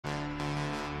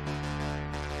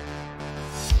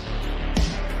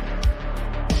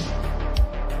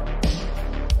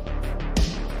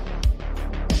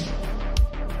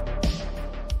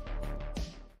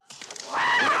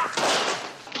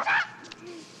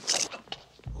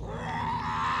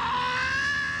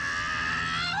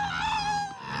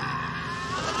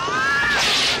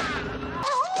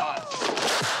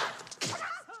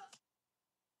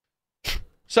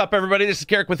What's up, everybody? This is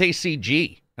Carrick with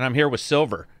ACG, and I'm here with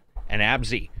Silver and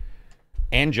Abzy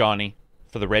and Johnny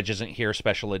for the Reg Isn't Here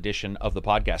special edition of the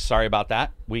podcast. Sorry about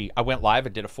that. I went live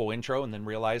and did a full intro and then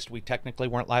realized we technically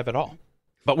weren't live at all.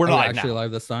 But we're live actually now.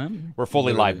 Live this time? We're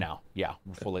fully live now. Yeah,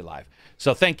 we're fully live.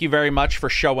 So thank you very much for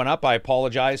showing up. I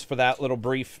apologize for that little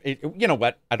brief. You know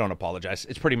what? I don't apologize.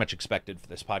 It's pretty much expected for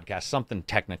this podcast. Something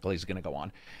technically is going to go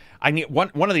on. I need one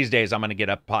of these days. I'm going to get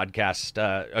a podcast,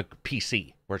 a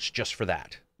PC, where it's just for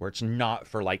that, where it's not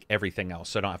for like everything else,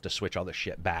 so I don't have to switch all this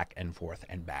shit back and forth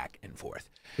and back and forth.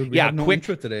 Dude, we had no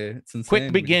intro today. It's insane.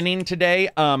 Quick beginning today.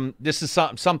 This is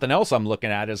something else I'm looking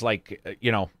at is like,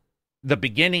 the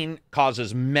beginning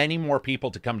causes many more people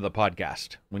to come to the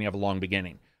podcast when you have a long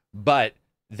beginning. But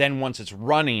then once it's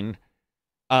running,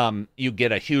 you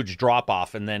get a huge drop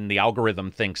off, and then the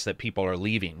algorithm thinks that people are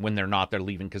leaving when they're not. They're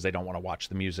leaving because they don't want to watch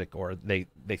the music, or they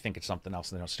think it's something else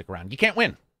and they don't stick around. You can't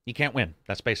win. You can't win.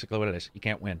 That's basically what it is. You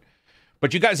can't win.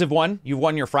 But you guys have won. You've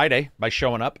won your Friday by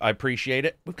showing up. I appreciate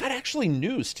it. We've got actually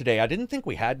news today. I didn't think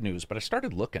we had news, but I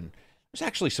started looking. There's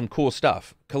actually some cool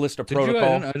stuff. Callisto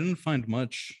Protocol. I didn't find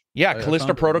much. Yeah,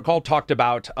 Callisto Protocol talked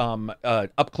about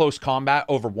up-close combat.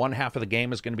 Over one half of the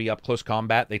game is going to be up-close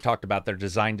combat. They talked about their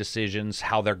design decisions,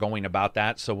 how they're going about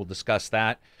that, so we'll discuss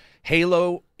that.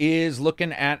 Halo is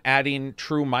looking at adding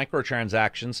true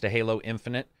microtransactions to Halo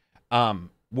Infinite.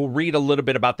 We'll read a little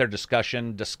bit about their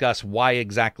discussion, discuss why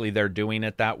exactly they're doing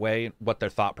it that way, what their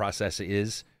thought process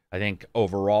is. I think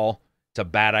overall it's a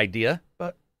bad idea,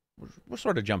 but we'll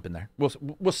sort of jump in there.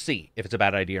 We'll see if it's a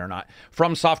bad idea or not.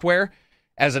 From Software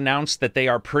has announced that they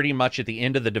are pretty much at the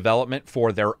end of the development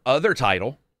for their other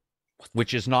title,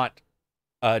 which is not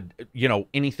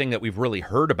anything that we've really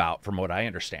heard about from what I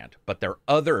understand, but their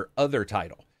other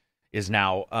title is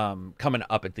now coming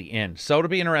up at the end. So it'll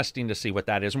be interesting to see what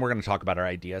that is, and we're going to talk about our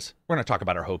ideas. We're going to talk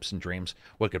about our hopes and dreams,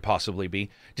 what it could possibly be.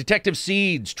 Detective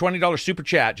Seeds, $20 super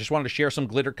chat. Just wanted to share some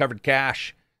glitter-covered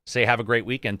cash. Say have a great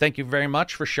weekend. Thank you very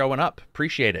much for showing up.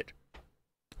 Appreciate it.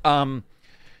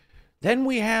 Then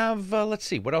we have, let's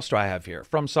see, what else do I have here?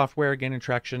 From Software, gaining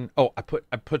traction. Oh, I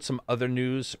put some other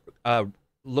news.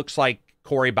 Looks like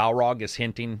Corey Balrog is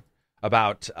hinting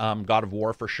about God of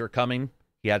War for sure coming.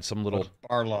 He had some little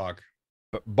Balrog,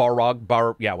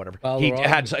 yeah, whatever.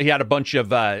 Balrog. He had a bunch of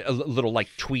little like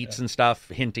tweets and stuff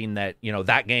hinting that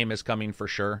that game is coming for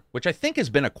sure, which I think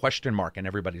has been a question mark in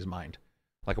everybody's mind.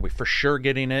 Like, are we for sure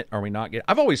getting it? Are we not getting?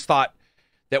 I've always thought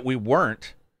that we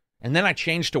weren't, and then I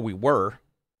changed to we were,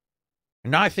 and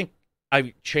now I think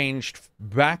I changed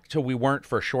back to we weren't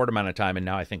for a short amount of time, and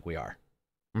now I think we are.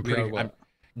 I'm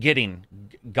getting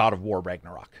God of War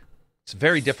Ragnarok. It's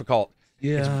very difficult.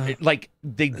 Yeah, it's like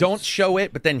they don't show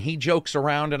it, but then he jokes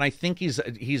around, and I think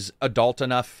he's adult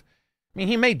enough. I mean,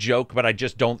 he may joke, but I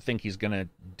just don't think he's gonna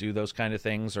do those kind of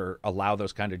things or allow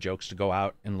those kind of jokes to go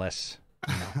out unless.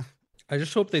 I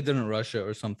just hope they didn't rush it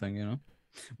or something,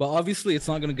 Well, obviously, it's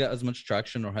not going to get as much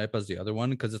traction or hype as the other one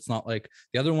because it's not like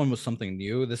the other one was something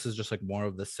new. This is just like more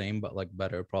of the same, but like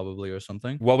better probably or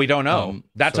something. Well, we don't know.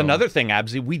 That's another thing,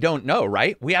 Abzy. We don't know,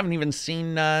 right? We haven't even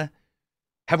seen.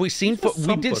 Have we seen?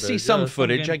 We did see some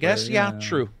footage, I guess. Yeah,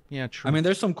 true. Yeah, true. I mean,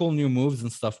 there's some cool new moves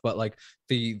and stuff, but like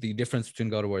the difference between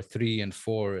God of War 3 and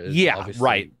 4 is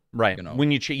right.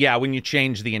 When you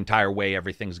change the entire way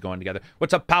everything's going together.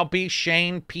 What's up, Palpy,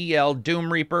 Shane, PL,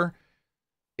 Doom Reaper,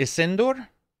 Isildur?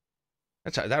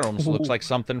 That almost looks like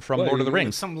something from Lord of the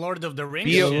Rings. Some Lord of the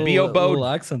Rings. Little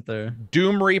accent there.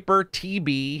 Doom Reaper,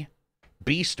 TB,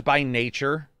 Beast by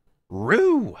Nature,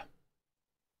 Rue,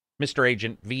 Mr.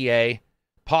 Agent, VA,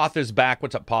 Poth is back.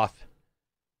 What's up, Poth?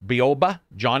 Bioba,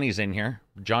 Johnny's in here.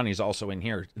 Johnny's also in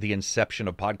here. The inception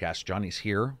of podcasts. Johnny's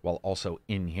here while also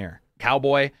in here.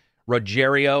 Cowboy,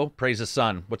 Rogerio, praise the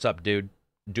sun. What's up, dude?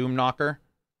 Doom Knocker,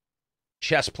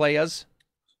 Chess Playas,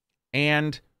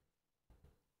 and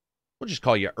we'll just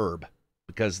call you Herb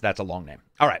because that's a long name.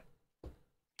 All right,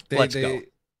 let's go.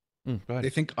 Go ahead. They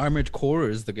think Armored Core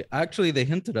is the game. Actually, they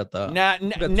hinted at that.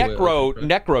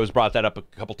 Necro's brought that up a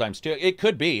couple times too. It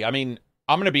could be. I mean,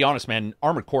 I'm going to be honest, man.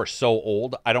 Armored Core is so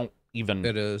old. I don't even.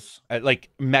 It is like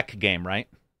mech game, right?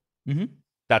 Mm-hmm.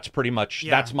 That's pretty much.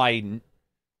 Yeah. That's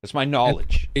my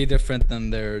knowledge. It's way different than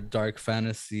their dark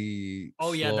fantasy.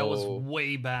 Oh yeah, that was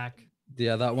way back.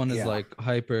 Yeah, that one is like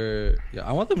hyper. Yeah,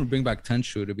 I want them to bring back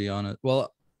Tenchu, to be honest.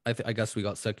 Well, I guess we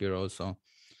got Sekiro, so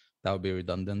that would be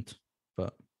redundant.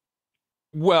 But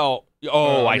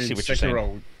I see what you're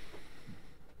saying.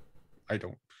 I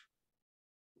don't.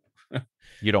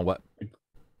 You don't what?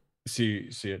 See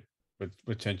it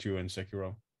with Tenchu and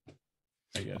Sekiro.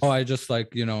 I guess. Oh, I just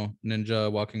like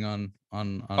ninja walking on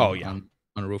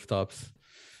rooftops.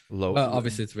 Low. Well,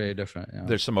 obviously it's very different. Yeah.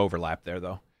 There's some overlap there,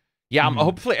 though. Yeah, Mhm.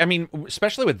 hopefully. I mean,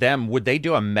 especially with them, would they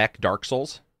do a mech Dark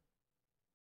Souls?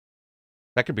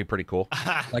 That could be pretty cool.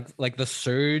 Like the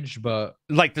Surge, but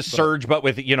Like the Surge, but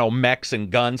with mechs and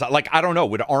guns. Like I don't know.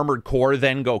 Would Armored Core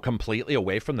then go completely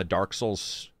away from the Dark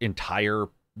Souls entire?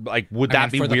 Like, would I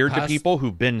that mean, be for the weird to past- people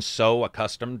who've been so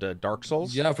accustomed to Dark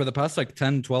Souls? yeah, for the past like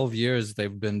 10, 12 years,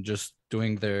 they've been just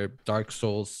doing their Dark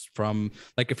Souls from,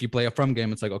 like, if you play a From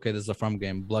game, it's like, okay, this is a From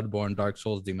game. Bloodborne, Dark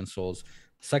Souls, Demon Souls,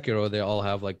 Sekiro, they all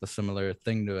have like the similar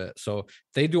thing to it. So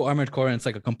they do Armored Core and it's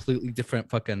like a completely different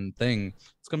fucking thing.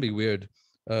 It's gonna be weird.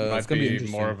 Might It's gonna be be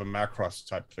interesting. more of a Macross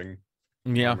type thing.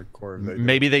 Yeah. Armored Core, they do.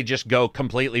 Maybe they just go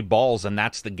completely balls, and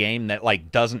that's the game that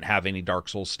like doesn't have any Dark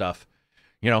Souls stuff.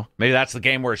 Maybe that's the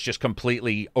game where it's just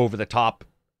completely over the top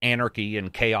anarchy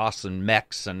and chaos and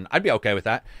mechs, and I'd be okay with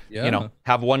that. Yeah.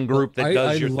 Have one group that I- does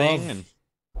I your love- thing, and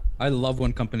I love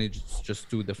when companies just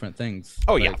do different things.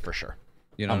 oh yeah, Like, for sure.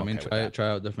 you know I'm what I mean? okay with that. Try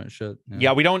out different shit.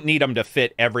 Yeah, we don't need them to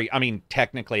fit every. I mean,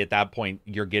 technically, at that point,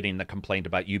 you're getting the complaint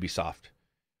about Ubisoft,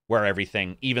 where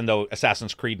everything, even though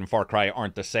Assassin's Creed and Far Cry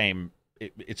aren't the same,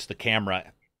 it's the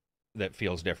camera that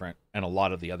feels different, and a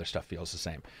lot of the other stuff feels the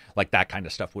same. Like that kind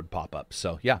of stuff would pop up.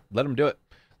 So yeah, let them do it.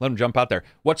 Let them jump out there.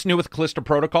 What's new with Callisto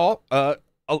Protocol?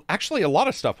 Actually, a lot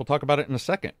of stuff. We'll talk about it in a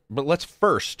second. But let's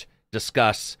first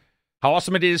discuss how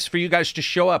awesome it is for you guys to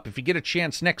show up. If you get a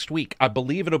chance next week, I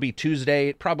believe it'll be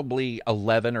Tuesday, probably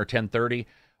 11 or 10:30.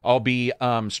 I'll be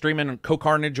streaming.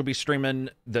 Co-Carnage will be streaming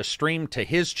the stream to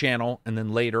his channel, and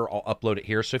then later I'll upload it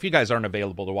here. So if you guys aren't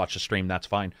available to watch the stream, that's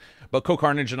fine. But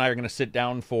Co-Carnage and I are going to sit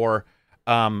down for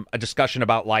a discussion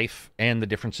about life and the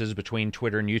differences between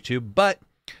Twitter and YouTube. But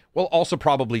we'll also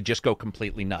probably just go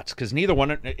completely nuts, because neither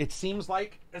one, it seems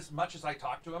like, as much as I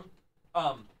talk to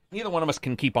him, neither one of us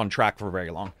can keep on track for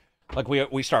very long. Like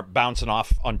we start bouncing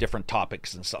off on different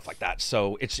topics and stuff like that.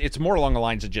 So it's more along the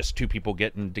lines of just two people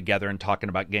getting together and talking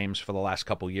about games for the last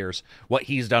couple years. What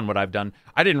he's done, what I've done.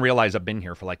 I didn't realize I've been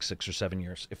here for like 6 or 7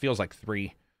 years. It feels like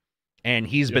 3. And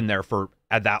he's been there for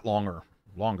that longer.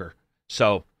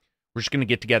 So we're just going to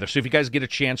get together. So if you guys get a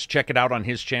chance, check it out on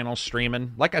his channel,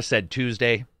 streaming. Like I said,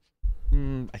 Tuesday,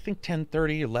 I think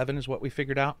 10:30, 11 is what we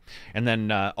figured out. And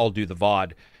then I'll do the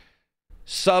VOD.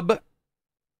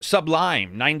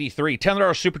 Sublime 93,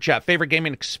 $10 super chat. Favorite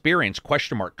gaming experience? ?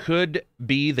 Could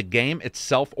be the game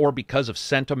itself or because of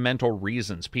sentimental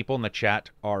reasons. People in the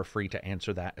chat are free to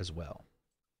answer that as well.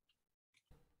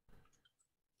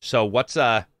 So what's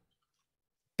a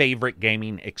favorite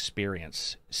gaming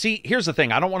experience? See, here's the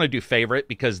thing. I don't want to do favorite,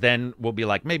 because then we'll be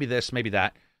like, maybe this, maybe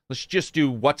that. Let's just do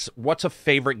what's a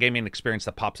favorite gaming experience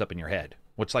that pops up in your head.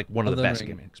 What's like one of the Elden best Ring.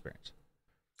 gaming experience?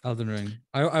 Elden Ring.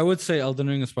 I would say Elden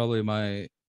Ring is probably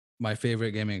my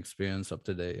favorite gaming experience up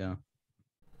to date. Yeah.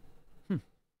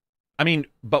 I mean,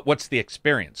 but what's the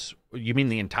experience? You mean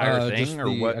the entire Just thing, or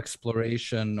the what?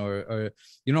 exploration, or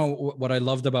what I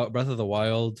loved about Breath of the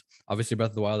Wild. Obviously, Breath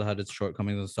of the Wild had its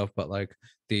shortcomings and stuff, but like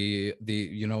the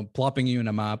plopping you in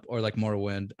a map, or like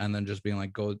Morrowind, and then just being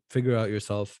like, go figure out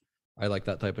yourself. I like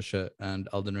that type of shit, and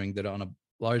Elden Ring did it on a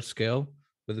large scale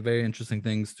with very interesting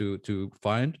things to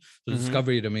find. So Mhm.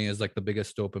 discovery to me is like the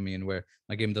biggest dopamine, where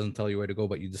a game doesn't tell you where to go,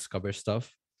 but you discover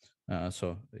stuff.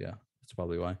 So yeah, that's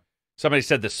probably why. Somebody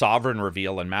said the Sovereign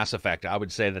reveal in Mass Effect. I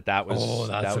would say that was.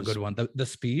 That's that a was, good one. The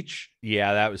speech.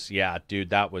 Yeah,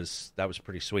 dude, that was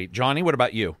pretty sweet. Johnny, what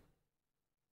about you?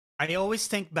 I always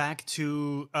think back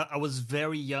to I was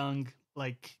very young,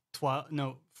 like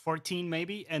 14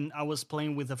 maybe, and I was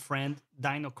playing with a friend,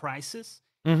 Dino Crisis.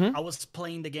 Mm-hmm. I was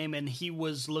playing the game and he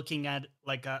was looking at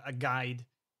like a guide,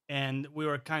 and we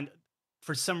were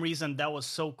for some reason that was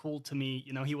so cool to me.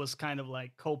 He was kind of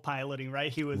like co-piloting,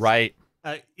 right? He was Right.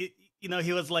 He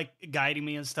was like guiding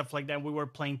me and stuff like that. We were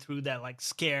playing through that like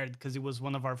scared, because it was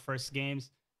one of our first games.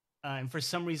 And for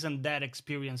some reason that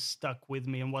experience stuck with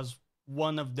me and was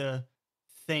one of the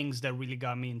things that really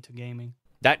got me into gaming.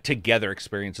 That together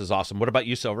experience is awesome. What about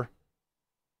you, Silver?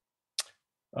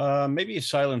 Maybe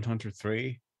Silent Hunter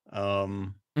 3. I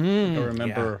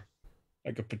remember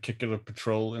like a particular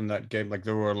patrol in that game. Like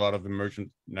there were a lot of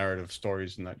emergent narrative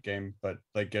stories in that game, but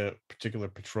like a particular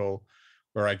patrol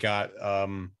where I got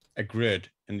a grid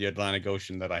in the Atlantic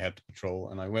Ocean that I had to patrol,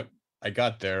 and I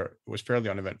got there. It was fairly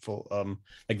uneventful.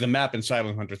 Like the map in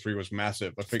Silent Hunter 3 was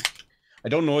massive. I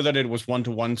don't know that it was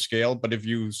 1-to-1 scale, but if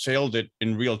you sailed it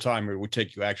in real time, it would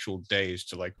take you actual days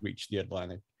to like reach the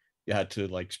Atlantic. You had to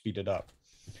like speed it up.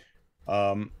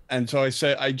 And so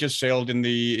I just sailed in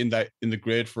the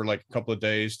grid for like a couple of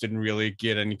days, didn't really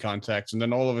get any contacts, and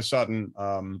then all of a sudden,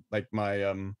 like my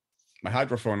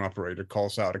hydrophone operator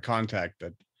calls out a contact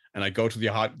and I go to the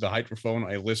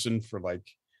hydrophone. I listen for like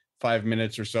 5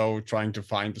 minutes or so trying to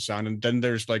find the sound, and then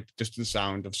there's like distant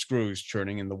sound of screws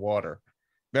churning in the water,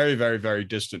 very, very, very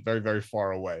distant, very, very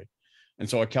far away. And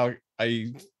so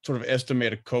I sort of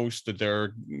estimate a coast that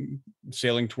they're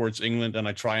sailing towards England, and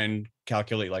I try and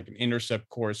calculate like an intercept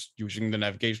course using the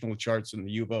navigational charts in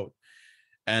the U-boat,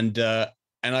 and I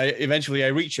eventually I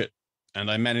reach it,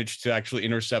 and I manage to actually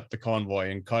intercept the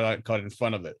convoy and cut in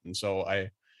front of it. And so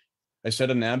I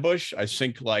set an ambush. I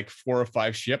sink like 4 or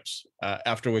 5 ships,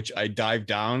 after which I dive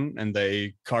down and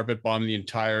they carpet bomb the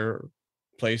entire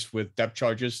place with depth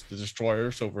charges, the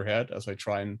destroyers overhead, as I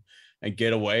try and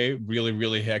get away. Really,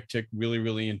 really hectic, really,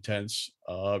 really intense,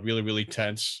 really, really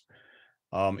tense,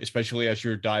 especially as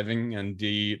you're diving, and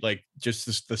the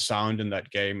sound in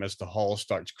that game as the hull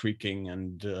starts creaking,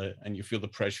 and you feel the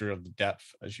pressure of the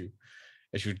depth as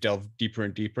you delve deeper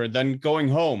and deeper. And then going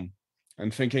home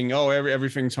and thinking, oh,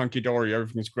 everything's hunky-dory,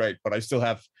 everything's great, but I still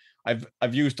have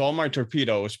I've used all my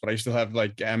torpedoes, but I still have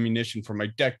like ammunition for my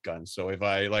deck gun. So if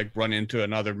I like run into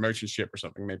another merchant ship or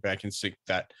something, maybe I can sink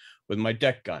that with my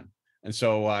deck gun. And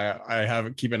so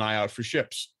I keep an eye out for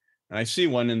ships, and I see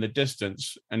one in the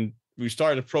distance, and we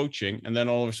start approaching, and then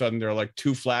all of a sudden there are like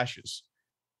 2 flashes,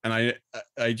 and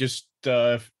I just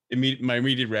my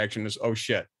immediate reaction is, oh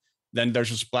shit. Then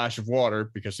there's a splash of water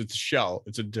because it's a shell.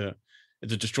 It's a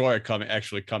destroyer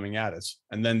coming at us,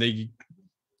 and then they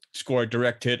score a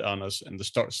direct hit on us, and the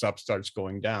sub starts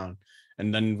going down,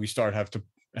 and then we start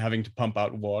having to pump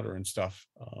out water and stuff.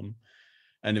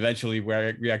 And eventually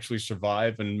we actually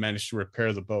survive and manage to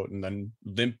repair the boat, and then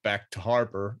limp back to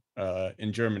harbor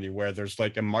in Germany, where there's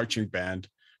like a marching band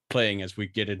playing as we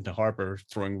get into harbor,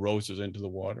 throwing roses into the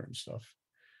water and stuff.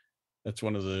 That's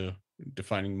one of the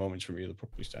defining moments for me that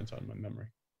probably stands out in my memory.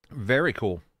 Very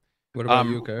cool. What about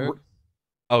you, Garrett?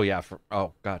 Oh yeah.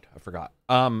 Oh God, I forgot.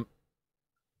 I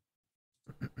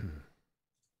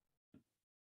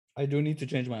do need to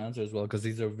change my answer as well, because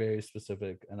these are very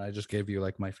specific, and I just gave you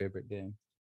like my favorite game.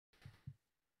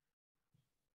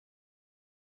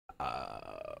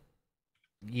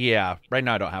 Yeah. Right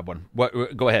now I don't have one.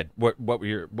 What? Go ahead. What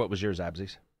was yours,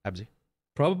 Absy?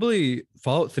 Probably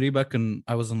Fallout 3 back in,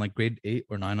 I was in like grade 8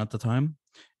 or 9 at the time,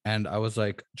 and I was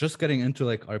like just getting into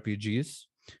like RPGs,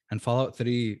 and Fallout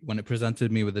 3, when it presented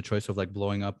me with the choice of like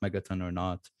blowing up Megaton or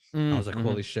not, I was like,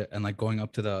 holy shit. And like going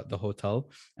up to the hotel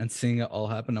and seeing it all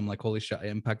happen, I'm like, holy shit, I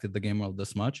impacted the game world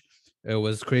this much. It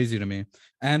was crazy to me.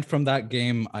 And from that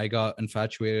game, I got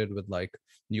infatuated with like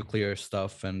nuclear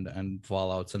stuff and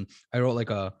Fallouts, and I wrote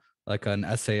like an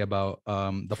essay about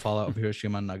the fallout of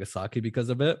Hiroshima and Nagasaki because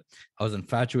of it. I was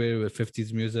infatuated with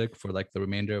 50s music for like the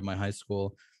remainder of my high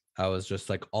school. I was just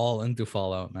like all into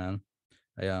Fallout, man.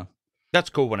 Yeah. That's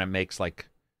cool when it makes like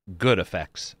good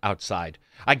effects outside.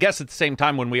 I guess at the same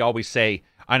time, when we always say,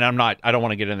 and I don't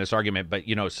want to get in this argument, but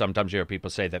you know, sometimes you hear people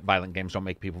say that violent games don't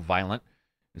make people violent.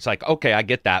 It's like, okay, I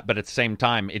get that. But at the same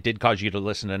time, it did cause you to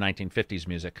listen to 1950s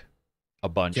music a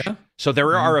bunch. Yeah. So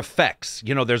there are effects,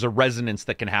 you know, there's a resonance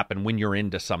that can happen when you're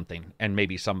into something, and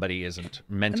maybe somebody isn't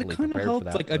mentally prepared for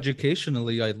that. Like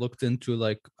educationally, I looked into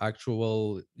like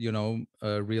actual, you know,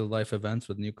 real life events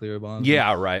with nuclear bombs.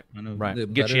 Yeah, right.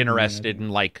 Right. Get you interested in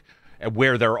like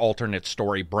where their alternate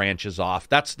story branches off.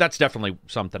 That's definitely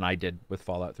something I did with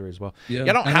Fallout 3 as well. Yeah,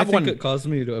 I don't have one. It caused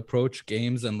me to approach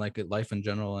games and like life in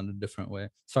general in a different way.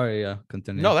 Sorry,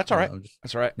 continue. No, that's all right.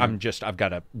 That's all right. Yeah. I've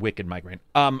got a wicked migraine.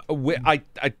 I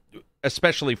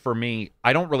especially for me,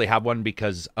 I don't really have one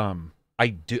because I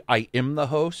am the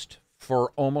host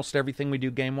for almost everything we do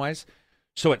game wise.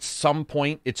 So at some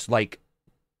point, it's like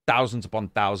thousands upon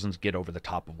thousands get over the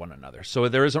top of one another. So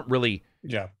there isn't really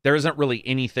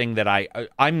anything that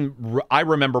I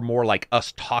remember more like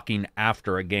us talking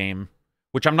after a game,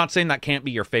 which I'm not saying that can't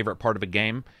be your favorite part of a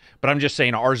game, but I'm just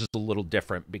saying ours is a little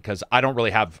different because I don't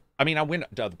really have, I mean, I went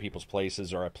to other people's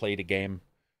places or I played a game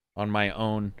on my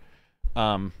own.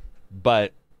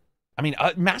 But I mean,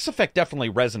 Mass Effect definitely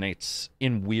resonates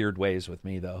in weird ways with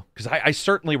me though. Cause I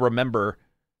certainly remember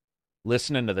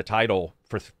listening to the title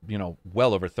for, you know,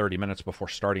 well over 30 minutes before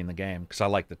starting the game because I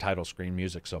like the title screen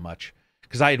music so much.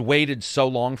 Because I had waited so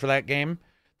long for that game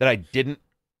that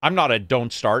I'm not a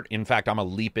don't start. In fact, I'm a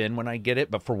leap in when I get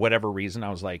it. But for whatever reason, I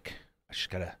was like, I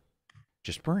just gotta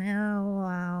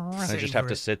I just have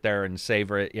to sit there and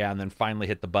savor it. Yeah, and then finally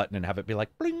hit the button and have it be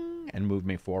like, bling, and move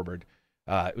me forward.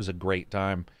 It was a great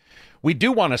time. We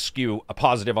do want to skew a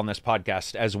positive on this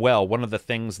podcast as well. One of the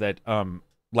things that,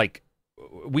 like,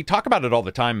 we talk about it all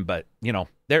the time, but you know,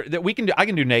 I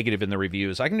can do negative in the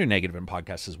reviews. I can do negative in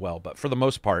podcasts as well. But for the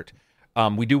most part,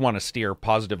 we do want to steer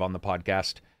positive on the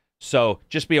podcast. So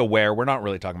just be aware, we're not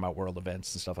really talking about world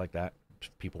events and stuff like that.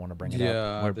 if people want to bring it Yeah,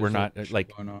 up. We're there's not a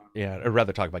like, going on. yeah, I'd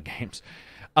rather talk about games.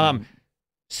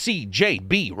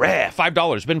 CJB Rare,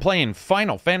 $5. Been playing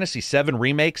Final Fantasy VII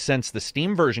Remake since the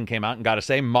Steam version came out, and gotta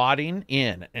say, modding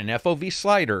in an FOV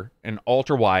slider and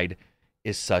ultra wide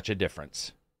is such a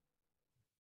difference.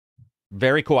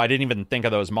 Very cool. I didn't even think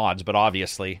of those mods, but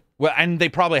obviously, well, and they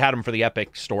probably had them for the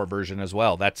Epic Store version as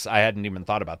well. I hadn't even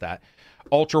thought about that.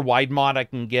 Ultra wide mod I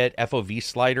can get, FOV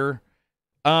slider.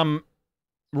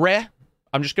 Re,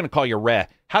 I'm just gonna call you Re.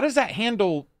 How does that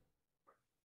handle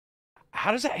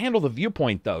the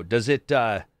viewpoint though? Does it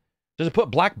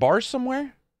put black bars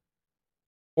somewhere?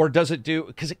 Or does it do,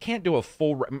 because it can't do a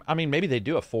full, I mean, maybe they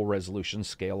do a full resolution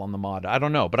scale on the mod. I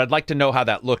don't know, but I'd like to know how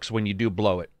that looks when you do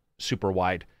blow it super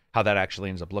wide, how that actually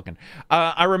ends up looking.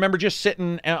 I remember just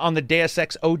sitting on the Deus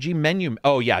Ex OG menu.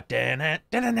 Oh yeah.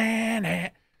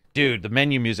 Dude, the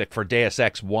menu music for Deus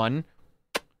Ex 1.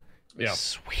 Yeah.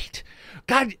 Sweet.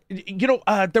 God,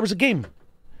 there was a game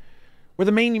where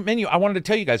the main menu, I wanted to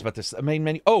tell you guys about this. The main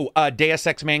menu. Deus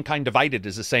Ex Mankind Divided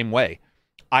is the same way.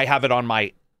 I have it on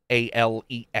my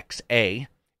Alexa,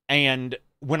 and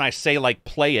when I say like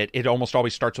play it, it almost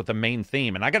always starts with the main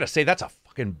theme. And I gotta say, that's a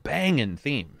fucking banging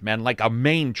theme, man. Like a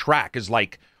main track is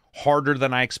like harder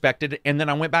than I expected. And then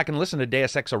I went back and listened to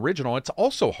Deus Ex Original. It's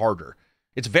also harder.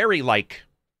 It's very like,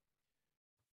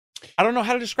 I don't know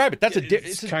how to describe it.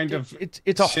 It's a harder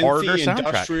soundtrack.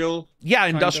 Industrial. Yeah,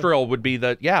 industrial would be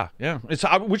the It's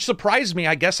which surprised me.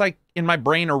 I guess in my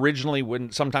brain originally,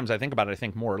 when sometimes I think about it, I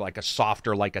think more like a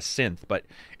softer, like a synth, but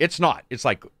it's not. It's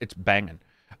like it's banging.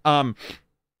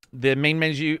 The main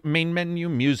menu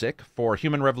music for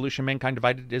Human Revolution: Mankind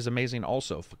Divided is amazing.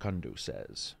 Also, Facundo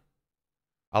says,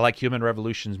 I like Human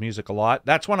Revolution's music a lot.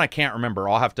 That's one I can't remember.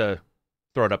 I'll have to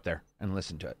throw it up there and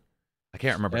listen to it. I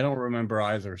can't remember. I don't remember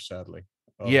either, sadly.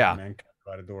 Yeah. Mankind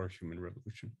Divided or Human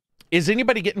Revolution. Is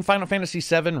anybody getting Final Fantasy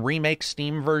VII Remake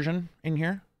Steam version in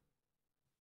here?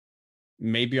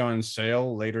 Maybe on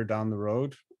sale later down the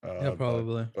road. Yeah,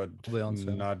 probably. But Probably on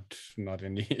sale. not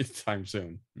any time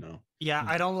soon. No. Yeah,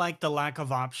 I don't like the lack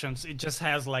of options. It just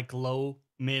has like low,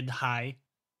 mid, high.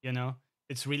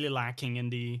 It's really lacking in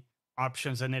the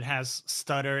options, and it has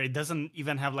stutter. It doesn't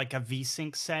even have like a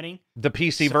VSync setting. The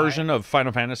PC version of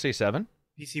Final Fantasy VII?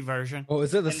 PC version. Oh,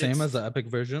 is it the same as the Epic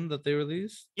version that they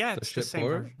released? Yeah, it's the same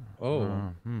version.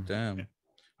 Oh, damn.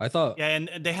 I thought. Yeah, and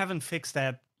they haven't fixed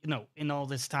that, in all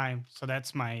this time. So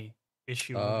that's my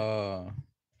issue.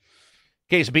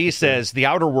 Case B says The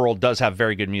Outer World does have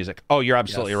very good music. Oh, you're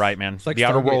absolutely right, man. It's like The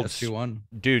Outer Stargate World, SG-1.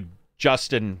 dude.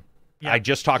 Justin. Yeah, I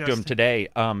just talked to him today,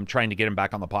 trying to get him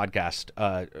back on the podcast.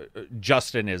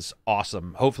 Justin is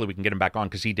awesome. Hopefully we can get him back on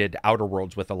because he did Outer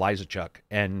Worlds with Eliza Chuck,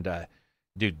 and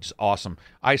dude's awesome.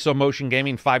 ISO Motion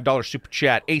Gaming, $5 super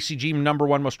chat. ACG,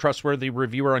 #1 most trustworthy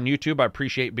reviewer on YouTube. I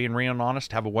appreciate being real and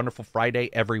honest. Have a wonderful Friday,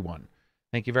 everyone.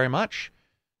 Thank you very much.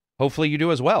 Hopefully you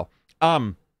do as well. I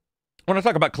want to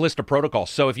talk about Callisto Protocol.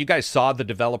 So if you guys saw, the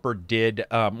developer did,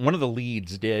 one of the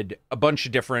leads did a bunch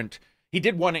of different... He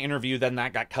did one interview, then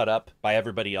that got cut up by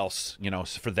everybody else,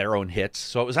 for their own hits.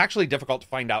 So it was actually difficult to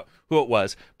find out who it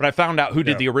was. But I found out who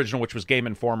did the original, which was Game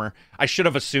Informer. I should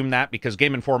have assumed that because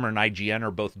Game Informer and IGN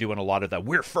are both doing a lot of the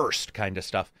we're first kind of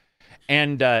stuff.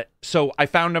 And so I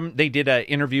found them. They did an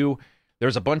interview. There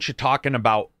was a bunch of talking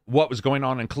about what was going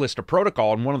on in Callisto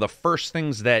Protocol. And one of the first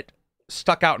things that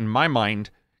stuck out in my mind,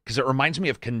 because it reminds me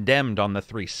of Condemned on the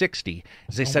 360,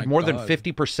 is they said more than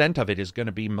 50% of it is going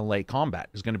to be melee combat.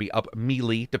 Is going to be up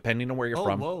melee, depending on where you're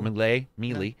from. Whoa. Melee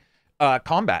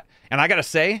combat. And I got to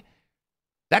say,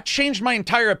 that changed my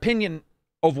entire opinion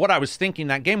of what I was thinking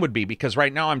that game would be, because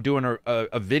right now I'm doing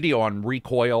a video on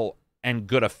recoil and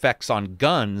good effects on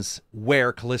guns,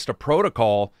 where Callisto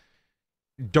Protocol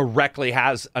directly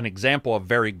has an example of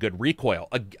very good recoil.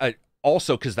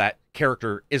 Also, because that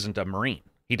character isn't a Marine.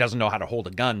 He doesn't know how to hold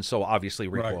a gun, so obviously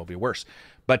recoil will be worse.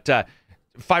 But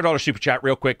 $5 super chat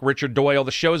real quick. Richard Doyle,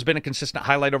 the show has been a consistent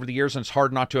highlight over the years, and it's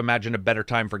hard not to imagine a better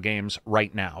time for games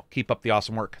right now. Keep up the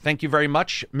awesome work. Thank you very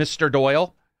much, Mr.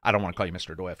 Doyle. I don't want to call you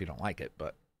Mr. Doyle if you don't like it,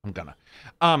 but I'm gonna.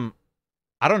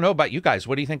 I don't know about you guys.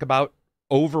 What do you think about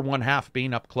over one half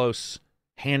being up close,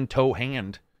 hand, toe,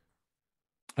 hand?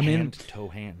 Hand, toe,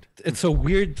 hand. It's a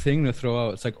weird thing to throw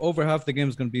out. It's like over half the game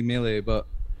is going to be melee, but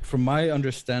from my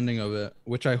understanding of it,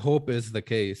 which I hope is the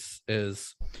case,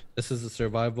 is this is a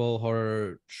survival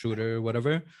horror shooter,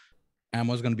 whatever.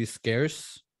 Ammo is going to be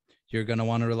scarce. You're going to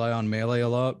want to rely on melee a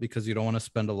lot because you don't want to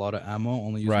spend a lot of ammo,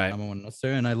 only using ammo when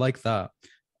necessary. And I like that.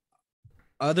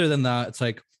 Other than that, it's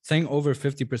like saying over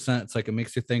 50%, it's like it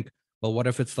makes you think, well, what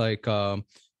if it's like,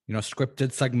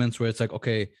 scripted segments where it's like,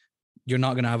 okay, you're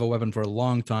not going to have a weapon for a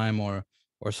long time, or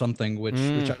or something, which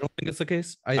I don't think is the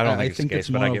case. I don't think it's the case, it's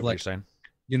but more I of get what you're like, saying.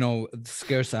 you know,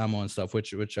 scarce ammo and stuff,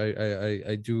 which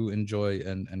I do enjoy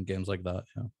in games like that.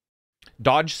 Yeah.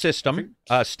 Dodge system,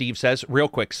 Steve says, real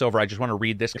quick, Silver, I just want to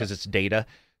read this because it's data.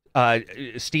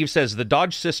 Steve says the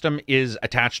dodge system is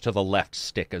attached to the left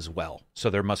stick as well, so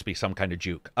there must be some kind of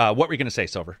juke. What were you going to say,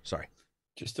 Silver? Sorry.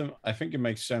 Just I think it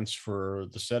makes sense for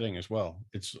the setting as well.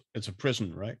 It's a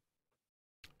prison, right?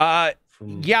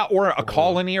 Yeah, or a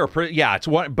colony, or it's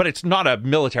one, but it's not a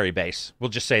military base. We'll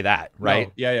just say that, right?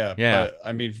 No, yeah. Yeah.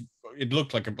 I mean, it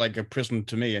looked like a prison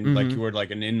to me, and like you were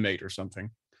like an inmate or something.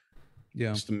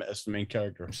 Yeah, as the main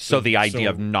character. So the idea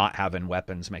of not having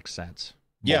weapons makes sense.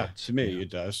 Yeah, to me it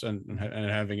does, and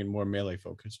having it more melee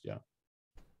focused. Yeah.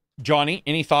 Johnny,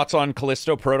 any thoughts on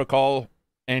Callisto Protocol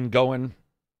and going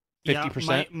 50%?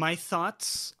 Yeah, my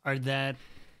thoughts are that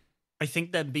I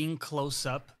think that being close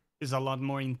up is a lot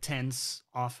more intense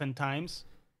oftentimes.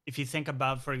 If you think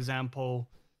about, for example,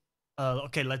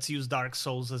 okay, let's use Dark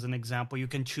Souls as an example. You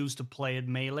can choose to play it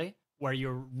melee, where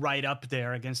you're right up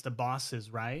there against the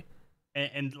bosses, right?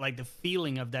 And like the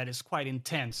feeling of that is quite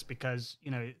intense because,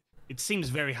 you know, it seems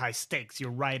very high stakes.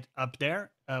 You're right up there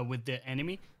with the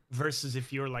enemy versus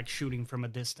if you're like shooting from a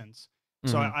distance.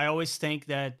 So I always think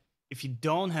that if you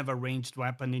don't have a ranged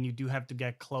weapon and you do have to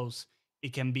get close,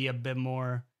 it can be a bit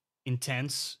more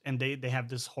intense, and they have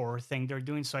this horror thing they're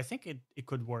doing. So I think it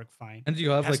could work fine. And you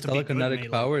have like telekinetic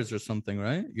powers or something,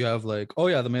 right? You have like, oh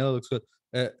yeah, the melee looks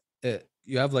good.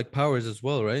 You have like powers as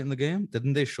well, right? In the game,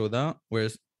 didn't they show that?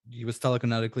 Whereas he was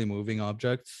telekinetically moving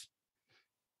objects.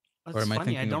 That's or am funny. I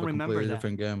thinking I don't of a remember completely that.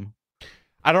 different game?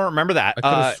 I don't remember that. I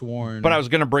could have sworn. But I was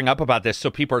going to bring up about this,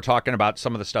 so people are talking about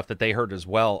some of the stuff that they heard as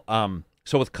well.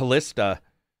 So with Callisto,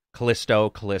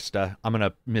 I'm going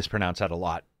to mispronounce that a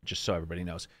lot, just so everybody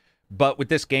knows. But with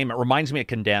this game, it reminds me of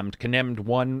Condemned. Condemned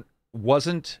 1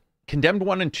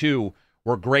 and 2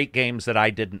 were great games that I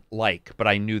didn't like, but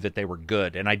I knew that they were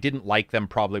good. And I didn't like them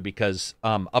probably because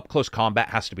up-close combat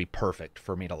has to be perfect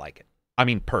for me to like it. I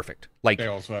mean, perfect. Like they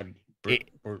also had they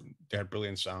had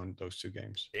brilliant sound, those two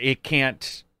games. It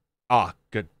can't...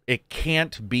 good. It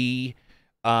can't be...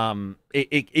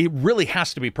 It really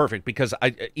has to be perfect because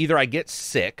either I get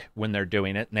sick when they're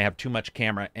doing it and they have too much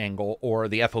camera angle, or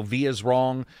the FOV is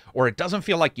wrong, or it doesn't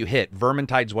feel like you hit.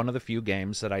 Vermintide's one of the few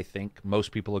games that I think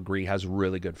most people agree has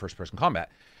really good first-person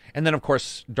combat. And then, of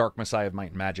course, Dark Messiah of Might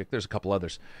and Magic. There's a couple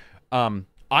others.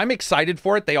 I'm excited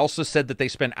for it. They also said that they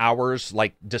spent hours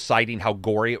like deciding how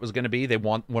gory it was going to be. They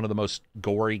want one of the most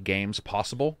gory games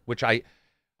possible, which I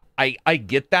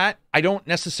get that. I don't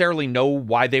necessarily know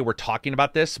why they were talking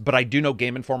about this, but I do know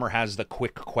Game Informer has the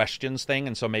quick questions thing,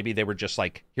 and so maybe they were just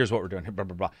like, here's what we're doing, blah,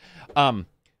 blah, blah.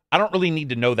 I don't really need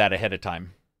to know that ahead of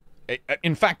time.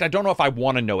 In fact, I don't know if I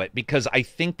want to know it, because I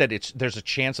think that there's a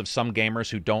chance of some gamers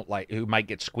who might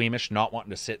get squeamish not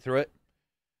wanting to sit through it.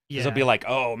 Because they'll be like,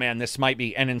 oh man, this might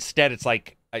be, and instead it's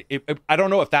like, I don't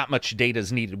know if that much data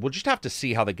is needed. We'll just have to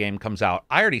see how the game comes out.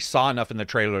 I already saw enough in the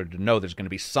trailer to know there's going to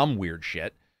be some weird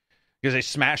shit. Because they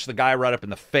smashed the guy right up in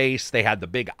the face. They had the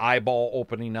big eyeball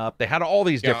opening up. They had all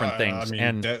these different things.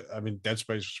 Dead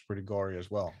Space was pretty gory as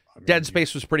well. Dead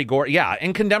Space was pretty gory. Yeah,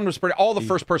 and Condemned was pretty... All the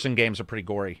first-person games are pretty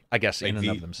gory, I guess, in and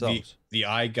of themselves. The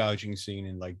eye gouging scene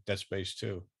in, like, Dead Space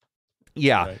 2.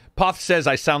 Yeah. Right. Poth says,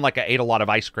 I sound like I ate a lot of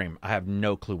ice cream. I have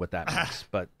no clue what that means,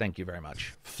 but thank you very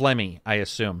much. Flemmy, I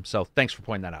assume. So thanks for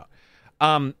pointing that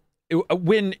out.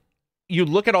 When you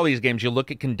look at all these games, you look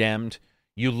at Condemned...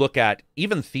 You look at,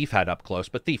 even Thief had up close,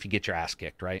 but Thief, you get your ass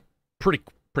kicked, right? Pretty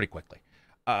quickly.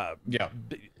 Yeah.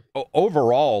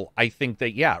 Overall, I think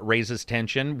that, it raises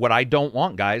tension. What I don't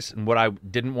want, guys, and what I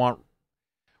didn't want,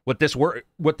 what this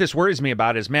worries me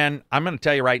about is, man, I'm going to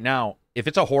tell you right now, if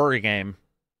it's a horror game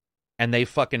and they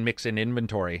fucking mix in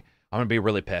inventory, I'm going to be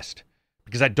really pissed.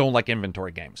 Because I don't like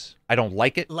inventory games. I don't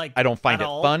like it. I don't find it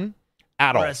fun.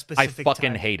 At all. I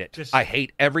fucking hate it. I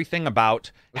hate everything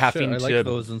about having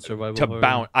to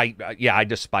bound. I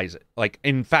despise it. Like,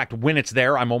 in fact, when it's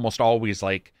there, I'm almost always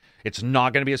like, it's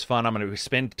not going to be as fun. I'm going to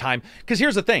spend time. Because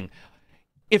here's the thing.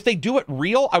 If they do it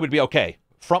real, I would be okay.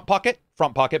 Front pocket,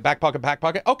 back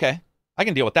pocket. Okay, I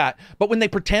can deal with that. But when they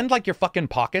pretend like your fucking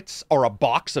pockets are a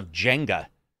box of Jenga,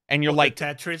 and you're like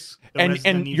Tetris,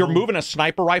 and you're moving a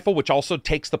sniper rifle, which also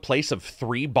takes the place of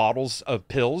 3 bottles of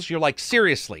pills. You're like,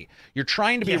 seriously, you're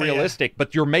trying to be realistic,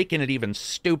 but you're making it even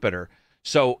stupider.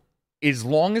 So as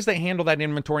long as they handle that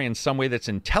inventory in some way that's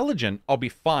intelligent, I'll be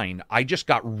fine. I just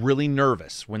got really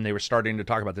nervous when they were starting to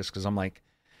talk about this, because I'm like,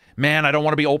 man, I don't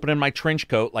want to be opening my trench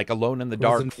coat like Alone in the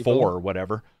Dark 4 or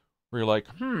whatever. Where you're like,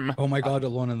 Oh my God,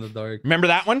 Alone in the Dark. Remember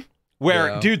that one? Where,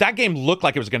 Yeah. dude, that game looked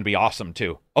like it was going to be awesome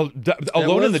too. Alone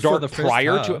in was the for Dark the first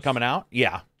prior to it half. coming out.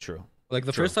 Yeah, true. Like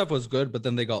the True. first half was good, but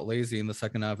then they got lazy in the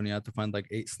second half, and you had to find like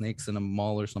 8 snakes in a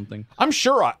mall or something. I'm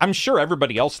sure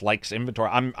everybody else likes inventory.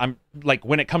 I'm like,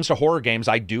 when it comes to horror games,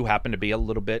 I do happen to be a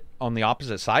little bit on the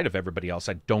opposite side of everybody else.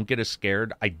 I don't get as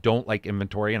scared. I don't like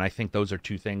inventory, and I think those are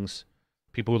two things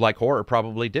people who like horror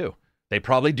probably do. They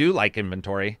probably do like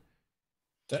inventory,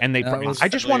 and they. I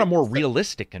just want a more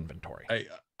realistic inventory.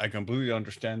 I completely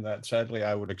understand that. Sadly,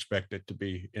 I would expect it to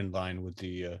be in line with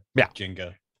the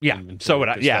Jenga. Yeah, so would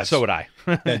I. Yeah, so would I.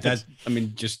 That's I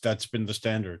mean, just that's been the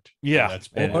standard. Yeah, that's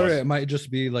been Or it might just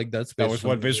be like Dead Space. that was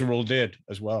what Visceral did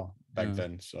as well back Yeah.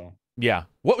 then. So yeah.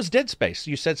 What was Dead Space?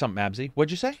 You said something, Mabsy. What'd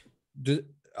you say? Did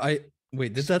Dead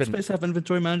It's been- Space have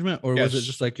inventory management, or was it Yes,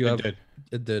 just like you it have? did.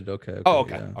 It did. Okay. Oh,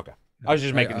 okay, yeah. okay. I was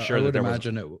just making sure I that would there was.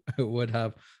 imagine it would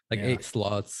have like Yeah. 8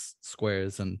 slots,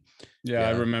 squares, and yeah,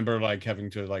 I Yeah. remember like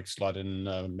having to like slot in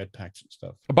mid packs and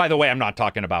stuff. By the way, I'm not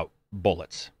talking about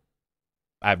bullets.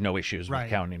 I have no issues with Right.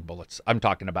 counting bullets. I'm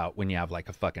talking about when you have like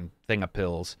a fucking thing of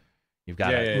pills. You've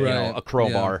got Yeah, yeah, you yeah. know, Right, a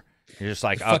crowbar. You're just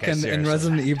like, okay, fucking in seriously.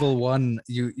 Resident Evil 1,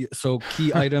 you so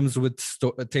key items would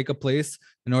take a place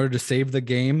in order to save the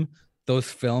game.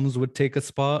 Those films would take a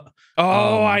spot.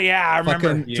 Oh, yeah, I remember.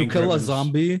 Fucking, The to kill a ribbons.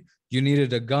 zombie, you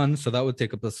needed a gun, so that would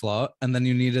take up a slot, and then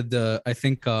you needed the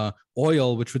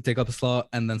oil, which would take up a slot,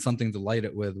 and then something to light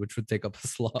it with, which would take up a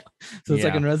slot. So it's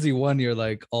like Yeah. in Resi 1, you're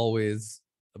like always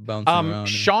bouncing around.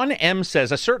 Sean M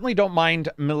says, I certainly don't mind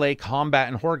melee combat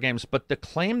in horror games, but the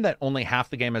claim that only half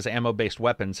the game has ammo-based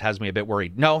weapons has me a bit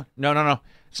worried. No.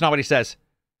 It's not what he says.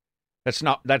 That's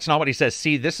not what he says.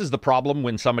 See, this is the problem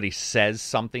when somebody says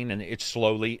something and it's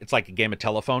like a game of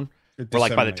telephone. It Or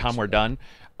like by the disseminates, time we're yeah.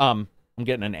 done. I'm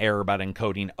getting an error about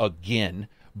encoding again.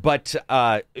 But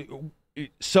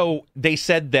so they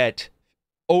said that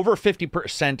over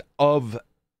 50% of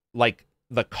like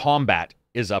the combat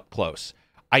is up close.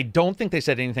 I don't think they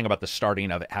said anything about the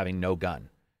starting of it having no gun.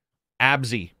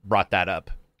 Absy brought that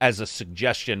up as a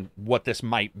suggestion what this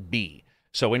might be.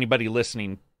 So anybody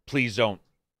listening, please don't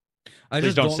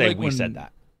say like we said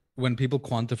that. when people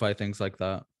quantify things like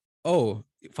that. Oh,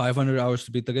 500 hours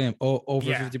to beat the game. Oh, over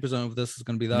Yeah. 50% of this is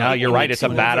going to be that. No, you're It right. makes It's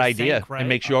a you bad overthink, idea. right? It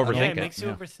makes you I don't- overthink Yeah, it. it makes you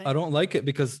Yeah. overthink. I don't like it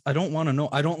because I don't want to know.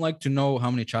 I don't like to know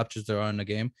how many chapters there are in the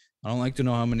game. I don't like to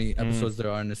know how many episodes there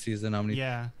are in the season. How many?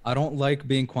 Yeah. I don't like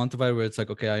being quantified where it's like,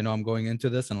 okay, I know I'm going into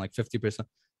this and like 50%.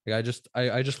 Like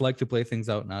I just like to play things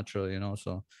out naturally,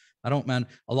 So I don't, man.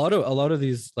 A lot of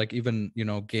these, like even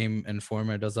Game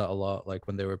Informer does that a lot. Like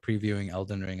when they were previewing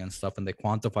Elden Ring and stuff, and they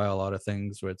quantify a lot of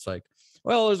things where it's like,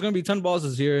 well, there's gonna be 10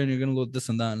 bosses here, and you're gonna load this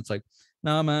and that. And it's like,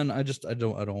 nah, man. I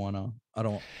don't wanna. I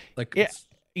don't like. Yeah.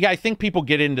 Yeah, I think people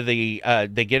get into the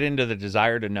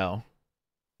desire to know.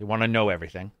 They want to know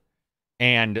everything.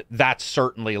 And that's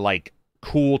certainly like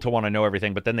cool to want to know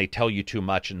everything, but then they tell you too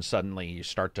much and suddenly you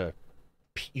start to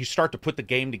put the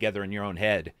game together in your own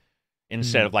head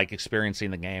instead of like experiencing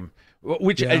the game,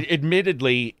 which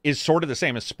admittedly is sort of the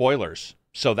same as spoilers.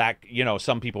 So that,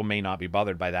 some people may not be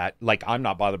bothered by that. Like I'm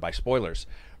not bothered by spoilers,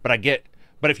 but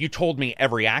if you told me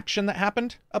every action that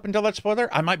happened up until that spoiler,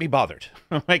 I might be bothered.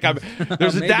 Like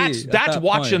Maybe that's at that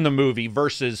watching point. the movie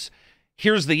versus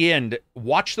here's the end.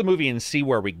 Watch the movie and see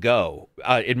where we go.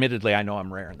 Admittedly, I know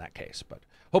I'm rare in that case, but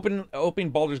hoping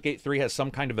Baldur's Gate 3 has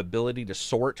some kind of ability to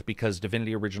sort because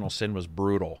Divinity Original Sin was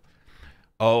brutal.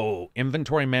 Oh,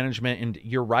 inventory management, and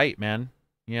you're right, man.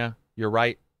 Yeah, you're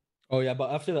right. Oh yeah, but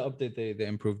after the update, they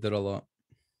improved it a lot.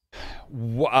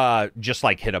 Just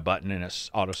like hit a button and it's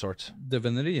auto sorts.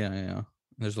 Divinity, yeah.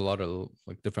 There's a lot of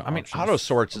like different. I mean, options auto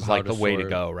sorts of is how like the way to sort.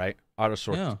 go, right? Auto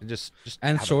sorts, Yeah. just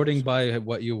And have it sorting sort. by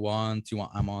what you want. You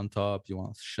want ammo on top. You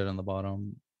want shit on the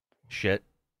bottom.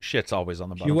 Shit's always on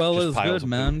the bottom. UL Just is piles good, of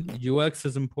man. poop. UX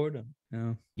is important.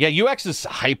 Yeah. Yeah, UX is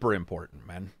hyper important,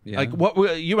 man. Yeah. Like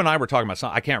you and I were talking about.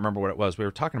 I can't remember what it was. We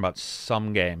were talking about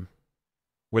some game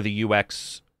where the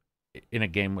UX in a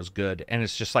game was good, and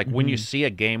it's just like when you see a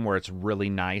game where it's really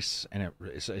nice and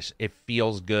it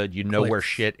feels good, where Clicks.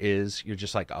 shit is. You're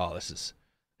just like, oh, this is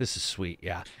sweet.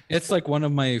 Yeah. It's like one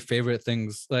of my favorite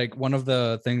things. Like one of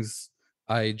the things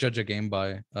I judge a game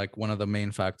by. Like one of the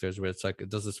main factors where it's like,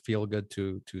 does this feel good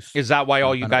to? Is that why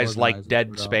all you kinda guys like organize it, Dead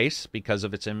put it out. Space because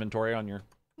of its inventory on your?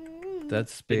 Dead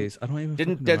Space. I don't even.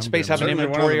 Didn't fucking Dead Space have an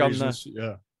remember. Certainly one of inventory the on the?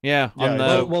 reasons, Yeah, on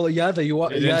Yeah, the Well, yeah, the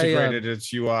UI. it Yeah, integrated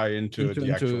its UI into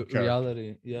the actual character.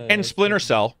 reality. Yeah. and Splinter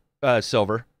Cell,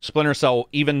 Silver. Splinter Cell,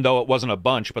 even though it wasn't a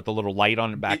bunch, but the little light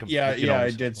on the back of Yeah, you could yeah, I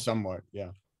almost- did somewhat. Yeah.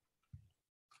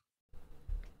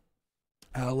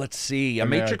 Let's see. A And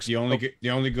Matrix. the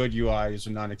only good UI is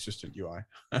a non-existent UI.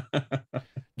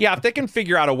 Yeah, if they can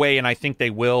figure out a way, and I think they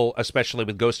will, especially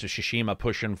with Ghost of Tsushima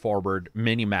pushing forward,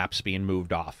 mini maps being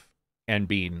moved off and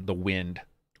being the wind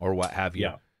or what have you.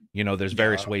 Yeah. You know, there's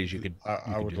various ways you could.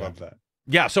 I would love that.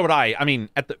 Yeah, so would I. I mean,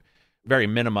 at the very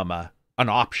minimum, an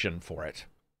option for it.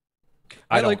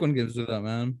 I like when games do that,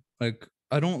 man. Like,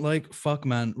 I don't like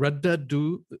man. Red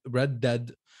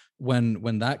Dead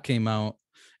when that came out,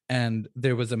 and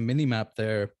there was a mini map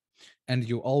there, and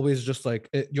you always just like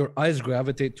your eyes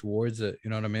gravitate towards it. You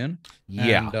know what I mean?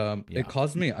 Yeah. And it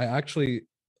caused me. I actually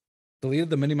deleted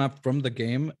the mini map from the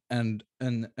game, and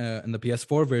in the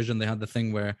PS4 version, they had the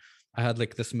thing where I had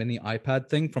like this mini iPad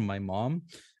thing from my mom,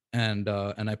 and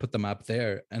I put the map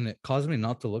there, and it caused me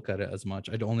not to look at it as much.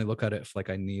 I'd only look at it if like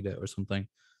I need it or something.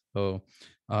 So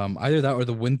either that or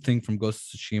the wind thing from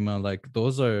Ghost of Tsushima, like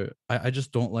those are I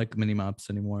just don't like mini maps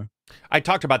anymore. I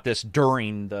talked about this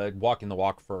during the Walking the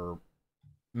Walk for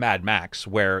Mad Max,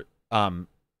 where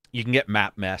you can get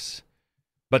map mess,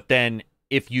 but then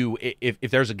if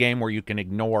there's a game where you can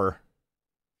ignore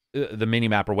the mini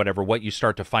map or whatever, what you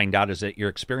start to find out is that you're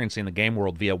experiencing the game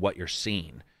world via what you're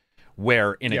seeing.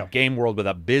 Where in a game world with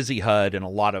a busy HUD and a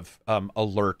lot of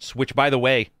alerts, which, by the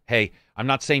way, hey, I'm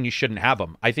not saying you shouldn't have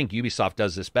them. I think Ubisoft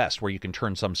does this best, where you can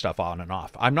turn some stuff on and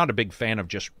off. I'm not a big fan of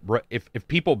just if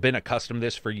people have been accustomed to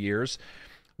this for years,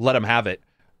 let them have it.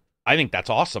 I think that's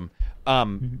awesome.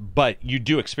 But you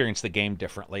do experience the game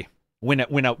differently when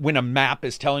a map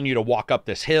is telling you to walk up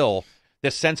this hill.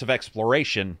 This sense of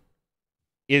exploration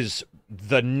is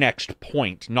the next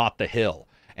point, not the hill.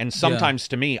 And sometimes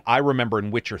to me, I remember in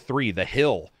Witcher 3, the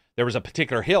hill, there was a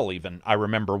particular hill even, I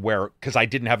remember where, because I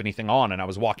didn't have anything on and I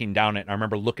was walking down it, and I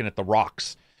remember looking at the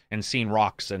rocks and seeing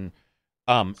rocks. And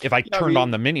if I turned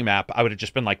on the mini-map, I would have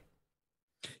just been like...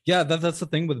 Yeah, that's the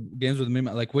thing with games with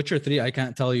mini-map. Like Witcher 3, I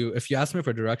can't tell you, if you ask me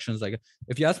for directions, like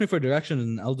if you ask me for directions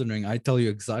in Elden Ring, I tell you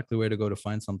exactly where to go to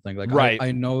find something. Like right.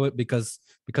 I know it because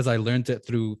I learned it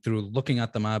through looking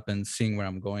at the map and seeing where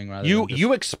I'm going. Rather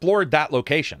you explored that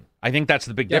location. I think that's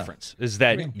the big difference, is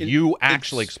that you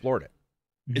actually explored it.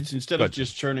 It's instead of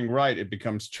just turning right, it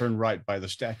becomes turn right by the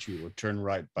statue, or turn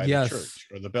right by the church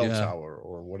or the bell tower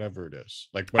or whatever it is.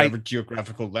 Like whatever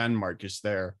geographical landmark is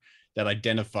there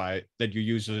that you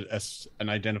use it as an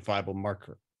identifiable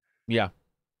marker. Yeah.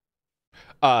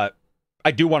 I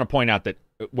do want to point out that,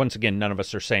 once again, none of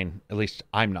us are saying, at least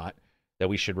I'm not, that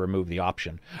we should remove the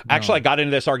option. No. Actually, I got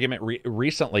into this argument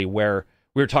recently where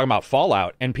we were talking about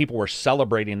Fallout, and people were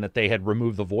celebrating that they had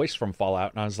removed the voice from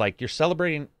Fallout. And I was like, you're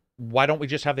celebrating, why don't we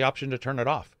just have the option to turn it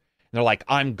off? And they're like,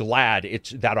 I'm glad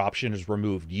that option is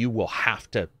removed. You will have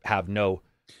to have no...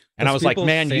 And I was like,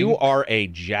 man, you are a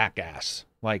jackass.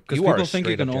 Like, because people think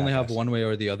you can only have one way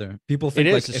or the other. People think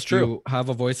if you have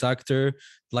a voice actor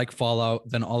like Fallout,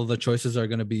 then all of the choices are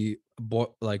going to be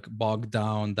bogged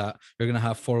down, that you're going to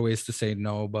have 4 ways to say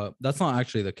no, but that's not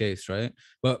actually the case, right?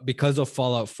 But because of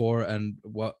Fallout 4 and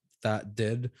what that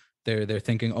did, they're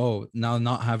thinking, oh, now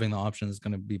not having the option is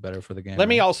going to be better for the game. Let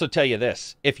me also tell you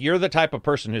this. If you're the type of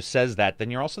person who says that, then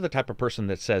you're also the type of person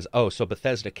that says, oh, so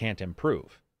Bethesda can't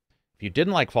improve. If you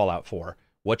didn't like Fallout 4,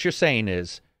 what you're saying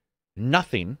is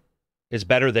nothing is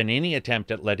better than any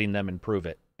attempt at letting them improve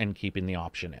it and keeping the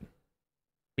option in.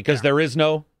 Because there is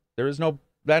no,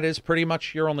 that is pretty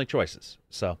much your only choices.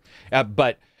 So,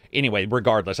 but anyway,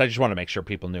 regardless, I just want to make sure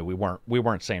people knew we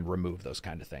weren't saying remove those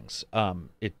kind of things.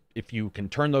 If you can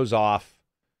turn those off,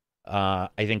 I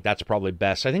think that's probably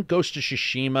best. I think Ghost of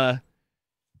Tsushima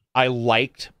I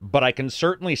liked, but I can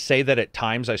certainly say that at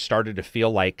times I started to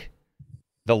feel like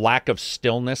the lack of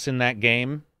stillness in that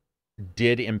game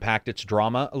did impact its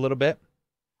drama a little bit.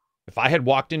 If I had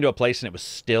walked into a place and it was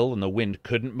still and the wind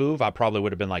couldn't move, I probably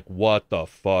would have been like, what the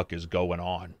fuck is going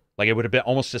on? Like, it would have been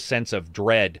almost a sense of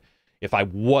dread if I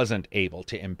wasn't able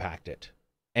to impact it.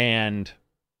 And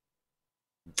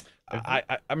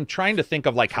I'm trying to think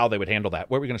of like how they would handle that.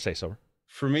 What were we going to say, Silver?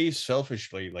 For me,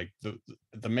 selfishly, like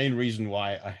the main reason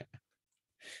why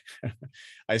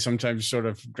I sometimes sort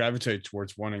of gravitate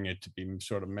towards wanting it to be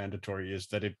sort of mandatory is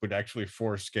that it would actually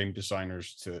force game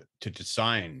designers to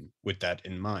design with that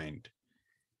in mind.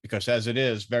 Because as it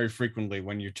is, very frequently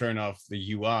when you turn off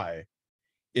the UI,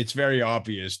 it's very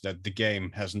obvious that the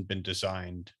game hasn't been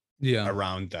designed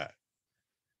around that.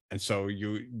 And so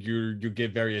you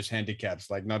get various handicaps,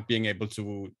 like not being able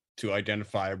to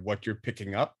identify what you're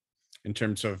picking up in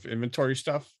terms of inventory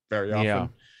stuff very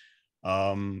often.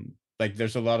 Like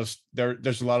there's a lot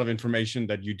of information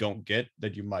that you don't get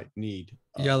that you might need.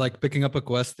 Like picking up a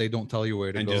quest, they don't tell you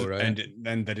where to go, right?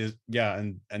 And that is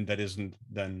and that isn't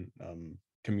then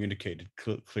communicated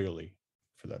clearly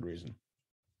for that reason.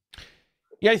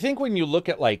 Yeah, I think when you look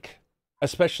at like,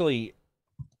 especially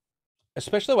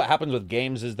what happens with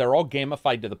games is they're all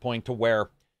gamified to the point to where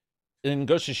in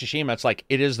Ghost of Tsushima, it's like,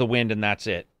 it is the wind and that's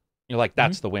it. You're like,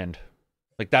 that's the wind.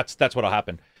 Like, that's what'll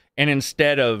happen. And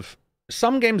instead of,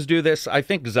 some games do this, I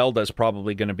think Zelda is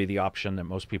probably going to be the option that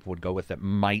most people would go with that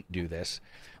might do this.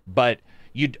 But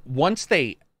once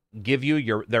they give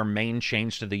you their main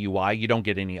change to the UI, you don't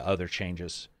get any other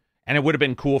changes. And it would have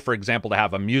been cool, for example, to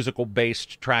have a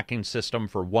musical-based tracking system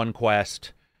for one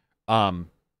quest,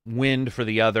 wind for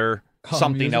the other,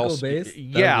 something else. Based?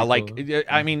 Yeah, like, cool.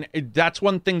 I mean, that's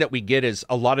one thing that we get is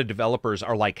a lot of developers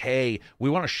are like, hey, we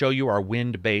want to show you our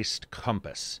wind-based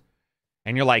compass.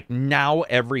 And you're like, now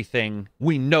everything,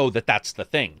 we know that that's the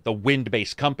thing, the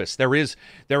wind-based compass. There is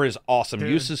awesome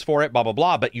uses for it, blah, blah,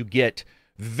 blah, but you get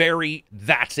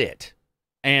that's it.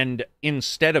 And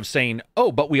instead of saying,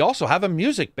 oh, but we also have a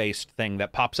music-based thing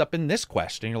that pops up in this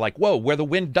quest. And you're like, whoa, where the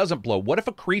wind doesn't blow. What if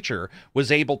a creature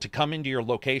was able to come into your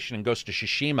location in Ghost of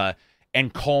Tsushima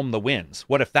and calm the winds?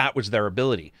 What if that was their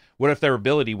ability? What if their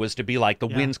ability was to be like, the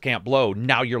winds can't blow,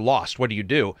 now you're lost, what do you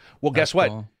do? Well, guess what?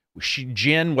 Cool.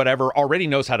 Jin, whatever, already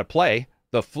knows how to play.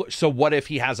 So what if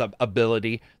he has an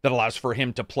ability that allows for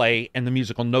him to play and the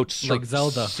musical notes like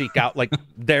Zelda seek out like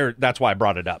that's why I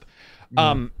brought it up.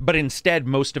 But instead,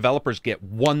 most developers get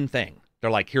one thing.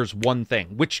 They're like, here's one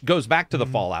thing, which goes back to the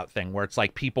Fallout thing where it's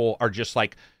like people are just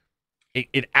like,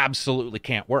 it absolutely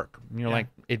can't work. And you're like,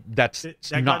 that's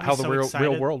not how the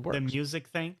real world works. The music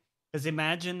thing. Because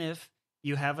imagine if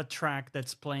you have a track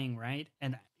that's playing, right?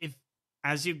 And if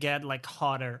as you get like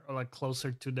hotter or like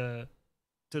closer to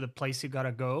the place you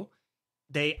gotta go,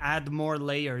 they add more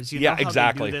layers. You know how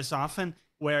exactly. They do this often,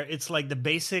 where it's like the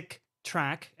basic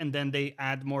track and then they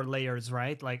add more layers,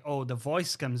 right? Like, oh, the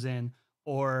voice comes in,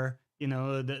 or you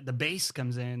know, the bass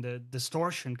comes in, the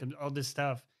distortion comes, all this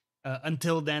stuff.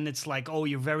 Until then, it's like, oh,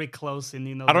 you're very close, and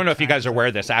you know. I don't know if you guys are aware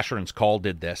of this. Asheron's Call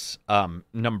did this.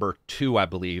 Number 2, I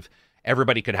believe.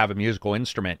 Everybody could have a musical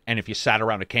instrument, and if you sat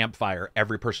around a campfire,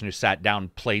 every person who sat down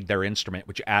played their instrument,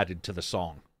 which added to the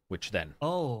song. Which then,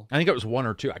 I think it was 1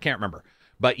 or 2. I can't remember.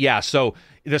 But yeah, so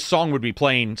the song would be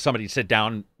playing. Somebody sit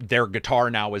down. Their guitar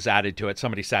now is added to it.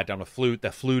 Somebody sat down a flute.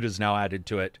 The flute is now added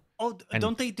to it. Oh,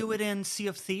 don't they do it in Sea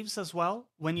of Thieves as well?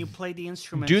 When you play the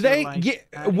instrument, do they? Like,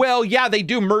 yeah. Well, yeah, they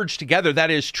do merge together. That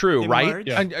is true, right?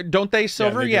 Yeah. Don't they,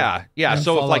 Silver? Yeah.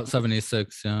 So Fallout like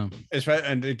 76, yeah.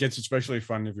 And it gets especially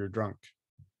fun if you're drunk.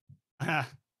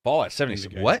 Fallout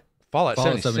 76. What? Fallout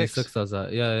 76 does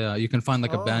that. Yeah. You can find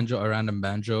like a random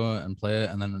banjo and play it,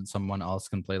 and then someone else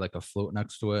can play like a flute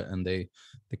next to it, and they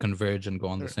converge and go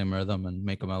on the same rhythm and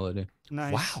make a melody.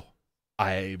 Nice. Wow.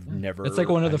 I've never. It's like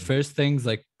one of the first things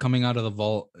like coming out of the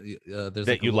vault. There's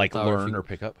that you like learn or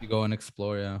pick up. You go and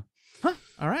explore. Yeah. Huh.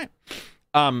 All right.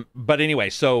 But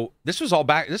anyway, so this is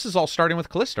all starting with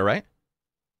Callisto, right?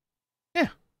 Yeah.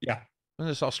 Yeah. This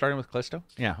is all starting with Callisto.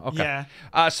 Yeah. Okay.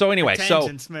 Yeah. So anyway, so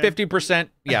tangents, 50%.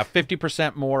 Yeah,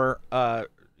 50% more. Or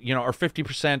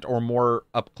 50% or more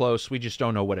up close. We just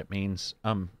don't know what it means.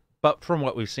 But from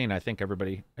what we've seen, I think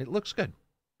it looks good.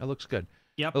 It looks good.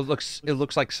 Yep. It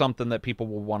looks like something that people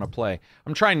will want to play.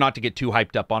 I'm trying not to get too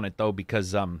hyped up on it though,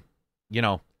 because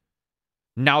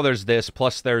now there's this,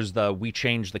 plus there's we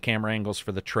changed the camera angles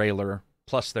for the trailer,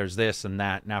 plus there's this and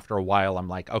that, and after a while I'm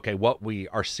like, okay, what we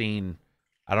are seeing,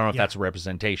 I don't know if that's a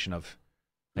representation of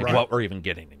what we're even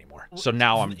getting anymore. So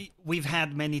now we've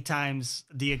had many times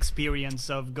the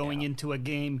experience of going into a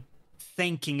game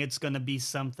thinking it's going to be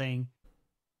something.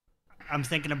 I'm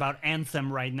thinking about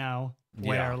Anthem right now,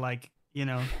 where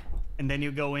and then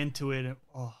you go into it.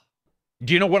 Oh.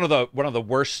 Do you know one of the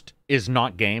worst is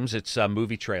not games? It's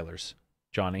movie trailers,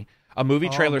 Johnny. A movie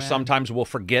trailer sometimes will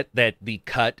forget that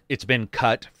it's been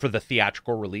cut for the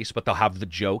theatrical release, but they'll have the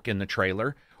joke in the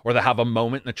trailer, or they'll have a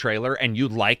moment in the trailer, and you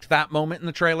liked that moment in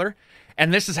the trailer.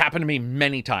 And this has happened to me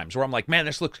many times, where I'm like, man,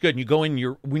 this looks good. And you go in,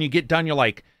 when you get done, you're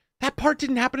like, that part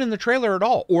didn't happen in the trailer at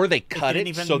all, or they cut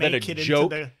it so that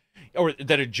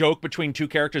a joke between two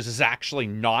characters is actually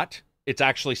not. It's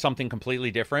actually something completely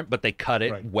different, but they cut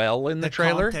it well in the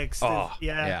trailer.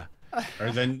 Yeah.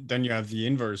 Or then you have the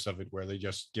inverse of it, where they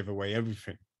just give away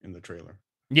everything in the trailer.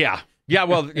 Yeah.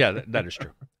 Well, yeah, that is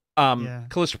true.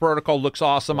 Callisto Protocol looks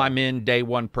awesome. I'm in day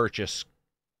one purchase.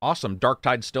 Awesome.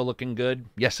 Darktide's still looking good.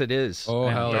 Yes, it is. Oh,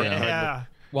 hell yeah.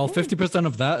 Well, 50%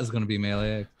 of that is going to be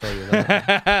melee. I tell you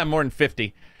that. More than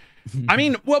 50. I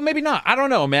mean, well, maybe not. I don't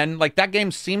know, man. Like that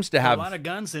game seems to have a lot of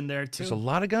guns in there there's too. a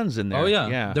lot of guns in there. Oh yeah,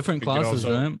 yeah. different It classes,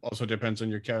 right? also depends on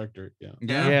your character.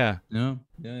 Yeah.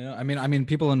 Yeah. I mean,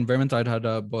 people in Vermintide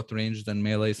had both ranged and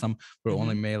melee. Some were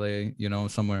only Mhm. melee.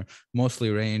 Some were mostly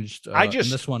ranged. I in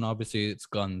just- this one, obviously, it's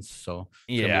guns, so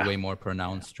it's gonna Yeah. be way more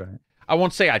pronounced, right? I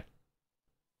won't say I,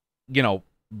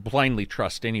 blindly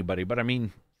trust anybody, but I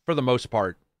mean, for the most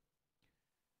part,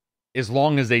 as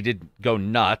long as they did go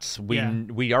nuts,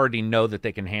 we already know that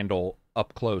they can handle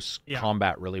up close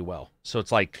combat really well. So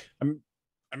it's like I'm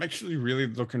actually really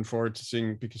looking forward to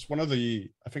seeing, because one of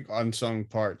the, I think, unsung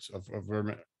parts of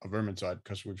Vermintide,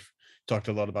 because we've talked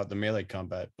a lot about the melee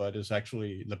combat, but is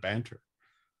actually the banter.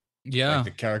 Yeah, Like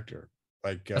the character,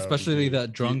 like especially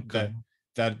that drunk.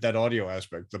 that audio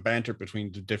aspect, the banter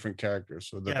between the different characters.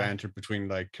 So the Yeah. banter between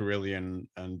like Carillion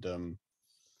and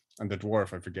the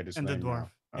dwarf, I forget his And the name dwarf,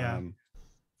 now.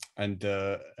 And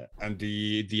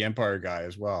the Empire guy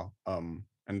as well.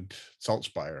 And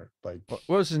Saltspire, like what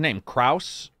was his name?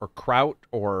 Kraus or Kraut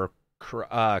or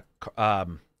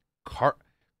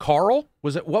Carl?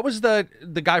 Was it? What was the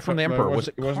guy from the Emperor? Was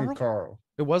it? It wasn't Carl.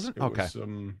 It wasn't. It Okay. was,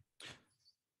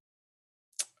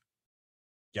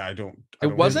 yeah, I don't. It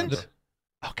wasn't. remember.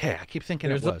 Okay, I keep thinking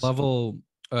There's it was. a level,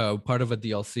 part of a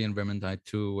DLC in Vermintide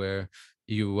 2 where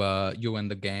you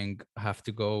and the gang have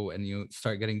to go and you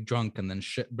start getting drunk, and then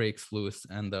shit breaks loose,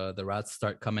 and the rats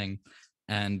start coming,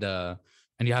 and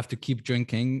you have to keep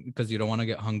drinking because you don't want to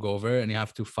get hungover, and you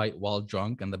have to fight while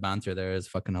drunk, and the banter there is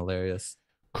fucking hilarious.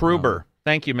 Kruber.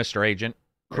 Thank you, Mr. Agent.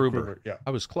 Kruber. Yeah.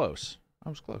 I was close.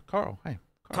 Carl. Hey.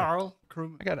 Carl.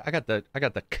 I got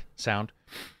the k sound.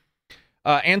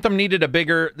 Anthem needed a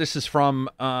bigger. This is from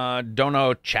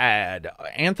Dono Chad.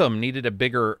 Anthem needed a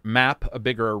bigger map, a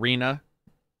bigger arena,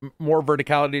 more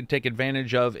verticality to take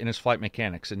advantage of in his flight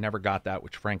mechanics. It never got that,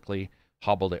 which frankly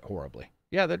hobbled it horribly.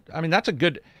 Yeah, that's a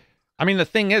good. I mean, the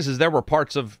thing is there were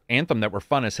parts of Anthem that were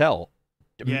fun as hell.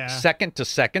 Yeah. Second to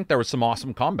second, there was some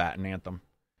awesome combat in Anthem.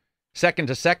 Second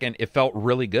to second, it felt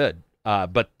really good.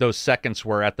 But those seconds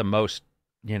were at the most,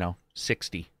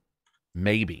 60,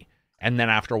 maybe. And then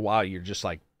after a while, you're just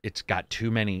like, it's got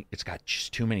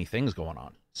just too many things going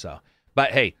on. So,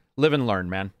 but hey, live and learn,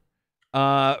 man.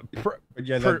 But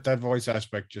yeah, that voice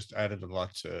aspect just added a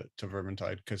lot to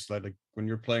Vermintide, because like when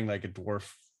you're playing like a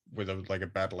dwarf with a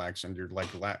battle axe, and you're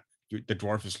like the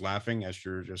dwarf is laughing as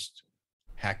you're just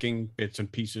hacking bits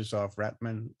and pieces off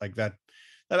Ratman, like that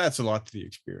adds a lot to the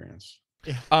experience.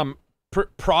 Yeah.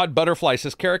 Prod Butterfly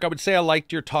says, Carrick, I would say I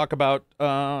liked your talk about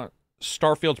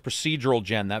Starfield's procedural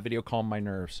gen. That video calmed my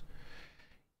nerves.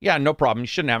 Yeah, no problem. You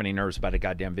shouldn't have any nerves about a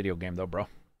goddamn video game, though, bro.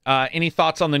 Any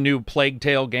thoughts on the new Plague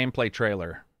Tale gameplay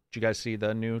trailer? Did you guys see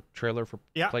the new trailer for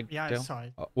Plague Tale? Yeah, I saw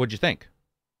it. What'd you think?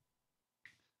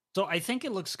 So I think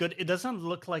it looks good. It doesn't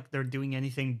look like they're doing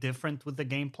anything different with the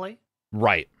gameplay.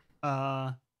 Right.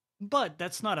 But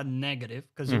that's not a negative,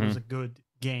 because it was a good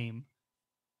game.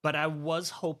 But I was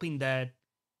hoping that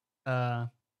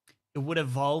it would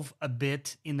evolve a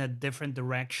bit in a different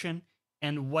direction.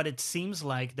 And what it seems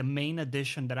like, the main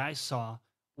addition that I saw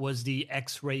was the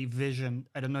X-ray vision.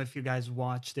 I don't know if you guys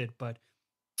watched it, but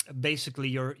basically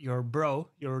your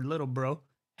little bro,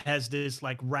 has this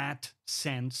like rat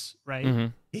sense, right? Mm-hmm.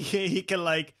 He can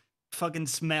like fucking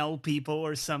smell people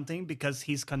or something because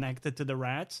he's connected to the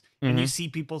rats, and you see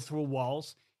people through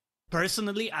walls.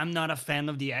 Personally, I'm not a fan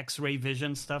of the X-ray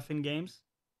vision stuff in games.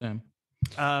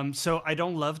 So I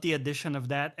don't love the addition of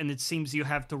that, and it seems you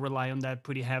have to rely on that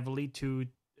pretty heavily to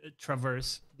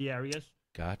traverse the areas.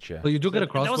 Gotcha. Well, you do get a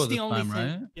That crossbow was this the only time,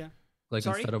 thing. right? Yeah. Like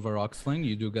Sorry? instead of a rock sling,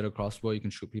 you do get a crossbow you can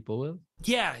shoot people with.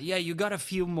 Yeah, you got a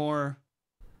few more.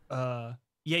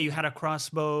 You had a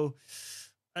crossbow,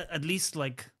 at least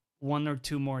like one or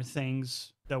two more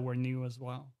things that were new as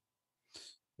well.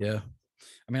 Yeah.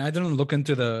 I mean, I didn't look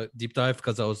into the deep dive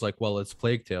because I was like, well, it's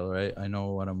Plague Tale, right? I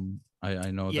know what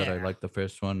I know that I Yeah. like the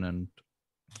first one, and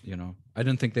I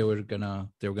didn't think they were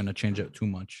gonna change it too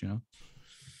much,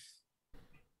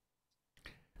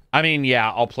 I mean, yeah,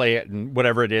 I'll play it, and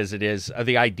whatever it is, it is.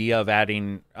 The idea of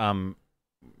adding, I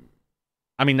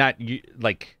mean,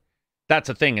 that's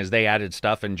the thing, is they added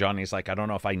stuff, and Johnny's like, I don't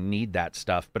know if I need that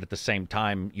stuff, but at the same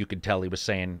time, you could tell he was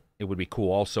saying it would be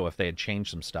cool also if they had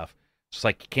changed some stuff. It's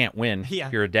like, you can't win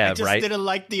if you're a dev, I just right? didn't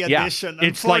like the addition.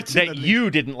 It's like that you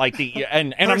didn't like the,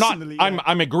 and I'm not, Personally, yeah.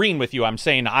 I'm agreeing with you. I'm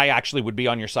saying I actually would be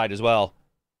on your side as well,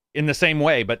 in the same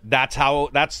way. But that's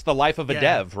the life of a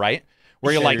dev, right?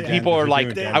 Where you're Yeah, like, yeah. people are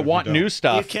like, Yeah. I want new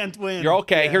stuff. You can't win. You're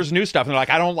okay. Yeah. Here's new stuff, and they're like,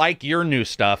 I don't like your new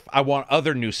stuff. I want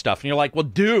other new stuff. And you're like, well,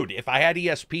 dude, if I had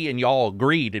ESP and y'all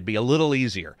agreed, it'd be a little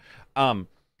easier.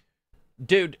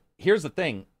 Dude, here's the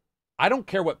thing. I don't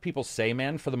care what people say,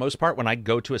 man. For the most part, when I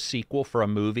go to a sequel for a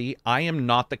movie, I am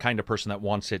not the kind of person that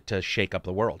wants it to shake up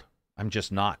the world. I'm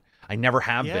just not. I never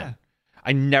have been.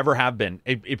 I never have been.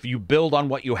 If you build on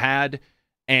what you had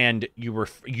and you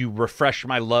refresh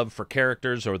my love for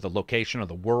characters or the location of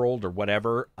the world or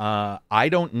whatever, I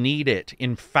don't need it.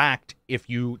 In fact, if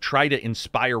you try to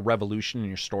inspire revolution in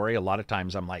your story, a lot of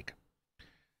times I'm like,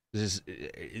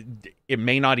 it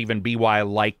may not even be why I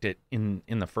liked it in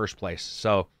the first place.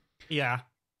 So yeah,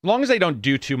 as long as they don't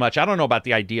do too much. I don't know about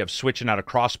the idea of switching out a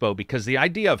crossbow, because the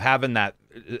idea of having that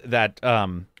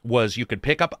was you could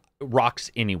pick up rocks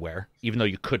anywhere, even though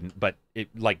you couldn't, but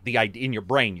the idea in your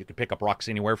brain, you could pick up rocks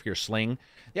anywhere for your sling.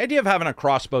 The idea of having a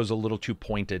crossbow is a little too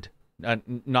pointed.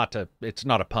 It's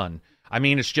not a pun. I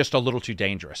mean, it's just a little too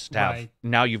dangerous to have.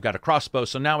 Now you've got a crossbow,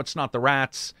 so now it's not the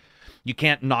rats. You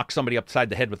can't knock somebody upside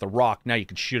the head with a rock. Now you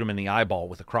can shoot them in the eyeball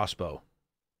with a crossbow.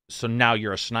 So now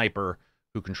you're a sniper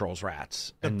who controls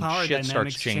rats. The and power shit dynamics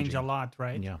starts changing. change a lot,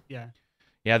 right? Yeah.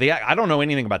 I don't know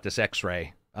anything about this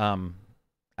X-ray. We'll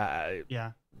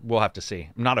have to see.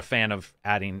 I'm not a fan of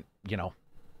adding,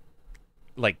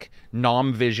 like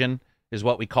Nom Vision is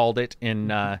what we called it in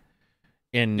Mafia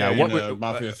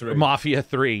 3. Mafia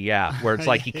 3, yeah, where it's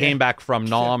like he came back from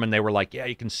Nom and they were like, yeah,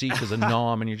 you can see because of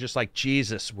Nom, and you're just like,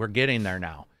 Jesus, we're getting there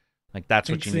now. Like that's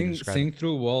what you need to describe. Seeing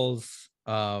through walls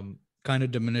kind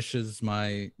of diminishes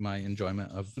my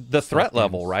enjoyment of the threat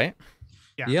level, right?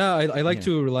 Yeah, I like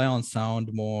to rely on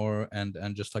sound more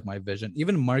and just like my vision,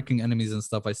 even marking enemies and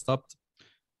stuff. I stopped,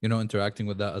 interacting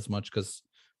with that as much because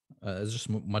it's just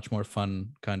much more fun,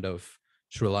 kind of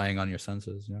just relying on your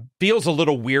senses. Feels a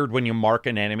little weird when you mark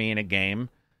an enemy in a game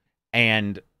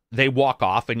and they walk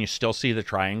off and you still see the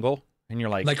triangle and you're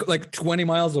like 20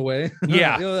 miles away.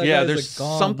 Yeah. There's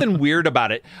something weird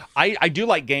about it. I do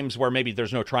like games where maybe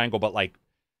there's no triangle, but like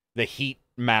the heat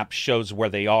map shows where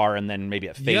they are and then maybe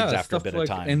it fades after a bit of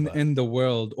time. In the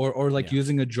world or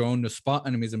using a drone to spot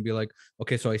enemies and be like,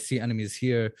 okay, so I see enemies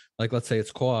here. Like, let's say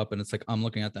it's co-op and it's like, I'm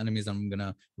looking at the enemies and I'm going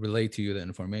to relay to you the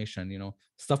information,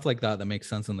 stuff like that makes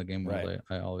sense in the game world. Right.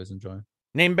 I always enjoy.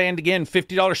 Name band again,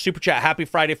 $50 super chat. Happy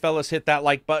Friday, fellas. Hit that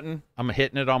like button. I'm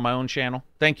hitting it on my own channel.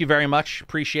 Thank you very much.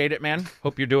 Appreciate it, man.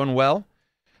 Hope you're doing well.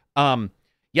 There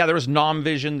was Nom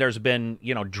Vision. There's been,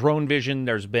 drone vision.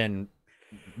 There's been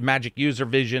Magic User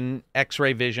Vision,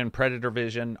 X-Ray Vision, Predator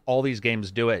Vision. All these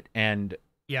games do it, and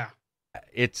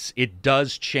it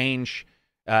does change.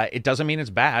 It doesn't mean it's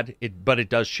bad, but it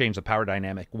does change the power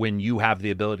dynamic when you have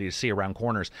the ability to see around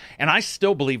corners. And I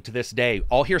still believe to this day,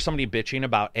 I'll hear somebody bitching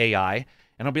about AI,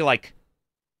 and I'll be like,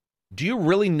 do you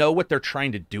really know what they're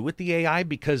trying to do with the AI?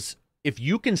 Because if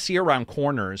you can see around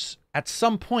corners, at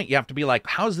some point you have to be like,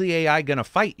 how's the AI going to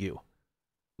fight you?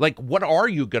 Like, what are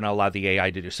you going to allow the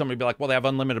AI to do? Somebody be like, well, they have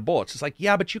unlimited bullets. It's like,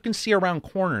 yeah, but you can see around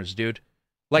corners, dude.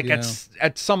 Like,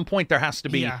 at some point, there has to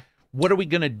be, what are we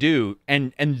going to do?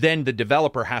 And then the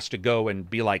developer has to go and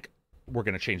be like, we're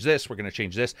going to change this. We're going to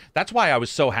change this. That's why I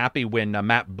was so happy when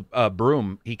Matt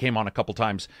Broom, he came on a couple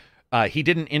times. He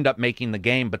didn't end up making the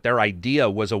game, but their idea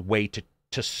was a way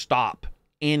to stop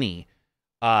any,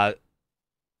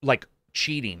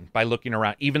 cheating by looking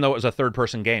around. Even though it was a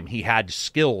third-person game, he had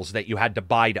skills that you had to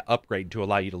buy to upgrade to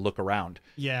allow you to look around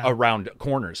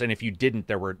corners, and if you didn't,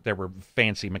 there were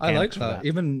fancy mechanics. I like that.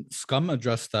 Even Scum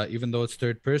addressed that, even though it's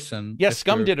third person. Yes,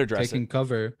 Scum did address taking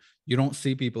cover. You don't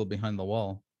see people behind the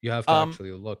wall. You have to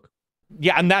actually look.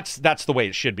 Yeah, and that's the way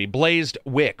it should be. Blazed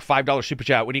Wick, $5 super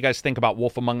chat. What do you guys think about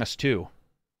Wolf Among Us 2?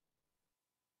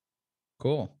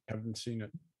 Cool. Haven't seen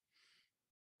it.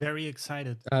 Very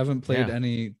excited. I haven't played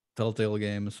any Telltale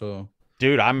games, so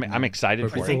dude, I'm excited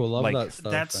for people it. Who love that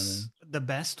stuff. That's the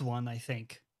best one, I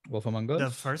think. Wolf Among Us, the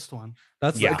first one.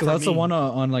 That's that's the one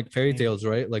on like fairy tales,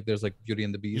 right? Like there's like Beauty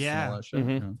and the Beast and all that shit.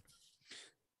 Mm-hmm.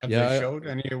 Have they showed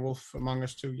any Wolf Among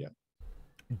Us 2 yet?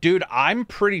 Dude, I'm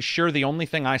pretty sure the only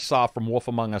thing I saw from Wolf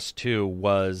Among Us 2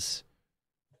 was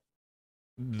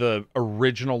the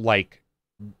original. Like,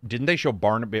 didn't they show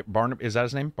Barnaby? Is that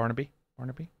his name? Barnaby?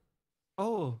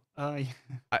 Oh, I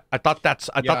thought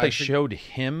they showed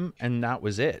him, and that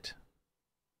was it.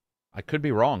 I could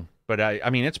be wrong, but I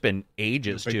mean, it's been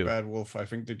ages Big too. Bad Wolf, I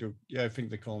think they do. Yeah, I think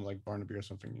they call him like Barnaby or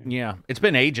something. Yeah, it's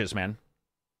been ages, man.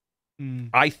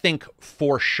 I think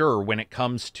for sure when it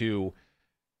comes to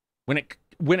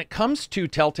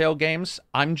Telltale games,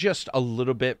 I'm just a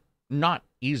little bit not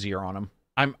easier on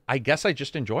them. I guess I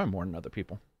just enjoy them more than other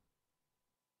people.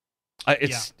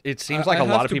 It seems like a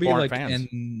lot of people aren't fans.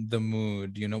 In the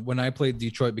mood, when I played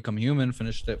Detroit Become Human,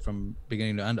 finished it from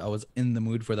beginning to end, I was in the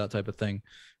mood for that type of thing.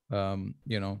 So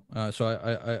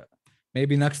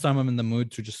maybe next time I'm in the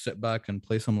mood to just sit back and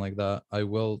play something like that, I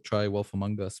will try Wolf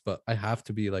Among Us. But I have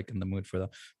to be like in the mood for that,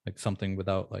 like something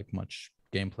without like much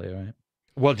gameplay, right?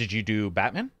 Well, did you do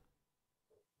Batman?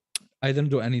 I didn't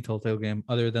do any Telltale game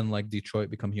other than like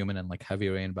Detroit Become Human and like Heavy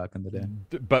Rain back in the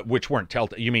day. But which weren't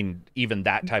Telltale? You mean even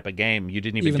that type of game? You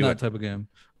didn't even do that it. type of game.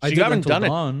 So I you did haven't Until done it.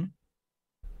 Dawn.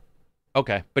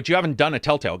 Okay, but you haven't done a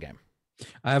Telltale game.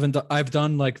 I haven't. I've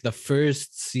done like the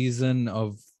first season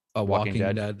of a Walking Walking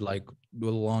Dead. Dead like a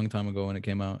long time ago when it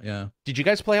came out. Yeah. Did you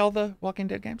guys play all the Walking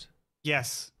Dead games?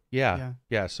 Yes. Yeah.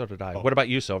 So did I. Oh, What about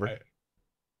you, Silver?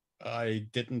 I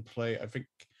didn't play.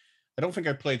 I don't think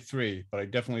I played 3, but I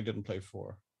definitely didn't play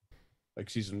 4, like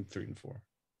season 3 and 4.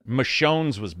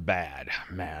 Michonne's was bad,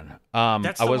 man.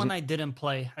 That's the I wasn't. one I didn't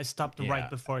play. I stopped Yeah. right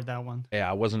before that one. Yeah,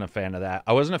 I wasn't a fan of that.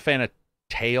 I wasn't a fan of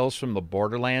Tales from the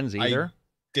Borderlands either.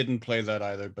 Didn't play that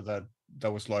either, but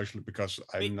that was largely because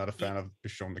Wait, I'm not a fan of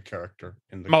Michonne the character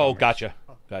in the. Oh, comics.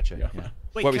 gotcha. Yeah. Yeah.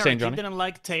 Wait, What were you saying, Carrick, Johnny? You didn't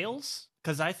like Tales?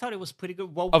 Because I thought it was pretty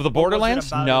good. What, Of the what was it Borderlands?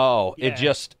 about No, it? it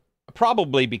just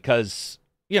probably because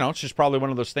it's just probably one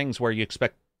of those things where you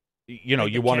expect, Like you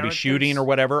the want to be shooting characters? or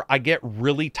whatever. I get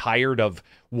really tired of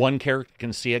one character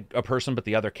can see a person but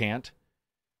the other can't.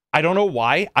 I don't know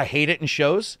why. I hate it in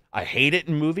shows. I hate it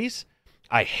in movies.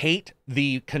 I hate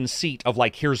the conceit of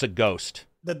like, here's a ghost.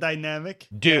 the dynamic.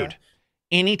 Dude,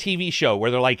 any TV show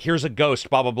where they're like, here's a ghost,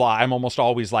 blah, blah, blah, I'm almost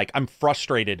always like, I'm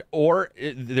frustrated. Or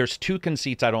there's two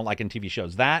conceits I don't like in TV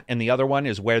shows. That, and the other one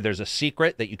is where there's a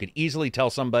secret that you could easily tell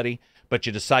somebody, but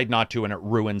you decide not to, and it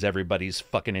ruins everybody's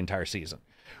fucking entire season.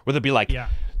 Where they'll be like, Yeah.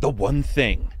 the one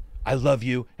thing, I love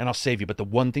you and I'll save you, but the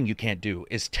one thing you can't do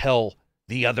is tell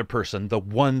the other person the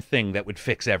one thing that would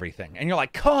fix everything. And you're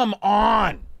like, come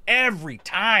on, every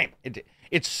time.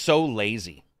 It's so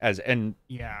lazy.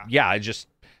 Yeah. It's just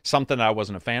something that I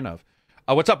wasn't a fan of.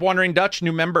 What's up, Wandering Dutch?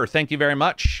 New member. Thank you very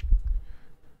much.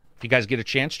 If you guys get a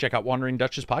chance, check out Wandering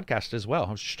Dutch's podcast as well.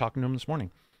 I was just talking to him this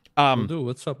morning. Will do.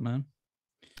 What's up, man?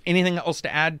 Anything else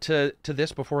to add to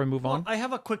this before we move on? Well, I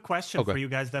have a quick question Okay. for you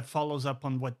guys that follows up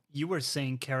on what you were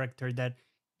saying, character. That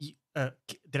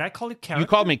did I call you character? You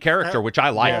called me character, which I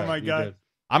like. Oh my you God. did.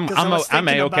 I'm 'Cause I was I'm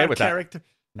thinking okay about with character. that.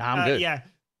 Nah, I'm good. Yeah.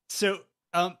 So,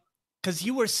 because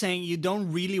you were saying you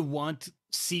don't really want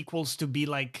sequels to be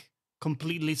like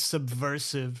completely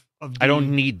subversive of. I don't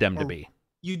the- need them to or- be.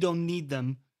 You don't need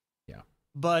them. Yeah.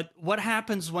 But what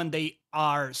happens when they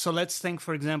are? So let's think,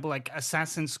 for example, like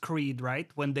Assassin's Creed, right?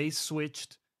 When they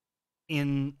switched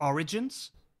in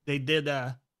Origins, they did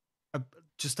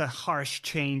just a harsh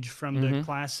change from the Mhm.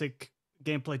 classic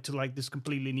gameplay to like this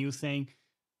completely new thing.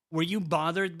 Were you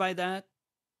bothered by that?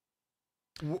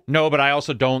 No, but I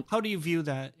also don't. How do you view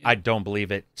that? I don't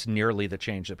believe it's nearly the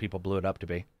change that people blew it up to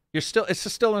be. It's still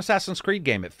an Assassin's Creed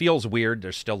game. It feels weird.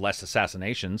 There's still less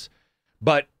assassinations,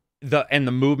 but the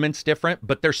movement's different.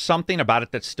 But there's something about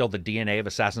it that's still the DNA of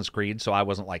Assassin's Creed. So I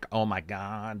wasn't like, oh my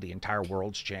god, the entire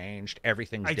world's changed.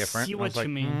 Everything's I different. see And I was what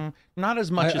you like, mean. not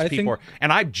as much I as people think- are.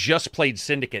 And I just played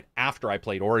Syndicate after I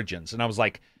played Origins, and I was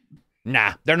like,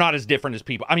 nah, they're not as different as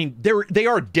people. I mean, they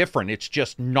are different. It's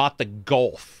just not the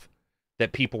gulf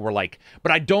that people were like.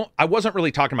 But I wasn't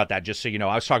really talking about that, just so you know.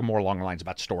 I was talking more along the lines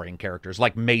about story and characters,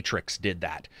 like Matrix did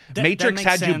that. That Matrix makes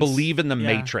had you sense. believe in the Yeah.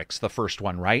 Matrix, the first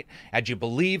one, right? Had you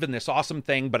believe in this awesome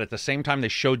thing, but at the same time they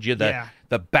showed you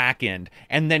the back end.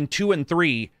 And then 2 and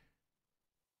 3,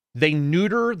 they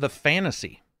neuter the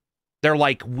fantasy. They're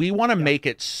like, we want to make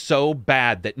it so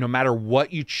bad that no matter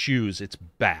what you choose, it's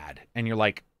bad. And you're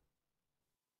like,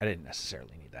 I didn't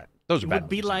necessarily need that. Those are It bad would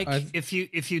be movies. like I've-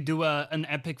 if you do an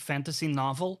epic fantasy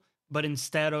novel, but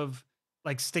instead of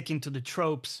like sticking to the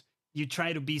tropes, you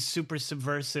try to be super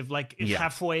subversive. Like if Yeah.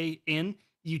 halfway in,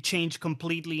 you change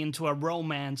completely into a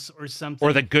romance or something.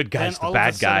 Or the good guy's Then the all of a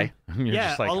bad guy. sudden- You're yeah,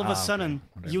 just like, all of "Oh, a okay, sudden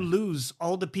whatever." you lose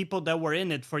all the people that were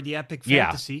in it for the epic Yeah.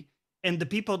 fantasy, and the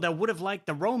people that would have liked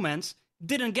the romance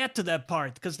didn't get to that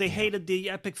part because they hated the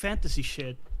epic fantasy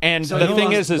shit. And So the you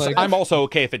thing lost, is like- I'm also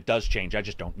okay if it does change. I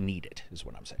just don't need it, is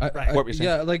what I'm saying. Right. What were you saying?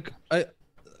 Yeah, like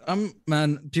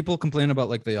man, people complain about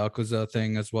like the Yakuza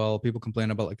thing as well. People complain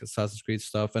about like Assassin's Creed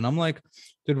stuff. And I'm like,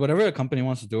 dude, whatever a company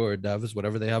wants to do or devs,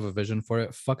 whatever they have a vision for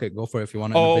it, fuck it, go for it. If you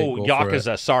want to Oh, innovate, go for it.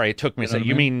 Yakuza. Sorry, it took me a You know second. what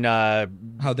You I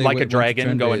mean How they like a went to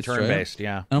dragon going turn-based, right? turn-based.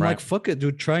 Yeah. And I'm right. like, fuck it,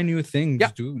 dude. Try new things.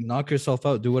 Yeah. Do knock yourself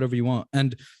out. Do whatever you want.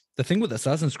 And the thing with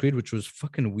Assassin's Creed, which was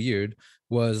fucking weird,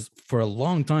 was for a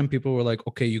long time people were like,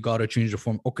 okay, you gotta change the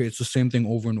form. Okay, it's the same thing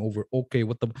over and over. Okay,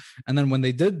 what the? And then when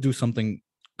they did do something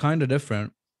kind of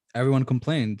different, everyone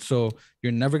complained. So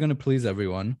you're never gonna please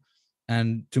everyone.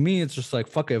 And to me, it's just like,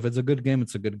 fuck it. If it's a good game,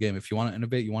 it's a good game. If you want to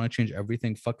innovate, you want to change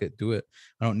everything, fuck it, do it.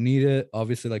 I don't need it.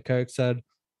 Obviously, like Carrick said,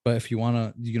 But if you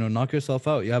want to, knock yourself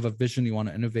out, you have a vision, you want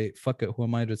to innovate, fuck it. Who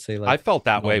am I to say, like, I felt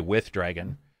that no. way with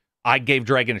Dragon. I gave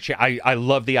Dragon a chance. I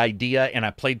love the idea, and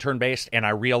I played turn-based, and I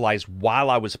realized while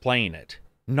I was playing it,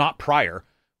 not prior,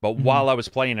 but while I was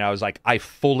playing it, I was like, I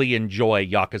fully enjoy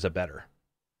Yakuza better.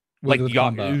 With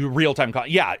Real-time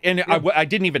combat. Yeah, and I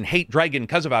didn't even hate Dragon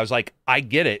because of it. I was like, I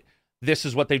get it. This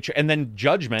is what they... And then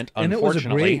Judgment,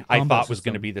 unfortunately, I thought was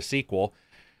going to be the sequel.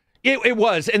 It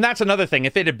was, and that's another thing.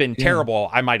 If it had been terrible,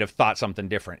 I might have thought something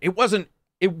different. It wasn't.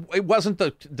 It wasn't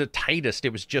the tightest. It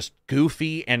was just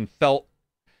goofy and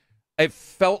it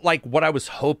felt like what I was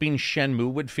hoping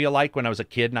Shenmue would feel like when I was a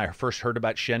kid and I first heard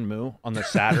about Shenmue on the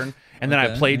Saturn. And then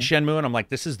I played Shenmue and I'm like,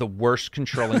 this is the worst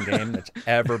controlling game that's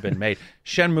ever been made.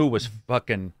 Shenmue was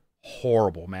fucking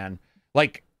horrible, man.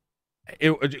 Like,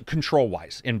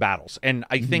 control-wise in battles. And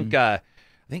I think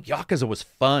Yakuza was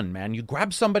fun, man. You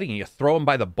grab somebody and you throw them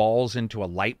by the balls into a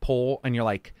light pole and you're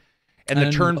like... And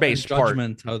the turn-based part...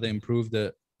 how they improved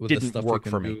it with didn't the stuff work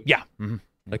for me. Yeah.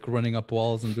 Like running up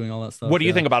walls and doing all that stuff. What do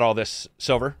you think about all this,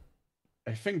 Silver?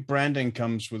 I think branding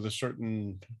comes with a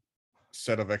certain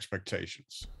set of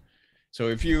expectations. So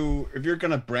if you're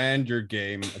gonna brand your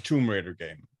game a Tomb Raider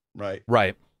game, right?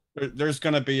 Right. There's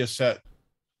gonna be a set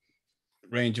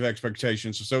range of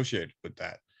expectations associated with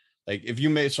that. Like if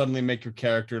you suddenly make your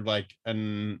character like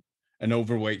an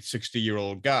overweight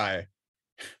 60-year-old guy,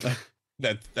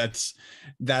 that's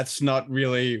not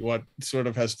really what sort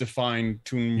of has defined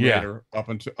Tomb Raider up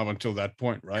until that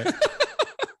point, right?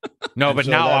 No, and but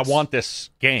so now I want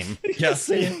this game. Yes,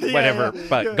 whatever.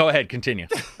 But go ahead, continue.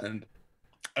 And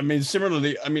I mean,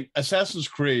 similarly, Assassin's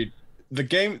Creed,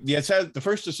 the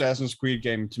first Assassin's Creed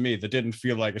game to me that didn't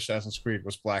feel like Assassin's Creed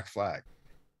was Black Flag,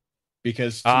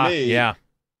 because to me,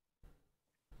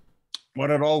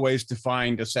 what had always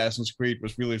defined Assassin's Creed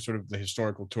was really sort of the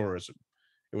historical tourism.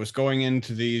 It was going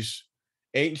into these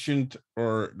ancient,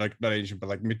 or like not ancient, but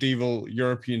like medieval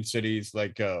European cities,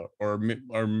 like or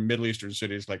Middle Eastern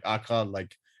cities like Accra,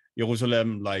 like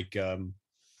Jerusalem, like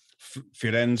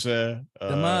Firenze,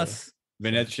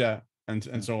 Venezia,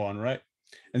 and so on, right?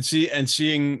 And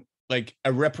seeing like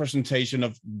a representation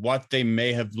of what they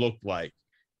may have looked like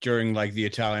during like the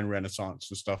Italian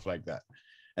Renaissance and stuff like that.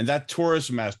 And that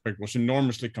tourism aspect was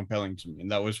enormously compelling to me,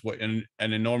 and that was an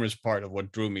enormous part of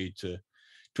what drew me to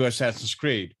Assassin's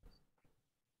Creed.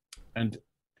 And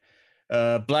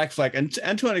Black Flag, and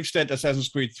to an extent Assassin's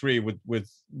Creed 3,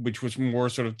 which was more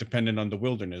sort of dependent on the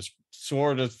wilderness,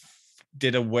 sort of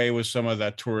did away with some of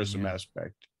that tourism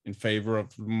aspect in favor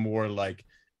of more like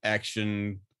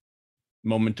action,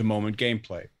 moment-to-moment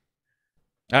gameplay.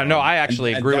 No, I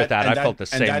actually agree with that. I felt the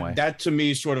same way. That to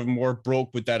me sort of more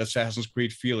broke with that Assassin's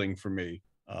Creed feeling for me,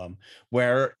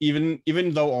 where even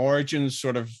though Origins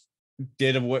sort of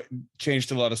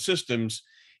changed a lot of systems,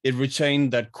 it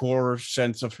retained that core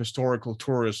sense of historical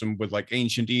tourism with like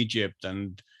ancient Egypt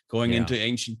and going into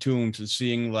ancient tombs and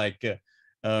seeing like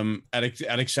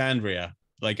Alexandria,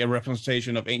 like a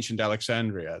representation of ancient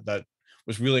Alexandria that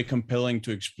was really compelling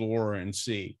to explore and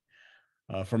see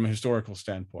from a historical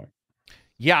standpoint.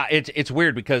 Yeah, it's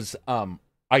weird because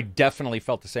I definitely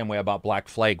felt the same way about Black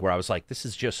Flag, where I was like, this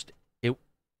is just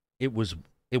it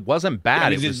wasn't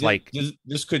bad. It was like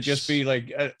this could just be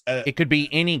like it could be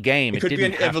any game. It could be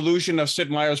an evolution of Sid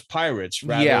Meier's Pirates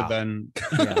rather than.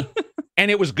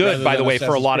 And it was good, by the way,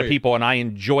 for a lot of people, and I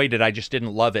enjoyed it. I just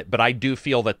didn't love it, but I do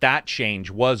feel that change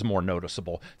was more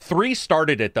noticeable. 3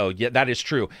 started it, though. Yeah, that is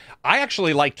true. I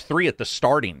actually liked 3 at the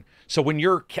starting. So when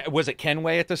was it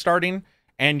Kenway at the starting?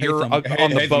 And you're on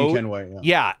the boat, Kenway,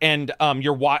 and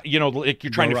you're like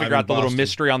you're trying to figure out the little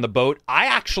mystery on the boat. I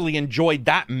actually enjoyed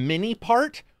that mini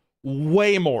part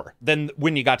way more than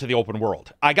when you got to the open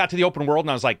world. I got to the open world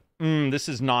and I was like, this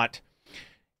is not.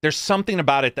 There's something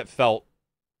about it that felt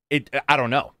it. I don't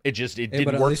know. It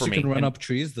didn't work for me. You can run up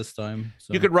trees this time.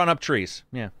 So. You could run up trees.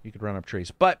 Yeah, you could run up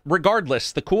trees. But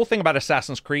regardless, the cool thing about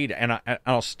Assassin's Creed, and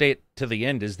I'll state to the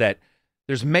end, is that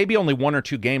there's maybe only 1 or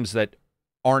 2 games that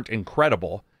aren't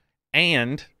incredible,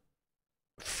 and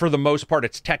for the most part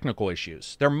it's technical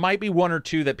issues. There might be 1 or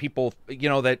 2 that people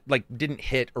that like didn't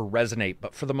hit or resonate,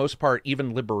 but for the most part,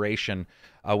 even Liberation,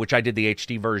 which I did the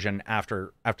HD version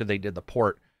after they did the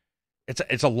port,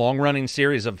 it's a long-running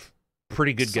series of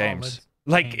pretty good games.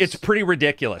 Like it's pretty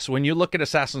ridiculous when you look at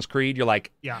Assassin's Creed. You're like,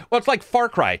 well, it's like Far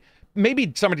Cry.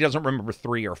 Maybe somebody doesn't remember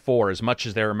 3 or 4 as much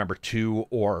as they remember 2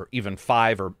 or even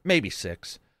 5 or maybe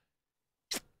 6.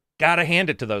 Gotta hand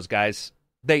it to those guys.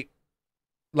 They,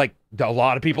 like, a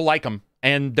lot of people like them,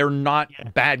 and they're not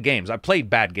bad games. I've played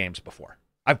bad games before.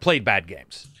 Those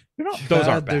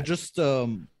aren't bad. They're just,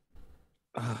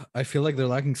 I feel like they're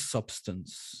lacking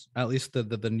substance. At least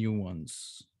the new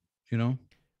ones. You know?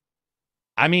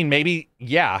 I mean, maybe,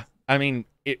 yeah. I mean,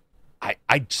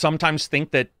 I sometimes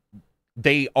think that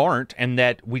they aren't, and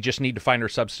that we just need to find our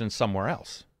substance somewhere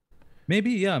else.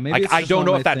 Maybe, yeah. Maybe Like, it's I just don't not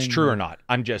know my if that's thing, true or but- not.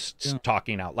 I'm just Yeah.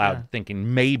 talking out loud, Yeah.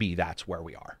 thinking maybe that's where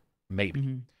we are. Maybe.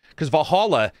 Mhm. Because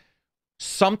Valhalla,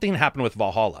 something happened with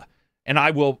Valhalla. And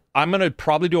I'm going to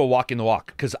probably do a walk in the walk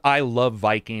because I love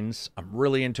Vikings. I'm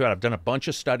really into it. I've done a bunch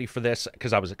of study for this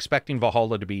because I was expecting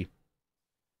Valhalla to be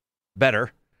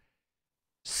better.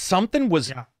 Something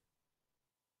was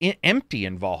empty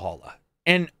in Valhalla.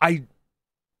 And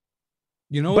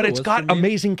You know, but what it it's was got for me?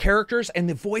 amazing characters, and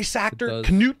the voice actor, does.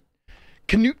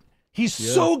 Canute, he's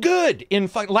Yeah. so good in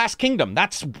Last Kingdom.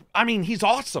 He's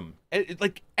awesome.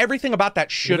 Like, everything about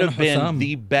that should Even have been Hussam,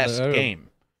 the best the Arab. game.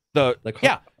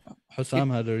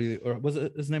 Hussam had a really, or was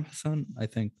it his name Hassan? I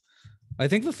think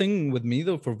the thing with me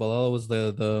though for Valhalla was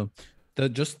the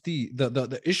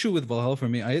issue with Valhalla for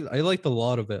me. I liked a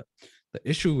lot of it. The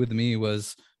issue with me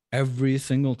was every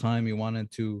single time you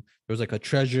wanted to, there was like a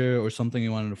treasure or something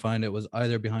you wanted to find. It was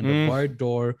either behind a barred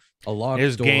door, a locked It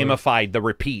was door. gamified, the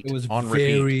repeat. It was on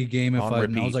very repeat. gamified,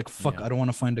 and I was repeat, like, "Fuck! yeah. I don't want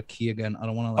to find a key again. I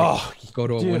don't want to like go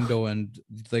to a dude. window and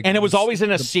like." And it was always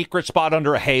in a the- secret spot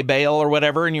under a hay bale or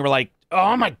whatever, and you were like,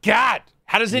 oh my God,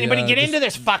 how does anybody Yeah, get just- into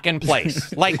this fucking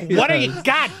place? Like, what are you, Yes.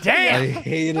 God I damn.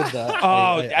 hated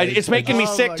that. It's making me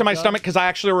Oh sick my to my God. stomach because I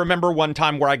actually remember one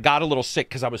time where I got a little sick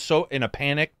because I was so in a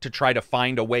panic to try to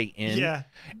find a way in. Yeah.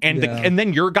 And Yeah. and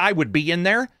then your guy would be in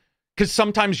there because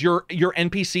sometimes your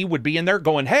NPC would be in there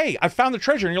going, hey, I found the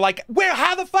treasure. And you're like,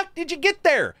 how the fuck did you get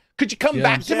there? Could you come Yeah.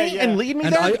 back to me Yeah, and yeah. lead me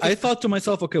And there? I thought to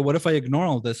myself, okay, what if I ignore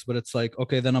all this? But it's like,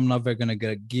 okay, then I'm never gonna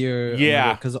get gear.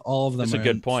 Yeah. because all of them That's a are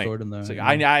good point. stored in there. It's like,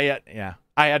 you know?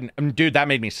 I hadn't, dude, that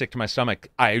made me sick to my stomach.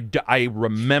 I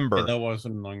remember. Yeah, that was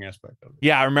an annoying aspect of it.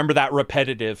 Yeah, I remember that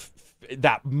repetitive,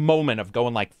 that moment of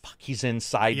going like, fuck, he's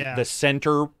inside Yeah. the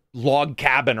center log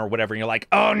cabin or whatever. And you're like,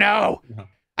 oh no, Yeah.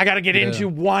 I got to get Yeah. into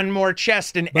one more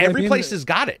chest. And But I every mean, place has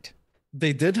got it.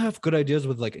 They did have good ideas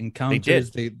with like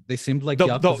encounters. They seemed like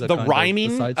Yakuza The kind of,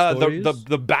 rhyming, side the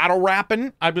stories. battle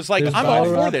rapping. I was like, There's I'm all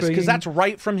battle for this because rapping. that's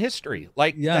right from history.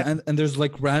 Like, Yeah, that- and there's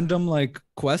like random like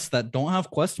quests that don't have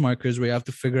quest markers where you have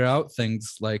to figure out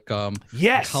things like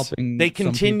yes, helping they some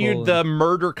continued people the and-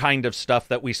 murder kind of stuff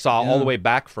that we saw all the Yeah. way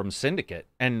back from Syndicate.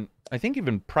 And I think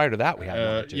even prior to that, we had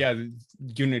one or two. Yeah,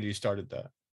 Unity started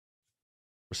that.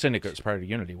 Syndicate was prior to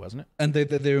Unity, wasn't it? and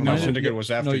they reminded Syndicate me,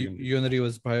 was after no, Unity. Unity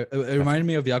was prior. It reminded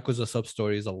me of Yakuza sub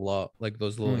stories a lot, like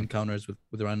those little Hmm. encounters with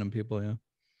random people. Yeah.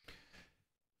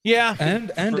 Yeah.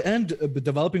 And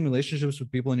developing relationships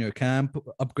with people in your camp,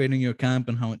 upgrading your camp,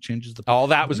 and how it changes the. All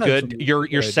that was Had good. some Your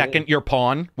good second, ideas. your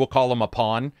pawn, we'll call him a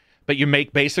pawn, but you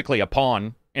make basically a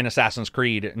pawn in Assassin's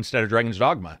Creed instead of Dragon's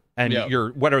Dogma. And Yeah.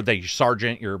 your, what are they, your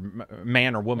sergeant, your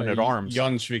man or woman at arms?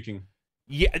 Jan speaking.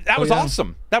 Yeah, that was yeah.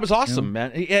 awesome. That was awesome,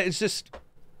 man. Yeah, it's just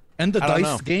And the I don't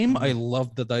dice know. game, I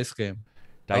loved the dice game.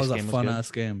 That dice was a game was fun good.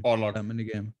 ass game. Orlok. That mini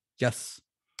game. Yes,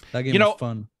 that game You know, was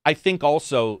fun. I think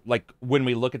also, like, when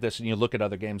we look at this and you look at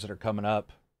other games that are coming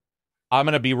up, I'm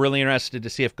going to be really interested to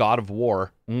see if God of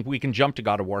War, we can jump to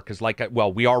God of War because,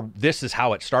 this is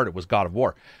how it started, was God of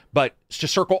War. But to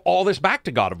circle all this back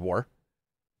to God of War,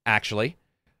 actually,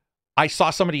 I saw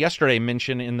somebody yesterday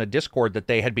mention in the Discord that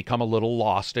they had become a little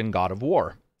lost in God of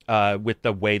War with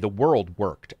the way the world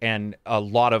worked. And a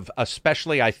lot of,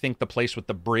 especially, I think, the place with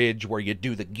the bridge where you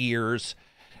do the gears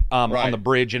on Right. the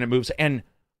bridge and it moves. And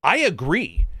I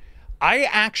agree.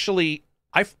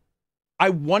 I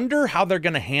wonder how they're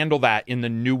going to handle that in the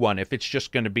new one, if it's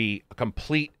just going to be a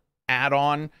complete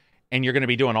add-on and you're going to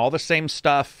be doing all the same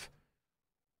stuff,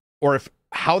 or if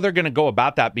how they're going to go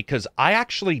about that, because I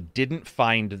actually didn't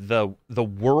find the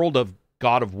world of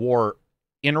God of War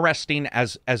interesting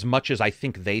as much as I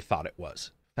think they thought it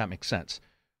was. If that makes sense.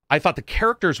 I thought the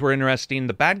characters were interesting,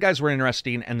 the bad guys were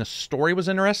interesting, and the story was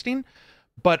interesting.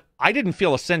 But I didn't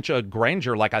feel a sense of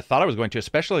grandeur like I thought I was going to,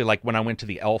 especially like when I went to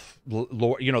the elf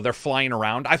lore, they're flying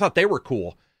around. I thought they were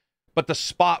cool. But the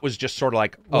spot was just sort of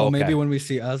like, Well, oh, okay. maybe when we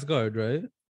see Asgard, right?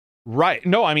 Right.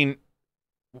 No, I mean,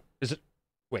 is it?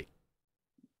 Wait.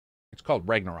 It's called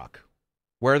Ragnarok.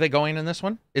 Where are they going in this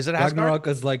one? Is it Asgard? Ragnarok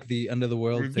is like the end of the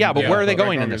world. thing. Yeah, but where are they but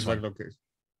going in Ragnarok this is one? like, okay,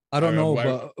 I don't know,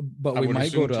 I but I we would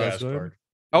might go assume to Asgard.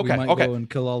 Okay, We might okay. go and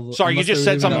kill all. Sorry, you unless just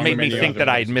they're said something leaving made out me many think other that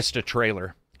I had places. missed a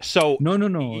trailer. So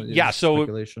No. Yeah, it's so-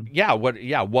 speculation. yeah,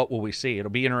 what will we see? It'll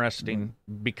be interesting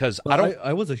because But I don't.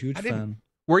 I was a huge I didn't- fan.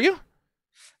 Were you?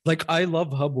 Like I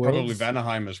love hub worlds. probably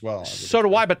Vanaheim as well. I would So do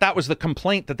I, expect. but that was the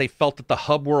complaint, that they felt that the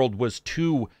hub world was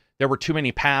there were too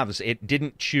many paths. It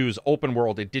didn't choose open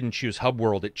world. It didn't choose hub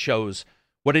world. It chose,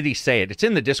 what did he say? It's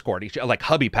in the Discord. Like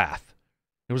hubby path.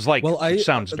 It was like, Well, it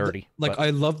sounds dirty. Like, but- I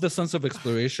love the sense of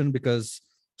exploration because,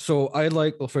 so I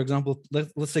like, well, for example,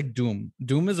 let's take Doom.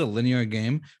 Doom is a linear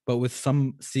game, but with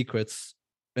some secrets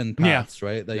and Yeah. paths,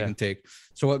 right, that Yeah. you can take.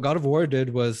 So what God of War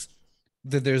did was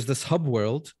that there's this hub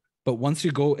world, but once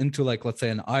you go into, like, let's say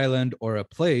an island or a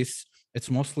place,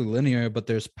 it's mostly linear, but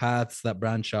there's paths that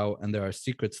branch out and there are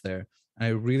secrets there. And I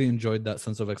really enjoyed that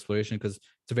sense of exploration because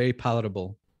it's very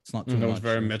palatable. It's not too That much. was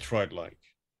very yeah. Metroid-like.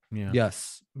 yeah.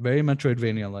 Yes, very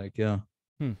Metroidvania-like. Yeah.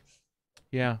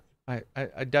 Yeah.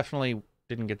 I definitely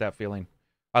didn't get that feeling.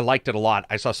 I liked it a lot.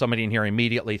 I saw somebody in here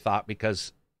immediately thought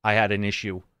because I had an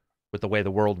issue with the way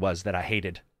the world was that I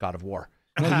hated God of War.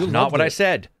 No, you Not loved what I it.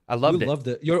 said. I loved You it. loved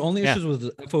it. Your only Yeah. issues was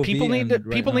the FOV. People need to and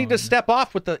right people now, need to yeah. step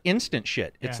off with the instant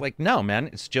shit. It's Yeah. like, no, man.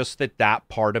 It's just that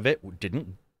part of it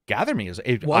didn't gather me.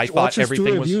 I Watch thought his everything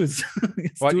two was. reviews.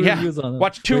 His What- two yeah, reviews on it,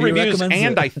 Watch 2 where he reviews recommends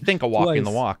and it I think a walk in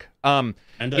the twice. walk. And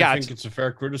Yeah, I think it's a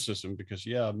fair criticism because,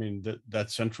 yeah, I mean,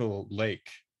 that central lake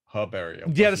hub area.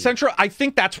 Yeah, the wasn't- Central. I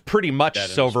think that's pretty much That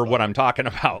is Silver what fine. I'm talking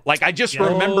about. Like, I just Yeah.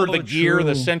 remember Oh, the gear,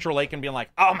 the true. Central Lake, and being like,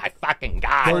 "Oh my fucking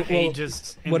god!" For Well,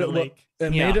 ages in what the it- lake.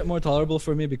 It Yeah. made it more tolerable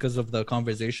for me because of the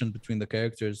conversation between the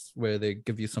characters, where they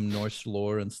give you some Norse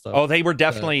lore and stuff. Oh, they were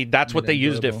definitely. That's what made they it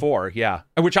used it enjoyable. for. Yeah,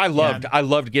 which I loved. Yeah. I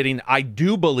loved getting. I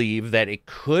do believe that it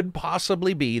could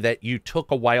possibly be that you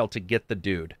took a while to get the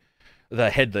dude,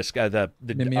 the headless guy. The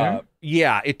Mimir?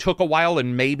 yeah, it took a while,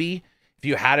 and maybe if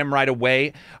you had him right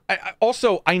away.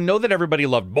 Also, I know that everybody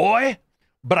loved Boy,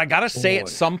 but I gotta say, at Boy.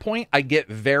 some point, I get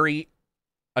very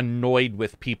annoyed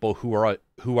with people who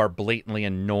are blatantly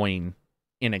annoying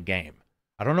in a game.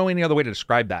 I don't know any other way to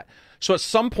describe that. So at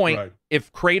some point, Right.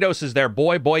 if Kratos is there,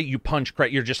 boy, you punch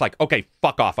Kratos, you're just like, okay,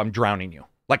 fuck off, I'm drowning you.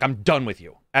 Like, I'm done with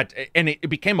you. And it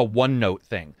became a one-note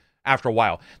thing after a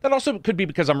while. That also could be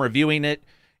because I'm reviewing it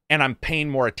and I'm paying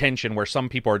more attention, where some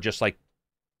people are just like,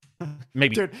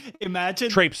 maybe Dude, imagine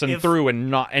traipsing if- through and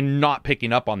not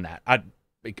picking up on that.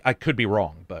 I could be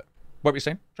wrong, but what were you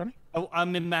saying, Johnny? Oh,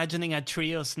 I'm imagining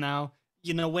Atreus now.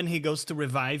 You know, when he goes to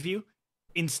revive you,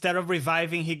 instead of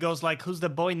reviving, he goes like, "Who's the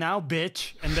boy now,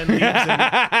 bitch?" And then leaves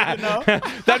him, you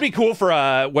know? That'd be cool for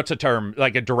what's a term,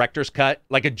 like a director's cut,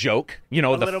 like a joke. You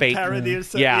know, A the little fake. parody or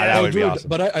something. Yeah, that Oh, would be dude, awesome.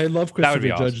 but I love That would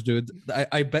Christopher be Judge, dude.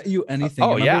 I bet you anything.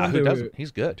 Oh Remember yeah, when who they doesn't? were-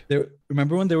 He's good.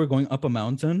 Remember when they were going up a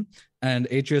mountain and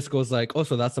Atreus goes like, "Oh,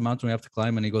 so that's the mountain we have to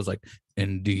climb," and he goes like,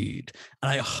 "Indeed."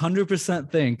 And I 100%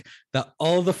 think that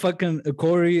all the fucking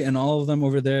Corey and all of them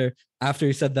over there, after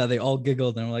he said that, they all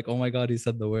giggled and were like, "Oh my god, he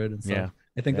said the word." And stuff. Yeah.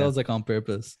 I think Yeah. that was like on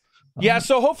purpose. Yeah,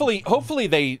 so hopefully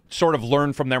they sort of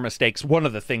learn from their mistakes. One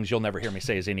of the things you'll never hear me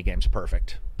say is any game's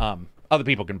perfect. Other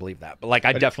people can believe that, but like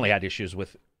I definitely had issues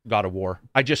with God of War.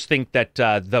 I just think that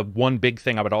the one big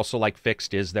thing I would also like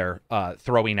fixed is their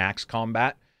throwing axe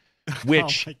combat,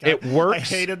 which Oh my God. it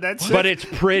works. I hated that shit. But it's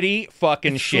pretty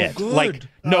fucking It's so shit. good. Like,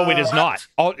 no, it is not.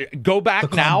 Go back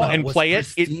The now combat and was play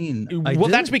pristine. it. I Well,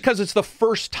 that's did. because it's the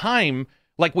first time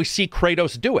like we see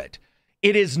Kratos do it.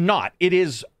 It is not. It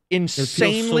is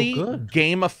insanely good.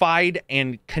 gamified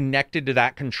and connected to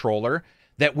that controller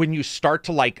that when you start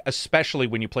to like, especially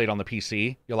when you play it on the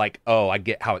PC, you're like, oh, I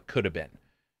get how it could have been.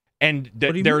 And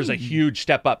What do you there is a mean? huge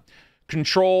step up.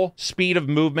 Control, speed of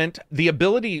movement, the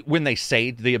ability, when they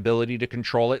say the ability to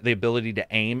control it, the ability to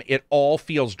aim, it all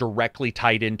feels directly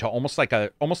tied into almost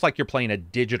like you're playing a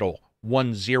digital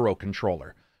 1-0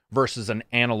 controller versus an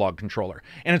analog controller.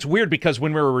 And it's weird because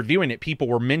when we were reviewing it, people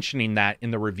were mentioning that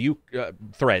in the review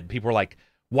thread. People were like,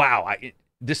 wow,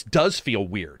 this does feel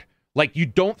weird. Like, you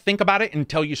don't think about it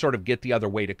until you sort of get the other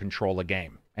way to control a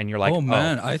game. And you're like, oh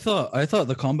man, I thought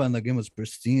the combat in the game was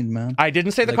pristine, man. I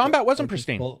didn't say the Like, combat wasn't like,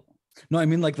 pristine. well, no, I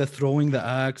mean like the throwing the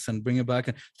axe and bring it back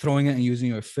and throwing it and using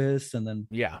your fist and then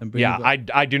Yeah, and bring yeah, it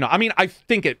back. I do not. I mean, I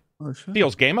think it Oh, sure.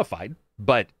 feels gamified,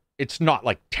 but it's not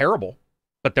like terrible.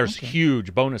 But there's Okay.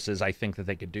 huge bonuses I think that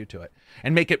they could do to it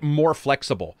and make it more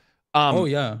flexible. Oh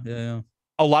yeah, yeah.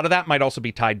 A lot of that might also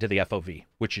be tied to the FOV,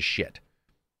 which is shit.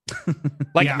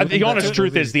 Like, Yeah, I the think honest that's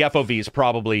truth FOV. is the FOV is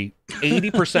probably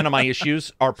 80% of my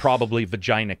issues are probably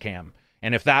vagina cam.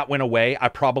 And if that went away, I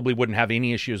probably wouldn't have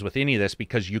any issues with any of this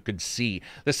because you could see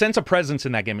the sense of presence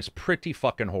in that game is pretty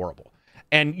fucking horrible.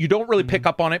 And you don't really pick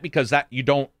up on it because that you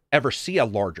don't ever see a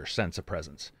larger sense of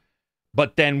presence.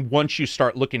 But then once you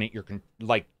start looking at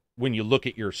like when you look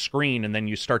at your screen and then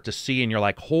you start to see and you're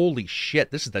like, holy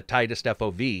shit, this is the tightest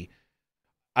FOV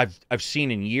I've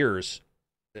seen in years.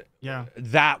 Yeah.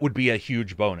 That would be a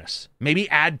huge bonus. Maybe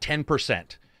add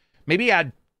 10%. Maybe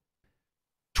add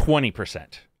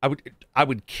 20%. I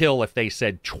would kill if they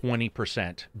said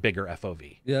 20% bigger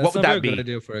FOV. Yeah, what would that a be? good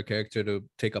idea for a character to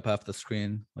take up half the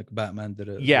screen, like Batman did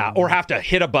it. Yeah, or have to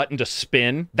hit a button to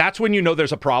spin. That's when you know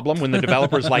there's a problem, when the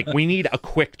developer's like, we need a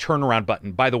quick turnaround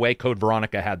button. By the way, Code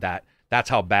Veronica had that. That's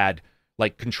how bad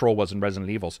like control was in Resident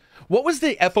Evils. What was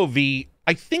the FOV?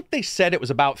 I think they said it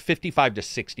was about 55 to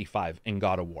 65 in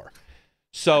God of War.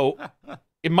 So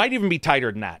it might even be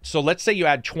tighter than that. So let's say you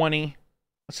add 20.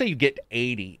 Let's say you get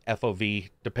 80 FOV,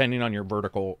 depending on your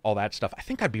vertical, all that stuff. I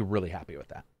think I'd be really happy with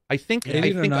that. I think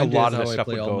a lot of this stuff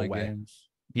would go away. Games.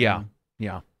 Yeah.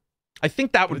 I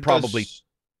think that would probably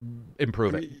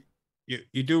improve it.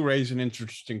 You do raise an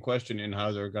interesting question in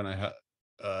how they're going to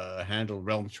handle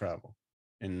realm travel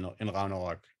in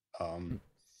Ragnarok.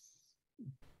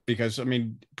 Because, I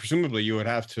mean, presumably you would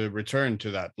have to return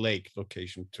to that lake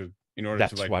location in order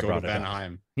to like go to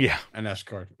Vanaheim and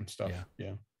escort and stuff.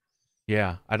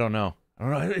 Yeah, I don't know.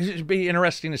 It'd be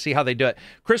interesting to see how they do it.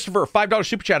 Christopher, $5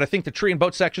 super chat. I think the tree and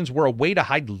boat sections were a way to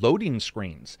hide loading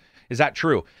screens. Is that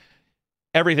true?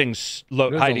 Everything's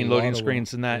hiding loading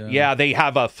screens in that. Yeah, they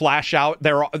have a flash out.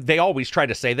 They always try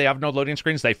to say they have no loading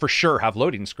screens. They for sure have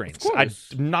loading screens. I'm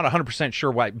not 100%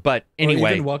 sure why, but anyway.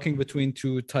 Or even walking between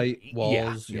two tight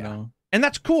walls, you know. And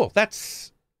that's cool.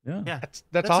 That's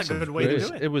awesome. A good way to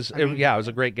do it. It was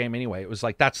a great game anyway. It was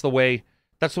like that's the way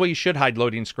you should hide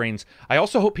loading screens. I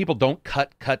also hope people don't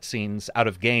cut cutscenes out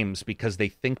of games because they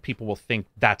think people will think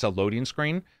that's a loading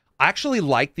screen. I actually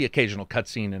like the occasional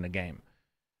cutscene in a game.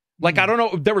 Like, I don't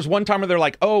know, there was one time where they're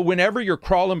like, oh, whenever you're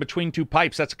crawling between two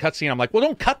pipes, that's a cutscene. I'm like, well,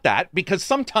 don't cut that, because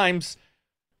sometimes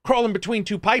crawling between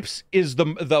two pipes is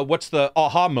the what's the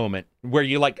aha moment where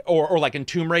you like, or like in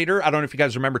Tomb Raider. I don't know if you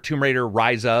guys remember Tomb Raider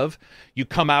Rise of. You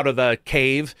come out of the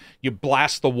cave, you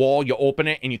blast the wall, you open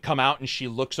it, and you come out, and she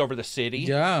looks over the city.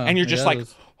 Yeah. And you're just like,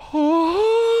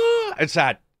 oh, it's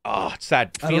that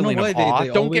feeling of awe.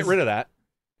 Don't get rid of that.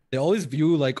 They always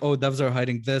view like, oh, devs are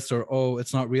hiding this, or oh,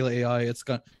 it's not real AI.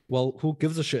 Well, who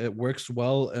gives a shit? It works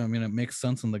well. I mean, it makes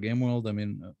sense in the game world. I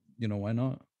mean, why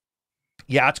not?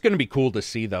 Yeah, it's going to be cool to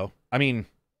see, though. I mean,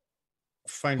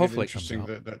 hopefully it interesting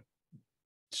that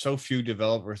so few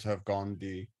developers have gone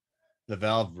the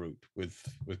Valve route with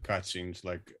cutscenes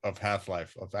like of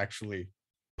Half-Life, of actually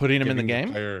putting them in the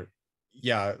game.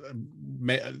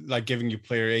 Like giving you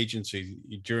player agency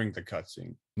during the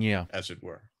cutscene. Yeah, as it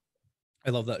were. I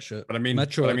love that shit. But I mean, I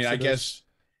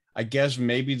guess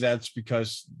maybe that's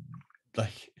because,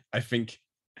 like, I think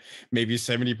maybe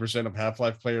 70% of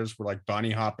Half-Life players were like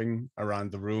bunny hopping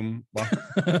around the room while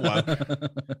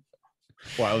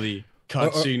the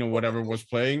cutscene or whatever was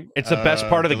playing. It's the best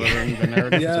part of the game. The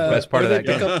narrative. Yeah, it's the best part of that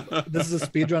game. This is a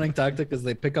speedrunning tactic, is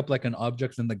they pick up like an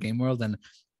object in the game world and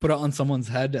put it on someone's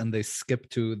head, and they skip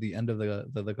to the end of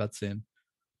the cutscene.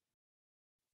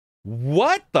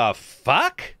 What the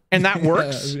fuck? And that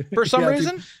works for some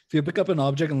reason? If you pick up an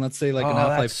object, and let's say like an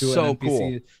Half-Life 2, an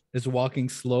NPC is walking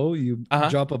slow, you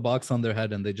drop a box on their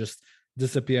head and they just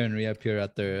disappear and reappear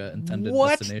at their intended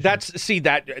destination.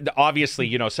 That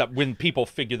obviously, so when people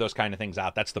figure those kind of things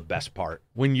out, that's the best part.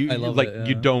 When you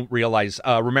you don't realize,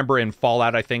 remember in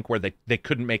Fallout, I think, where they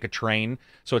couldn't make a train,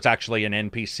 so it's actually an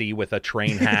NPC with a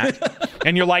train hat.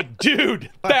 And you're like,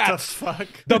 dude, that's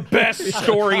the best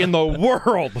story in the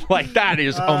world. Like, that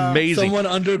is amazing. Someone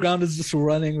underground is just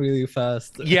running really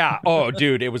fast. Yeah. Oh,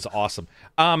 dude, it was awesome.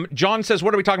 John says,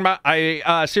 what are we talking about?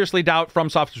 I seriously doubt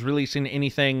FromSoft is releasing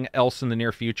anything else in the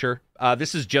near future.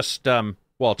 This is just,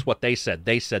 it's what they said.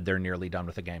 They said they're nearly done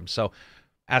with the game. So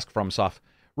ask FromSoft.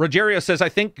 Rogerio says, I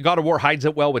think God of War hides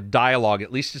it well with dialogue.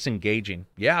 At least it's engaging.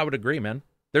 Yeah, I would agree, man.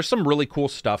 There's some really cool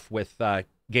stuff with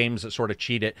games that sort of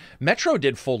cheat it. Metro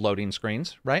did full loading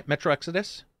screens, right? Metro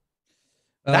Exodus?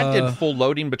 That did full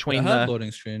loading between the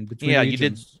loading screen between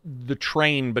regions. You did the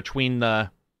train between the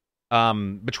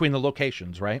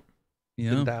locations, right? Yeah.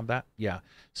 Didn't have that? Yeah.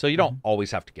 So you don't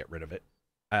always have to get rid of it.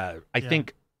 I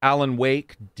think Alan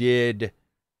Wake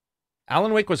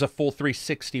was a full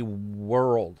 360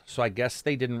 world, so I guess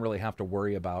they didn't really have to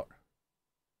worry about.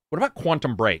 What about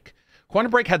Quantum Break?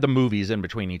 Quantum Break had the movies in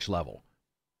between each level.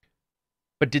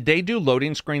 But did they do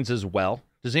loading screens as well?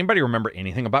 Does anybody remember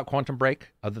anything about Quantum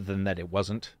Break other than that it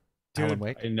wasn't Alan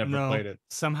Wake? I never played it.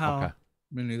 Somehow. Okay.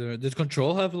 Me neither. Did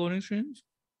Control have loading screens?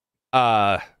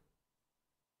 I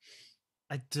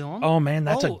don't. Oh man,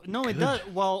 it does.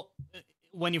 Well,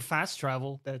 when you fast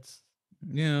travel, that's.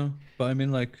 Yeah, but I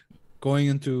mean, like going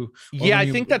into. Yeah, I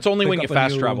think that's only when you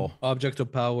fast travel. Object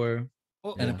of power.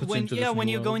 Well, and it puts when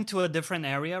you go into a different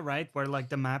area, right, where like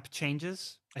the map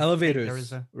changes.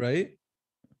 Elevators, right?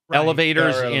 Right.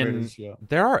 elevators There are in elevators, yeah.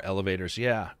 there are elevators,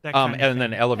 yeah. That kind of And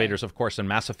then thing. elevators, of course, in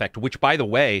Mass Effect, which, by the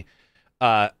way,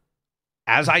 as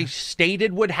I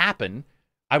stated would happen,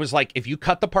 I was like, if you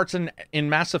cut the parts in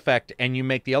Mass Effect and you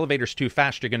make the elevators too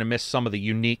fast, you're going to miss some of the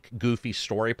unique, goofy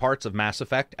story parts of Mass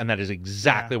Effect, and that is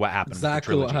exactly what happened.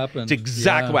 Exactly with the what trilogy. happened. It's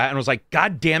exactly what happened. I was like,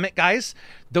 God damn it, guys!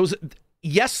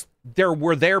 Yes,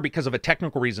 were there because of a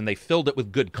technical reason. They filled it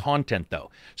with good content,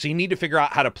 though. So you need to figure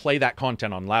out how to play that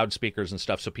content on loudspeakers and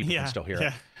stuff so people can still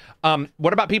hear it.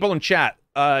 What about people in chat?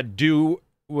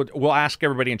 We'll ask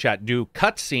everybody in chat, do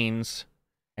cutscenes,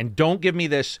 and don't give me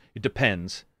this, it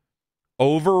depends.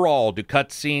 Overall, do you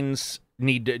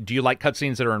like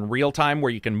cutscenes that are in real time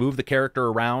where you can move the character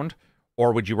around,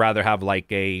 or would you rather have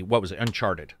like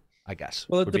Uncharted, I guess?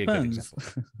 Well, it would be a good depends.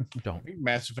 example. I think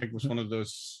Mass Effect was one of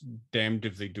those damned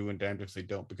if they do and damned if they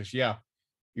don't. Because you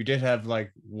did have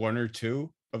like one or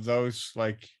two of those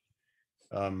like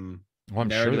I'm sure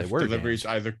they narrative were deliveries,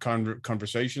 either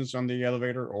conversations on the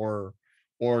elevator or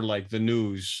like the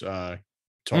news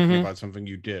talking about something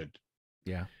you did.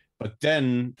 Yeah. But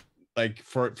then like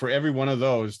for every one of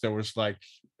those, there was like,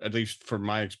 at least from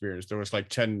my experience, there was like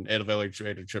 10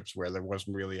 elevator trips where there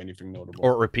wasn't really anything notable.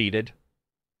 Or repeated.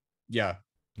 Yeah.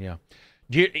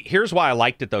 Here's why I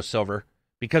liked it, though, Silver.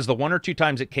 Because the one or two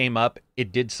times it came up,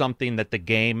 it did something that the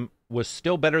game was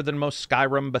still better than most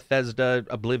Skyrim, Bethesda,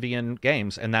 Oblivion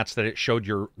games, and that's that it showed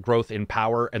your growth in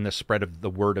power and the spread of the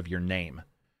word of your name.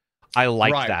 I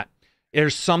liked that.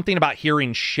 There's something about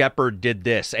hearing Shepard did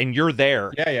this, and you're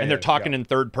there, and they're talking in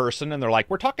third person, and they're like,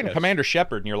 we're talking to Commander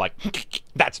Shepard, and you're like,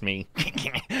 that's me.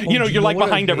 You're like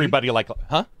behind everybody, like,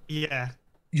 huh? Yeah.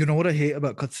 You know what I hate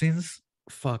about cutscenes?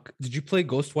 Fuck. Did you play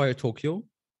Ghostwire Tokyo?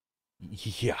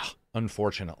 Yeah,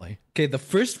 unfortunately. Okay, the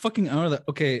first fucking hour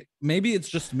maybe it's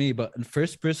just me, but in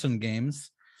first-person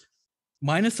games,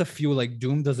 minus a few, like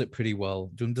Doom does it pretty well.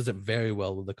 Doom does it very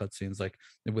well with the cutscenes, like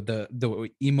with the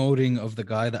emoting of the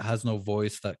guy that has no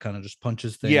voice that kind of just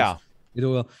punches things. Yeah, you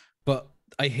know. But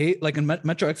I hate like in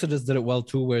Metro Exodus did it well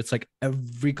too, where it's like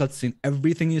every cutscene,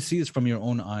 everything you see is from your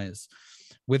own eyes.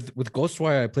 With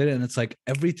Ghostwire, I played it, and it's like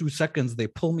every 2 seconds they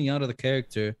pull me out of the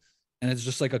character, and it's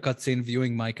just like a cutscene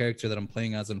viewing my character that I'm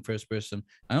playing as in first person.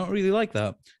 I don't really like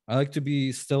that. I like to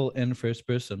be still in first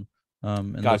person.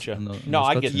 Gotcha.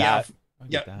 I get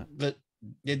that.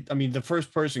 I mean, the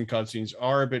first person cutscenes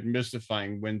are a bit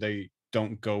mystifying when they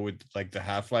don't go with like the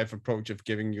Half-Life approach of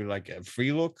giving you like a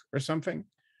free look or something,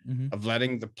 of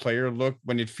letting the player look,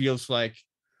 when it feels like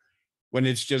when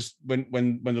it's just when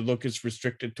the look is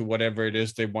restricted to whatever it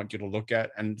is they want you to look at.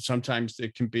 And sometimes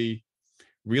it can be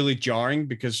really jarring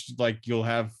because like you'll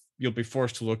be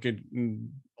forced to look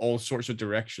in all sorts of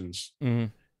directions,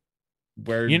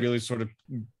 where it really sort of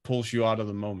pulls you out of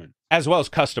the moment. As well as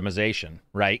customization,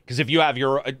 right? Because if you have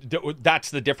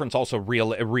that's the difference also,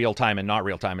 real time and not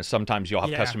real time, is sometimes you'll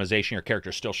have customization, your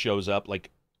character still shows up, like,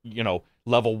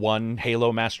 level 1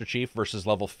 Halo Master Chief versus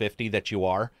level 50 that you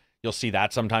are. You'll see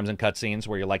that sometimes in cutscenes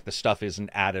where you're like, the stuff isn't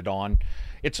added on.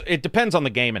 It depends on the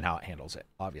game and how it handles it,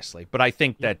 obviously. But I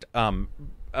think that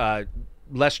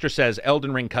Lester says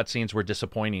Elden Ring cutscenes were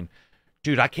disappointing.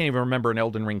 Dude, I can't even remember an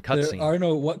Elden Ring cutscene. There are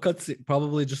no what cutscene?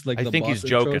 Probably just like I think he's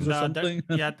joking. Or something.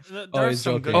 There's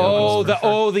some good.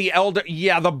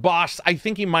 The boss. I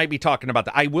think he might be talking about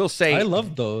that. I will say, I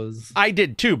love those. I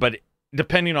did too, but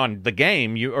depending on the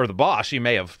game or the boss, you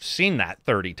may have seen that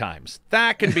 30 times.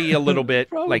 That can be a little bit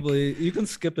probably you can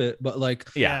skip it, but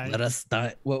like, let us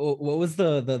die. What was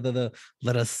the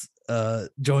let us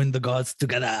join the gods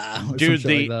together? Dude,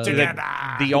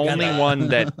 the only one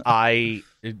that I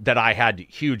had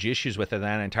huge issues with in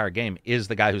that entire game is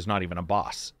the guy who's not even a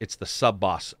boss. It's the sub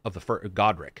boss of the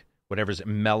Godric, whatever his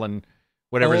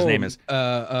name is.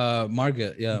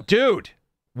 Margit, yeah. Dude,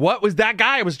 what was that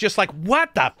guy? I was just like,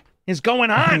 what the is going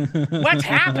on? What's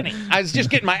happening? I was just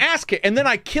getting my ass kicked, and then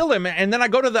I kill him, and then I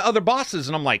go to the other bosses,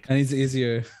 and I'm like, and he's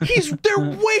easier. They're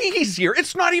way easier.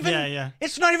 It's not even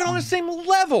It's not even on the same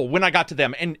level when I got to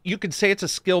them. And you could say it's a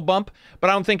skill bump,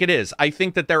 but I don't think it is. I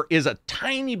think that there is a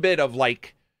tiny bit of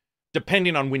like,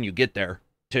 depending on when you get there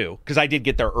too, because I did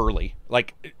get there early,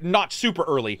 like not super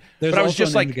early. There's but I was also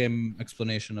just an like in-game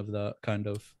explanation of that kind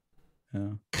of.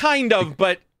 Yeah. Kind of,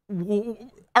 but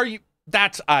are you?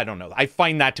 That's, I don't know. I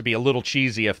find that to be a little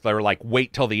cheesy if they're like,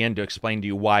 wait till the end to explain to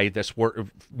you why this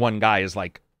one guy is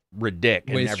like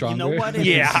ridiculous. Way stronger. You know what?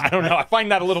 I don't know. I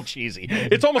find that a little cheesy.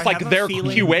 It's almost like their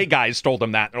QA guys told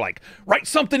them that. They're like, write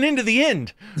something into the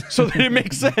end so that it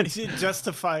makes sense.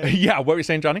 Justify. Yeah, what were you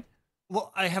saying, Johnny?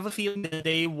 Well, I have a feeling that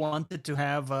they wanted to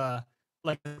have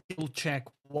like a skill check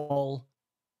wall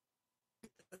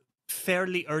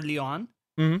fairly early on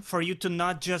for you to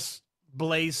not just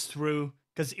blaze through,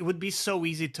 because it would be so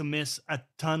easy to miss a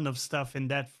ton of stuff in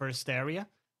that first area.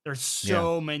 There's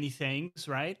so many things,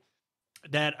 right?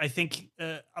 That I think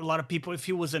a lot of people, if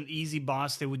he was an easy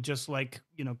boss, they would just like,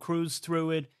 cruise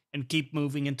through it and keep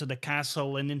moving into the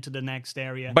castle and into the next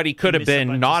area. But he could have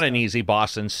been not an easy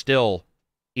boss and still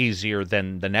easier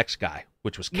than the next guy,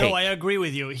 which was Cake. No, I agree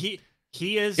with you. He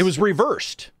is. It was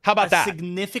reversed. How about that?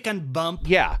 Significant bump.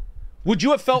 Yeah. Would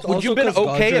you have felt? Would you have been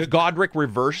okay if Godric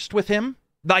reversed with him?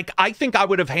 Like, I think I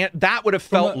would have. That would have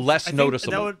felt less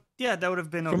noticeable. That would have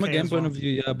been okay. From a game point of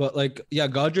view, yeah. But like, yeah,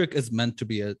 Godric is meant to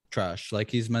be a trash. Like,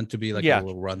 he's meant to be like a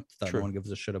little runt that no one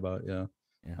gives a shit about. Yeah.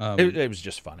 It was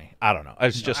just funny. I don't know.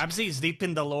 It's just Abzi is deep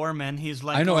in the lore, man. He's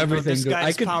like, I know everything. This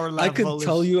guy's I could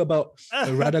tell you about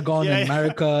Radagon and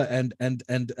America and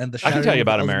the. I can tell you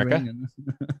about America.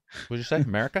 What'd you say,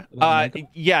 America?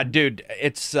 Yeah, dude.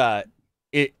 It's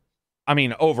it. I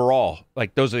mean, overall,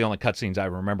 like, those are the only cutscenes I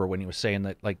remember when he was saying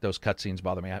that, like, those cutscenes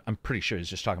bother me. I'm pretty sure he's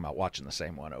just talking about watching the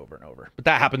same one over and over. But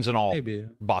that happens in all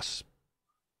boss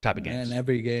type of games. In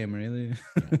every game, really.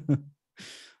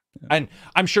 And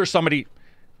I'm sure somebody,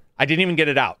 I didn't even get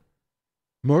it out.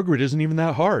 Margaret isn't even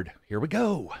that hard. Here we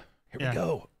go. Here we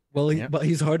go. Well, but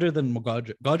he's harder than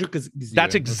Godric. Godric is easier.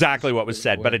 That's exactly what was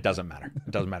said, but it doesn't matter.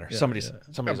 It doesn't matter. Somebody's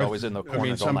always in the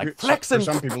corner going like, flexing. For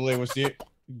some people, it was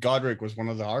Godric was one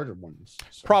of the harder ones.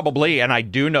 So. Probably, and I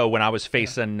do know when I was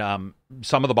facing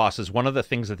some of the bosses, one of the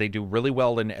things that they do really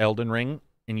well in Elden Ring,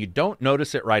 and you don't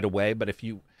notice it right away, but if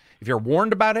you're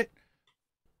warned about it,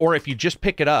 or if you just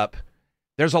pick it up,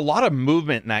 there's a lot of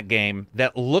movement in that game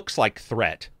that looks like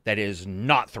threat, that is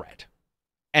not threat,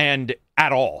 and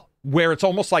at all. Where it's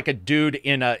almost like a dude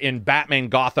in Batman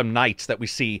Gotham Knights that we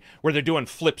see, where they're doing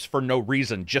flips for no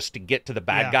reason just to get to the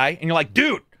bad guy, and you're like,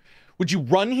 dude, would you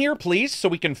run here, please, so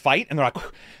we can fight? And they're like,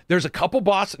 there's a couple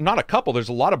bosses, not a couple, there's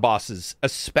a lot of bosses,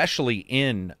 especially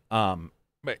in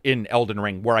Elden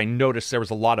Ring, where I noticed there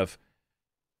was a lot of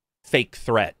fake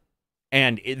threat.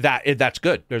 And that's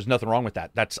good. There's nothing wrong with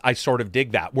that. I sort of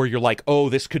dig that, where you're like, oh,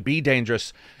 this could be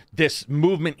dangerous. This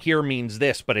movement here means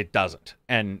this, but it doesn't.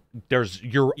 And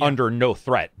you're under no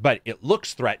threat, but it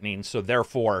looks threatening, so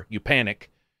therefore you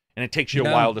panic, and it takes you a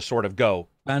while to sort of go.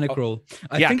 Panic roll.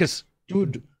 Because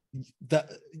dude,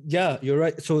 you're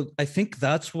right. So I think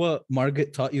that's what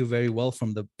Margit taught you very well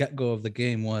from the get-go of the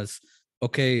game was,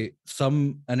 okay,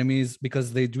 some enemies,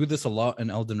 because they do this a lot in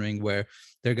Elden Ring, where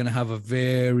they're going to have a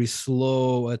very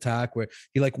slow attack where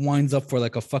he like winds up for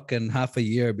like a fucking half a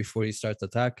year before he starts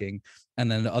attacking. And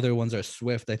then the other ones are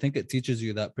swift. I think it teaches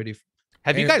you that pretty.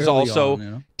 Have you guys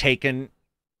also taken?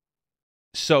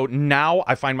 So now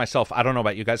I find myself, I don't know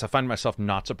about you guys, I find myself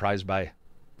not surprised by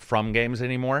From games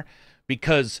anymore,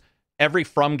 because every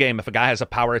From game, if a guy has a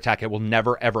power attack, it will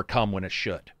never ever come when it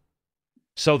should.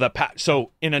 So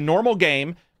so in a normal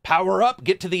game, power up,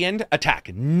 get to the end,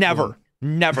 attack. Never.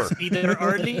 It's either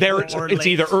early it's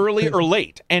either early or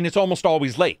late, and it's almost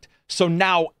always late. So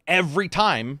now every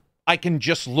time I can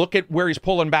just look at where he's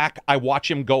pulling back, I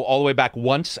watch him go all the way back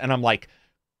once, and I'm like,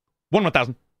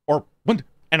 1,000 or 1,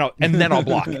 and then I'll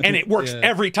block, and it works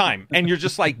every time. And you're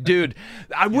just like, dude,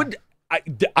 I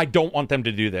don't want them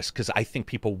to do this, because I think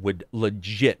people would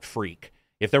legit freak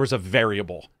if there was a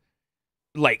variable.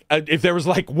 Like if there was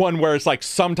like one where it's like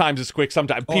sometimes it's quick,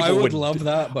 sometimes people I would love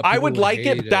that. But I would like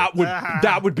it. That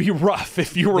would be rough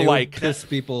if you were like piss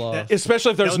people off,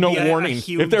 especially if there's no warning.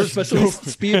 If there's especially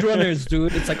speedrunners,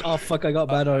 dude, it's like, oh fuck, I got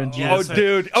bad RNG.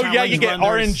 You get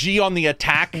RNG on the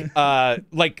attack,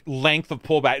 like length of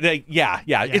pullback.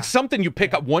 It's something you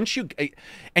pick up once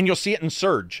and you'll see it in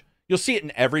Surge. You'll see it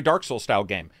in every Dark Souls style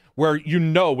game where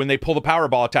when they pull the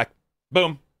Powerball attack,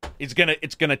 boom. It's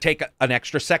gonna take an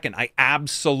extra second. I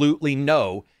absolutely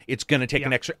know it's gonna take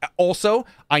an extra. Also,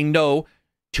 I know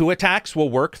 2 attacks will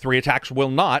work, 3 attacks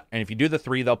will not, and if you do the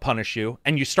 3, they'll punish you.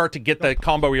 And you start to get the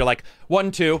combo where you're like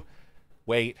 1, 2,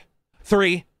 wait,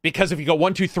 3, because if you go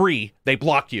 1, 2, 3, they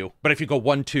block you. But if you go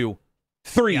 1, 2,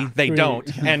 3, they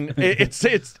don't. And it's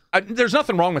there's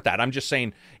nothing wrong with that. I'm just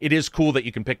saying it is cool that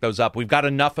you can pick those up. We've got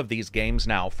enough of these games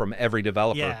now from every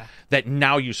developer that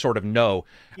now you sort of know.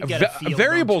 A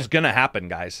variable's going to happen,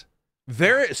 guys.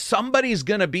 Somebody's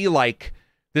going to be like,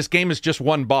 this game is just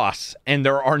one boss and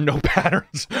there are no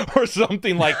patterns or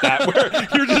something like that, where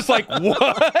you're just like,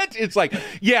 what? It's like,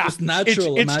 it's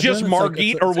natural. It's just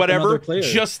Margit or whatever,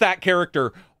 just that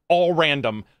character, all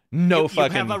random, no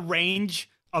fucking. You have a range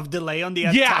of delay on the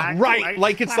attack. Yeah, right.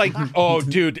 Like it's like, oh,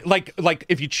 dude, like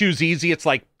if you choose easy, it's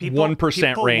like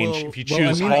 1% range. If you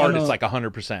choose hard, it's like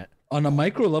 100%. On a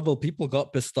micro level, people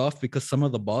got pissed off because some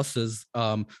of the bosses,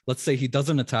 let's say he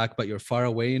doesn't attack, but you're far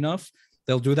away enough,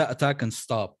 they'll do that attack and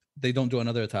stop. they don't do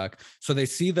another attack. So they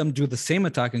see them do the same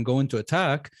attack and go into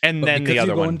attack, And but then because the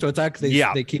other you go one. into attack,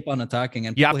 they keep on attacking,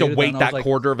 and You have people to hated wait and I was that like,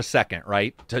 quarter of a second,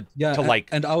 right? To like.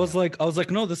 and I was like,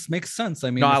 no, this makes sense.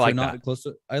 I mean, No, if I you're like not that. close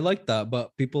to, I like that,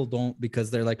 but people don't,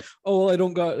 because they're like, oh, well, I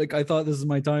don't got, like, I thought this is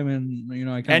my time, and you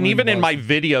know, I can't. And win even in my boss.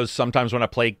 videos, sometimes when I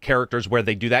play characters where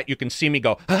they do that, you can see me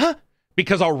go, huh?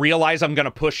 Because I'll realize I'm going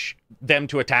to push them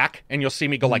to attack, and you'll see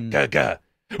me go like, gah, gah,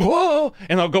 whoa,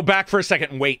 and I'll go back for a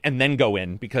second and wait, and then go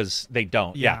in because they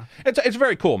don't. Yeah. It's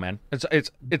very cool, man.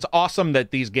 It's awesome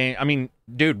that these games. I mean,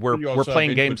 dude, we're You also have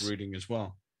playing input games. reading as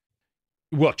well.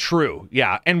 Well, true,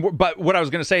 yeah, but what I was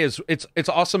going to say is it's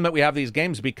awesome that we have these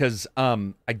games because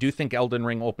I do think Elden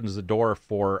Ring opens the door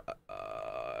for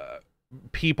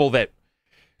people that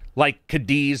like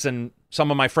Cadiz and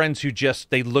some of my friends who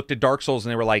they looked at Dark Souls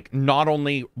and they were like, not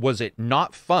only was it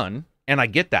not fun, and I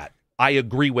get that, I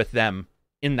agree with them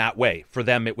in that way. For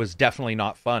them, it was definitely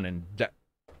not fun, and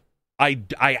I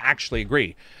actually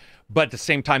agree. But at the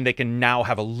same time, they can now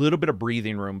have a little bit of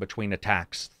breathing room between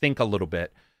attacks, think a little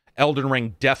bit. Elden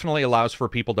Ring definitely allows for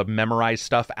people to memorize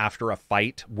stuff after a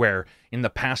fight, where in the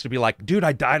past it'd be like, dude,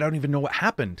 I died, I don't even know what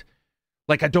happened.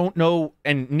 Like, I don't know.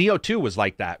 And Neo 2 was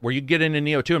like that, where you get into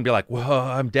Neo 2 and be like, whoa,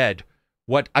 I'm dead.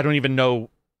 What? I don't even know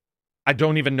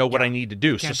what I need to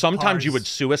do. So sometimes you would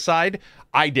suicide.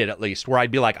 I did, at least, where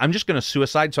I'd be like, I'm just going to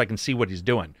suicide so I can see what he's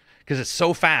doing. Because it's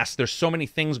so fast. There's so many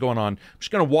things going on. I'm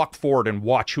just going to walk forward and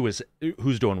watch who's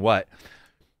doing what.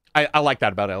 I like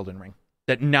that about Elden Ring.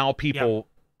 That now people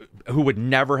who would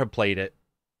never have played it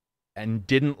and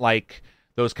didn't like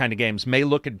those kind of games may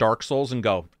look at Dark Souls and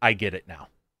go, I get it now.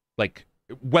 Like,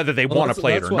 whether they want to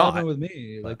play it or what not. happened with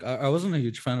me. Like, I wasn't a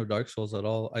huge fan of Dark Souls at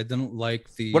all. I didn't like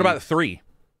the. What about 3?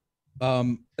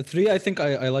 3, I think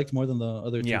I liked more than the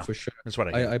other two for sure. That's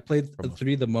what I I played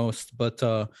 3 the most, but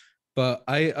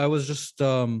I was just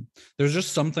there's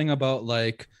just something about,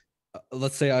 like,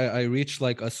 let's say I reach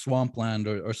like a swampland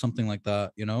or something like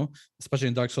that, you know, especially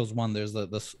in Dark Souls 1, there's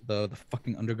the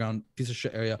fucking underground piece of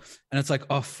shit area, and it's like,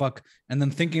 oh fuck. And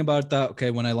then thinking about that,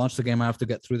 okay, when I launch the game, I have to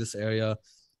get through this area.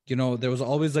 You know, there was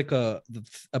always like a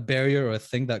barrier or a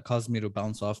thing that caused me to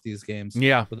bounce off these games.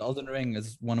 Yeah. But Elden Ring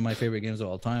is one of my favorite games of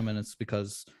all time, and it's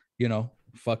because, you know,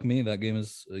 fuck me, that game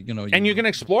is, you know. And you can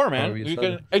explore, man.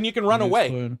 You can run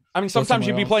away. I mean, sometimes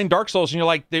you'd be playing Dark Souls and you're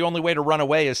like, the only way to run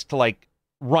away is to like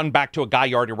run back to a guy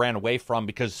you already ran away from,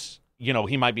 because, you know,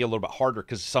 he might be a little bit harder,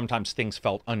 because sometimes things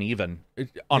felt uneven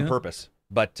on purpose.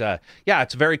 But yeah,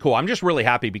 it's very cool. I'm just really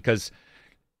happy because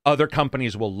other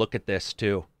companies will look at this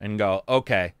too and go,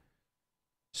 okay,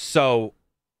 so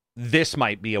this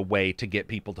might be a way to get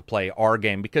people to play our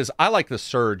game, because I like the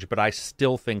Surge, but I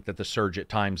still think that the Surge at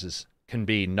times can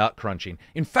be nut crunching.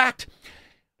 In fact,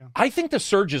 I think the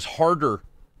Surge is harder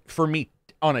for me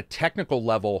on a technical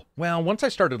level. Well, once I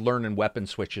started learning weapon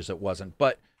switches, it wasn't,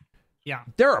 but yeah,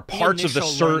 there are parts of the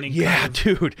Surge. Yeah,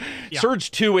 dude. Yeah.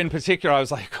 Surge 2 in particular, I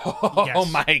was like, oh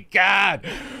my God.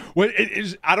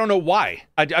 I don't know why.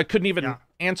 I couldn't even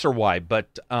answer why,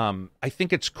 but I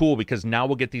think it's cool because now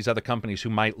we'll get these other companies who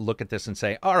might look at this and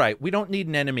say, all right, we don't need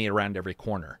an enemy around every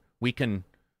corner. We can,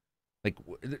 like,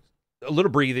 a little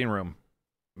breathing room,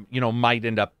 you know, might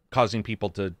end up causing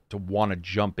people to want to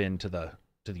jump into the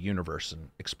universe and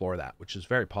explore that, which is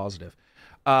very positive.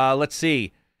 Let's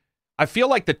see. I feel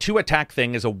like the 2 attack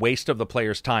thing is a waste of the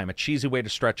player's time, a cheesy way to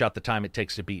stretch out the time it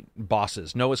takes to beat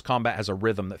bosses. Noah's combat has a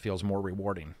rhythm that feels more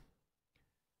rewarding.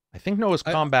 I think Noah's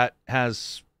combat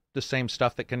has the same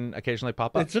stuff that can occasionally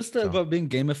pop up. It's just about being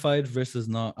gamified versus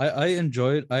not. I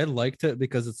enjoyed. I liked it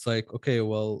because it's like, okay,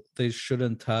 well, they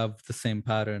shouldn't have the same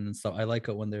pattern and stuff. I like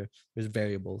it when there's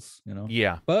variables, you know.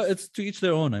 Yeah, but it's to each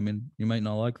their own. I mean, you might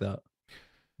not like that.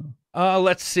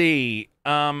 Let's see.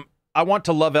 I want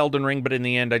to love Elden Ring, but in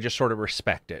the end, I just sort of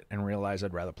respect it and realize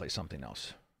I'd rather play something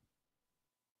else.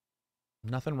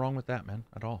 Nothing wrong with that, man,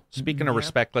 at all. Speaking of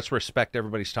respect, let's respect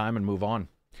everybody's time and move on.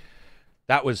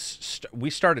 That was we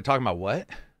started talking about what?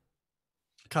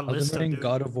 Callisto, Elden Ring,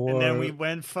 God of War, and then we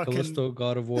went fucking Callisto,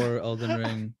 God of War, Elden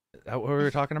Ring. Is that what we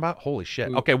were talking about? Holy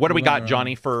shit! Okay, what do we got,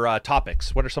 Johnny, for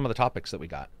topics? What are some of the topics that we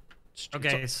got?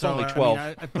 It's only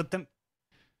 12.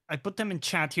 I put them in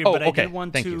chat here, but I did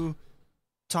want to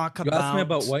talk about. You asked me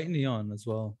about White Neon as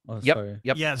well. Oh, sorry.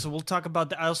 Yep. Yeah, so we'll talk about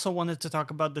that. I also wanted to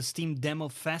talk about the Steam Demo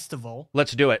Festival.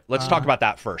 Let's do it. Let's talk about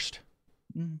that first.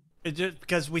 Just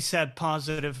because we said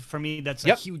positive, for me, that's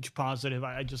a huge positive.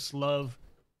 I just love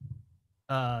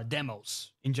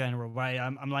demos in general, right?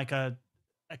 I'm like a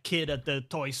a kid at the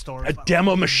toy store. A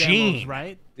demo These machine. demos,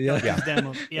 right? Yeah. These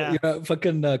demos. Yeah. You're at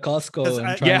fucking Costco. And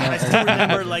I, trying Yeah. I out- still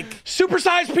remember like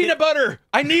Supersized peanut butter.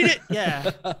 I need it. yeah,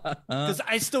 because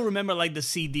I still remember like the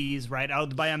CDs, right? I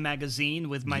would buy a magazine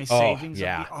with my Oh, savings.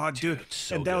 yeah. Oh, dude,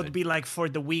 so and that good. would be like for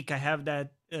the week. I have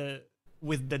that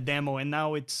with the demo, and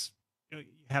now it's you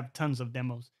have tons of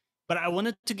demos. But I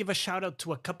wanted to give a shout out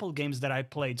to a couple games that I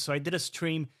played. So I did a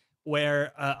stream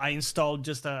where I installed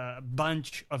just a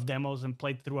bunch of demos and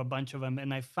played through a bunch of them,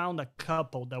 and I found a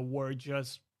couple that were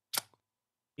just,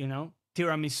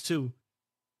 tiramisu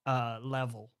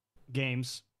level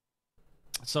games.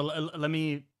 So let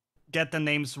me get the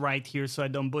names right here so I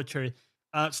don't butcher it.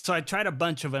 So I tried a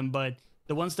bunch of them, but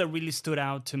the ones that really stood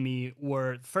out to me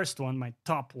were first one, my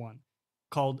top one,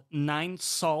 called Nine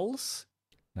Sols,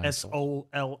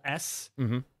 SOLS.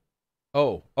 Mm-hmm.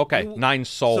 Oh, okay. Ooh, 9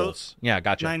 souls. Yeah,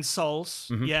 gotcha. Nine Souls.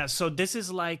 Mhm. Yeah, so this is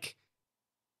like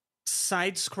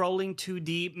side-scrolling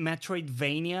 2D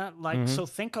Metroidvania. Like, Mhm. so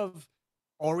think of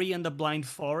Ori and the Blind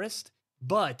Forest,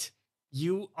 but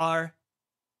you are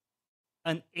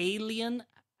an alien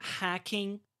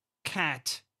hacking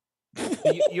cat.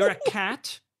 You're a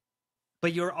cat,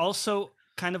 but you're also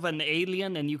kind of an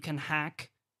alien, and you can hack.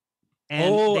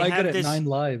 And Oh, they I have get it. this- 9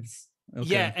 lives. Okay.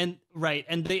 Yeah, and right,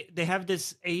 and they have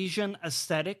this Asian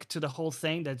aesthetic to the whole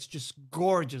thing that's just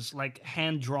gorgeous, like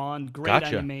hand drawn, great Gotcha.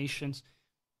 animations,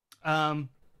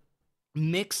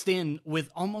 mixed in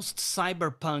with almost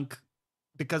cyberpunk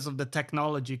because of the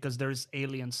technology, because there's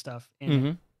alien stuff in it.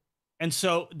 Mhm. And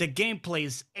so the gameplay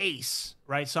is ace,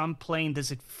 right? So I'm playing this;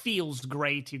 it feels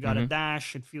great. You got a Mhm.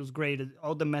 dash; it feels great.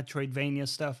 All the Metroidvania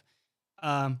stuff,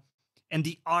 and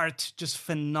the art just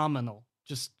phenomenal.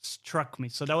 Just struck me.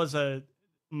 So that was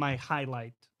my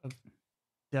highlight of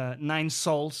the Nine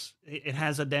Souls. It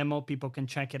has a demo. People can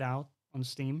check it out on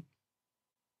Steam.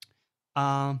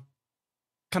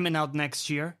 Coming out next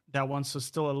year. That one, so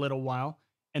still a little while.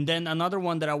 And then another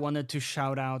one that I wanted to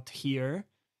shout out here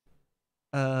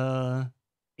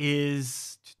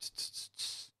is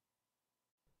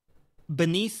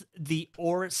Beneath the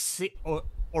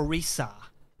Orisa.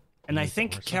 And I Beneath the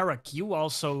think, Orisa? Karak, you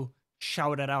also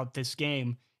shouted out this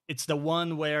game. It's the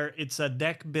one where it's a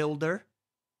deck builder,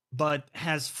 but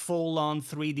has full-on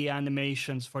 3D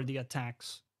animations for the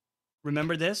attacks.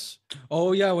 Remember this?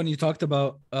 Oh yeah, when you talked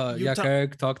about You yeah, ta-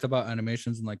 Carrick talked about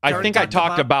animations and like I Jared think I talked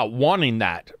talked about- about wanting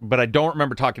that, but I don't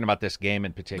remember talking about this game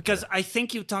in particular. Because I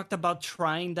think you talked about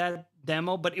trying that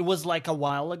demo, but it was like a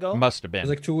while ago, Must have it been. was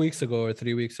like 2 weeks ago or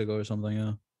 3 weeks ago or something.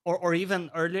 Yeah. or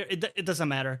even earlier. It doesn't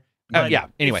matter. Yeah,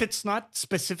 anyway. If it's not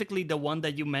specifically the one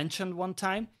that you mentioned one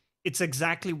time, it's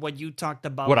exactly what you talked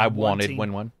about. What I wanted wanting.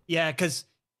 when one. Yeah, because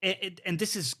and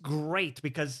this is great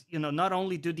because not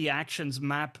only do the actions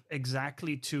map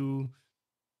exactly to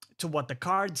what the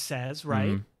card says, right?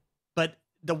 Mhm. But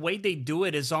the way they do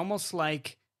it is almost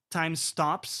like time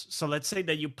stops. So let's say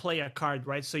that you play a card,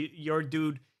 right? So your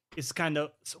dude is kind of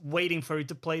waiting for you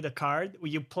to play the card.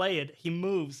 When you play it, he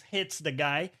moves, hits the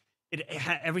guy.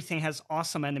 Everything has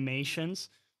awesome animations.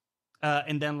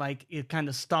 And then like it kind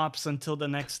of stops until the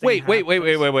next thing Wait.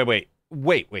 happens.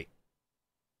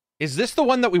 Is this the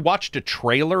one that we watched a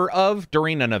trailer of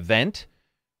during an event?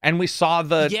 And we saw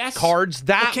the Yes. cards?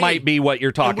 That Okay. might be what you're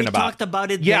And talking we about. talked about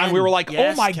it. Yeah, and we then. were like,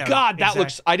 Yes, oh my Kara, God, that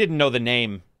looks... exactly. I didn't know the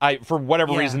name. For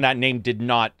whatever Yeah. reason, that name did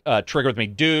not trigger with me.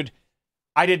 Dude,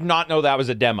 I did not know that was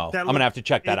a demo. That I'm going to have to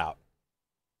check that out.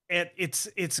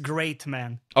 It's great,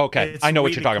 man. Okay, it's I know what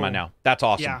you're really talking cool. about now. That's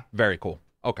awesome. Yeah. Very cool.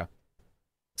 Okay.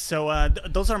 So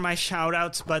those are my shout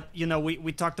outs, but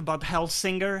we talked about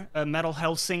Hellsinger, Metal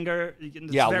Hellsinger.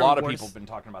 It's Yeah, a very lot of worth- people have been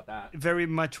talking about that. very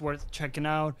much worth checking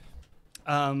out.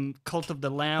 Cult of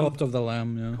the Lamb, Cult of the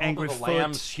Lamb. Yeah. Angry Cult of the Foot,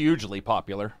 Lamb's hugely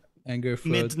popular. Anger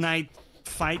Foot. Midnight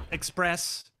Fight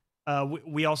Express.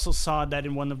 We also saw that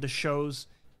in one of the shows,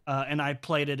 and I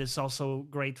played it. It's also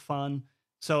great fun.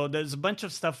 So there's a bunch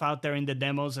of stuff out there in the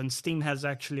demos, and Steam has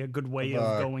actually a good way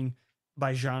of going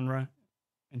by genre.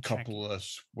 And check. Couple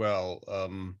as well.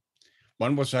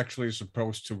 One was actually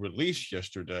supposed to release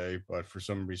yesterday, but for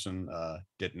some reason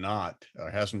did not,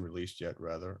 hasn't released yet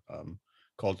rather,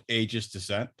 called Aegis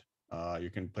Descent. You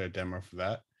can play a demo for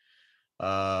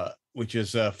that, which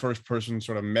is a first-person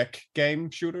sort of mech game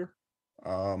shooter.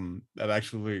 That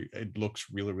actually, it looks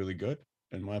really, really good,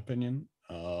 in my opinion.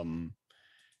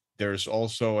 There's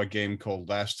also a game called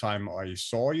Last Time I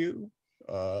Saw You,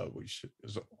 which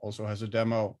also has a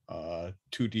demo,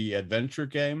 2D adventure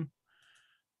game.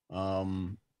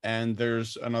 And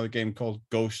there's another game called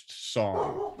Ghost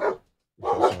Song,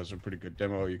 which also has a pretty good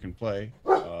demo you can play,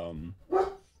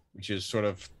 which is sort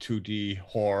of 2D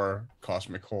horror,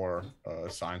 cosmic horror,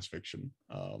 science fiction.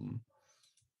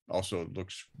 also it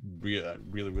looks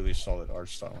really solid art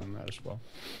style in that as well.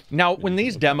 Now, when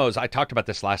these demos, I talked about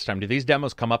this last time. Do these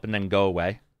demos come up and then go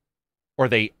away, or are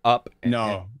they up?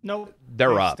 No, they're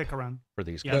they up stick around for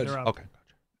these yeah guys. they're up. Okay,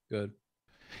 Good.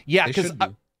 yeah, They because should be.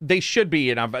 they should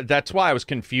be, and that's why I was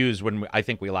confused when I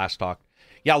think we last talked.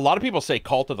 Yeah, a lot of people say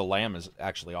Cult of the Lamb is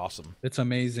actually awesome. It's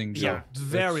amazing. Yeah, Joe. it's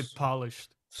very It's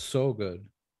polished. so good.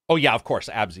 Oh yeah, of course,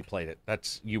 Absy played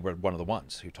it. You were one of the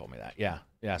ones who told me that.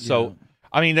 Yeah. So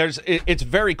I mean, it's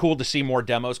very cool to see more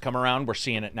demos come around. We're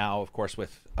seeing it now, of course,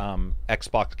 with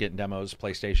Xbox getting demos,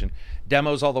 PlayStation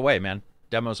demos all the way, man.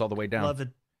 Demos all the way down. Love it.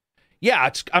 Yeah,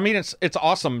 it's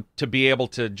awesome to be able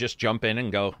to just jump in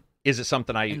and go, is it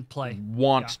something I And play.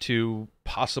 want to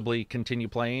possibly continue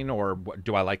playing, or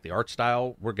do I like the art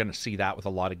style? We're going to see that with a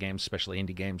lot of games, especially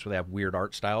indie games where they have weird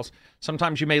art styles.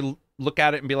 Sometimes you may look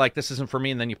at it and be like, this isn't for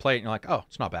me, and then you play it and you're like, oh,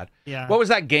 it's not bad. Yeah. What was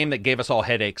that game that gave us all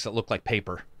headaches that looked like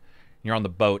paper? You're on the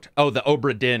boat. Oh, the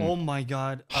Obra Dinn. Oh my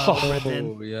god.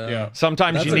 Oh yeah. yeah,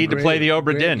 Sometimes That's you a need to play the Obra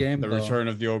great Dinn. game, the though. Return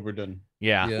of the Obra Dinn.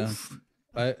 Yeah.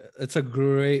 Yeah. It's a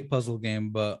great puzzle game,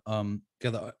 but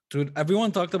dude,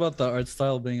 everyone talked about the art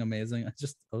style being amazing.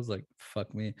 I was like,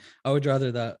 fuck me. I would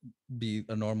rather that be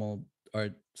a normal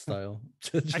art style.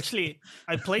 Actually,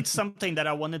 I played something that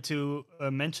I wanted to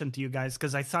mention to you guys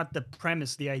because I thought the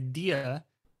premise, the idea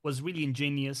was really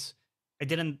ingenious. I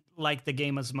didn't like the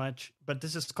game as much, but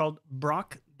this is called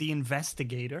Brock the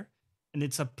Investigator, and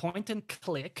it's a point and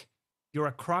click. You're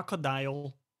a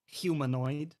crocodile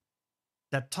humanoid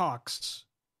that talks.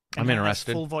 I'm and has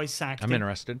interested. Full voice acting. I'm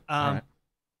interested. All right.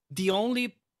 The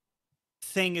only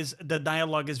thing is the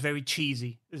dialogue is very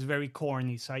cheesy. It's very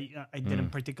corny, so I didn't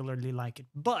particularly like it.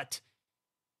 But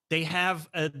they have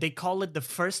they call it the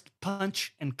first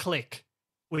punch and click,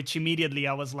 which immediately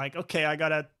I was like, okay, I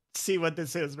gotta see what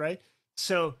this is, right?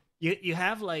 So you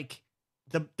have like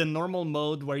the normal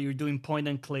mode where you're doing point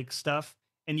and click stuff,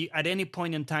 and you at any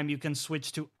point in time you can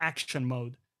switch to action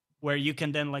mode where you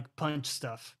can then like punch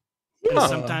stuff. And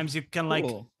sometimes you can like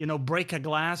Cool. break a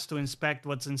glass to inspect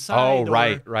what's inside. Oh,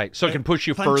 or right. So it can push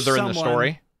you punch further in the someone.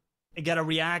 story. get a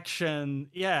reaction.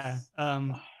 Yeah.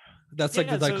 That's like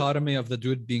Yeah, the so- dichotomy of the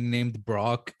dude being named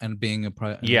Brock and being a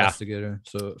Yeah. investigator.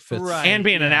 So it fits. Right. And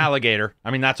being an yeah. alligator.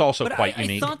 I mean, that's also But quite I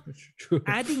unique. thought True.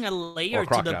 adding a layer to the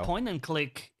crocodile. point and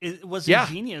click was Yeah.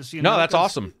 ingenious. You No, know, that's 'cause-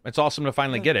 awesome. It's awesome to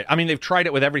finally Yeah. get it. I mean, they've tried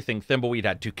it with everything. Thimbleweed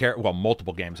had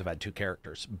multiple games have had two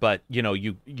characters, but you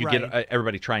get Right.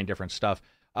 everybody trying different stuff.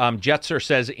 Jetser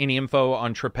says, any info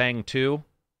on Trepang 2?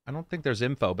 I don't think there's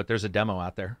info, but there's a demo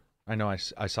out there. I know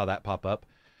I saw that pop up.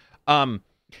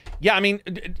 Yeah, I mean,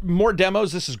 more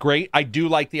demos. This is great. I do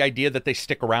like the idea that they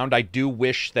stick around. I do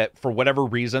wish that for whatever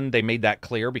reason they made that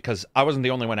clear, because I wasn't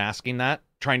the only one asking that,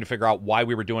 trying to figure out why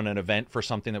we were doing an event for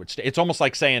something that would stay. It's almost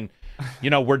like saying,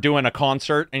 we're doing a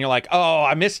concert and you're like, oh,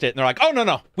 I missed it. And they're like, oh,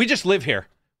 no, we just live here.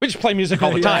 We just play music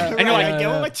all the time. And you're Right, like, I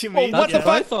get what you mean. what the That's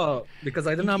what I fuck? thought, because I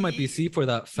didn't have my PC for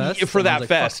that fest. For and I that was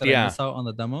like, fuck, fest, did I yeah. miss out on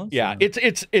the demos. yeah,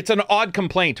 it's an odd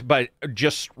complaint, but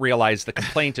just realize the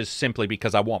complaint is simply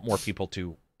because I want more people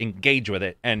to engage with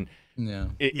it. And yeah.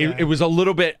 it was a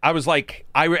little bit, I was like,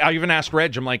 I even asked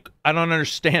Reg, I'm like, I don't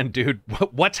understand, dude.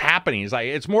 What's happening? He's like,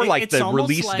 it's more like It's the almost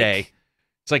release like- day.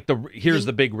 It's like here's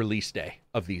the big release day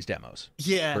of these demos.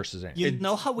 Yeah. Versus anything. You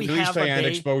know how we Release have a day and day.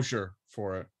 exposure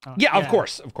for it. Yeah, of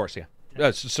course, yeah. Go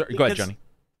ahead, Because- Johnny.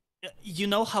 You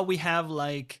know how we have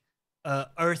like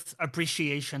Earth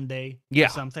Appreciation Day Yeah. or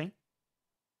something?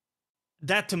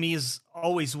 That to me is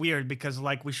always weird because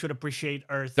like we should appreciate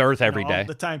Earth. The Earth every all day.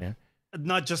 the time. Yeah.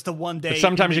 Not just the one day. But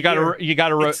sometimes in the year. you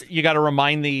gotta It's-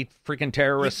 remind the freaking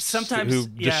terrorists Sometimes- who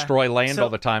yeah. destroy land So- all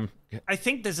the time. I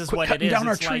think this is Quit what it cutting is. down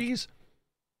our It's like- trees.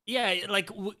 yeah, like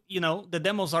the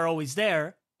demos are always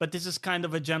there, but this is kind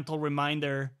of a gentle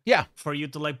reminder. Yeah. For you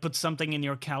to like put something in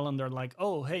your calendar, like,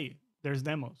 oh hey, there's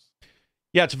demos.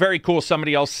 Yeah, it's very cool.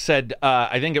 Somebody else said,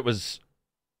 I think it was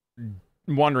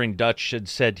Wandering Dutch had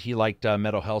said he liked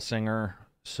Metal Hellsinger.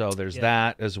 So there's Yeah.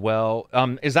 that as well.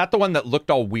 Is that the one that looked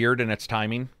all weird in its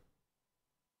timing?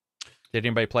 Did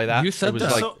anybody play that? You said it was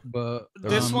that, like, So- but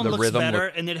This one the looks rhythm better,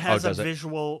 look- and it has a does it?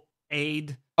 visual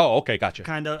aid, oh, okay, gotcha.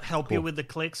 kind of help you Cool. with the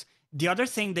clicks. The other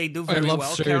thing they do I very love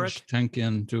well, Serge Carrick.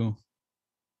 Tankian too.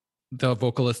 The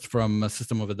vocalist from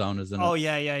System of a Down is in Oh it.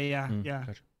 yeah.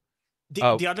 Gotcha. The,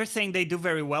 Oh. the other thing they do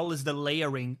very well is the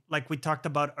layering, like we talked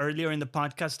about earlier in the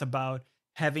podcast about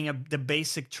having the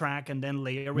basic track and then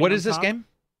layering. What on is this top. game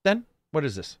then? What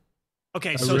is this?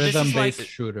 Okay, A so this is like rhythm-based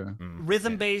shooter.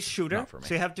 rhythm-based shooter. Not for me.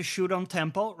 So you have to shoot on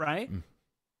tempo, right? Mm.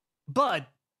 But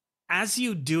as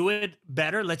you do it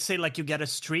better, let's say like you get a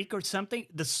streak or something,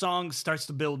 the song starts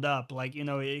to build up. Like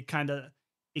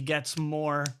it gets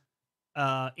more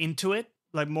into it,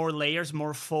 like more layers,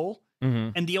 more full.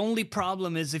 Mhm. And the only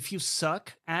problem is if you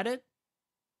suck at it,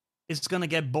 it's gonna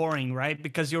get boring, right?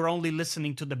 Because you're only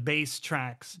listening to the bass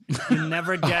tracks. You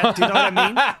never get, do you know what I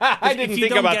mean? I didn't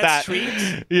think about that.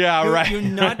 Streaks, Yeah, right. You're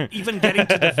not even getting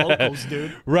to the vocals,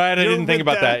 dude. Right, I You're didn't think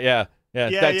with about that. Yeah.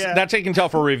 That's how you can tell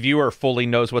if a reviewer fully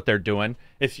knows what they're doing.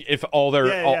 If all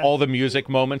their all the music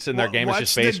moments in their game is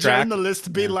just bass track. Watch the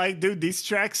journalist be like, dude, these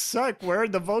tracks suck. Where are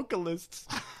the vocalists?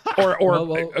 Or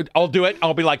Well, I'll do it.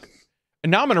 I'll be like,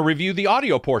 and now I'm going to review the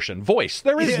audio portion. Voice,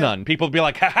 there is none. People will be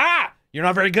like, ha, you're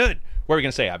not very good. What are we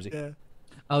going to say, Abzi? Yeah.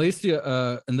 At least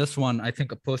in this one, I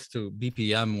think opposed to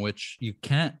BPM, which you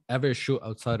can't ever shoot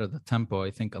outside of the tempo, I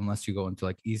think, unless you go into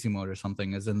like easy mode or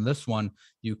something, is in this one,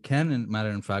 you can, in matter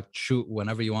of fact, shoot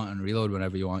whenever you want and reload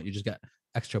whenever you want. You just get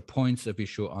extra points if you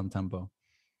shoot on tempo.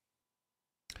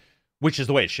 Which is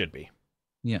the way it should be.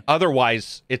 Yeah.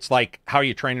 Otherwise, it's like, how are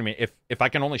you training me? If I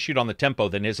can only shoot on the tempo,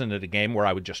 then isn't it a game where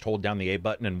I would just hold down the A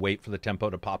button and wait for the tempo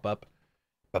to pop up?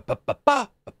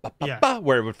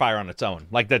 Where it would fire on its own.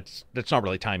 Like that's not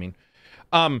really timing.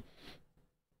 The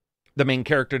main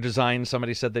character design,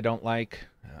 somebody said they don't like.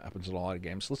 Happens in a lot of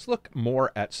games. Let's look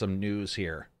more at some news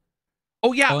here.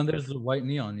 Oh yeah. Oh, and there's the white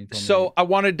neon. You told So me. I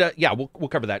wanted to, we'll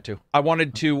cover that too. I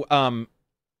wanted to, I'm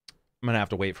gonna have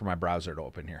to wait for my browser to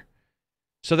open here.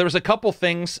 So there was a couple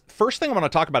things. First thing I want to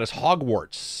talk about is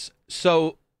Hogwarts.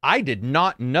 So I did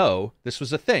not know this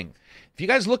was a thing. If you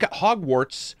guys look at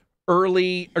Hogwarts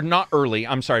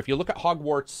if you look at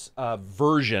Hogwarts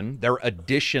version, their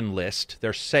edition list,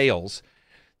 their sales,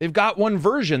 they've got one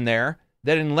version there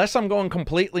that, unless I'm going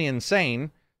completely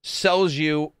insane, sells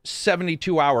you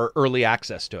 72-hour early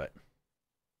access to it.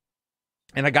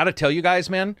 And I got to tell you guys,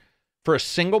 man, for a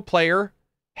single player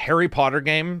Harry Potter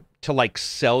game to like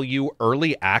sell you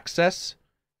early access,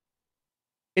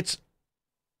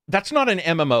 that's not an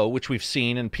MMO, which we've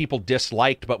seen and people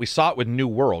disliked, but we saw it with New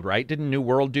World, right? Didn't New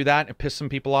World do that and piss some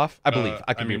people off? I believe.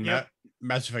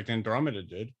 Mass Effect Andromeda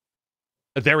did.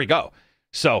 There we go.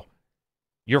 So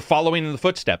you're following in the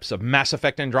footsteps of Mass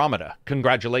Effect Andromeda.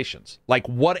 Congratulations. Like,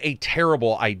 what a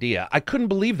terrible idea. I couldn't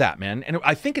believe that, man. And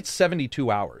I think it's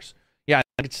 72 hours. Yeah, I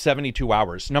think it's 72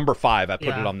 hours. Number 5, I put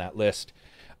it on that list.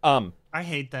 I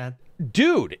hate that.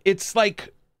 Dude, it's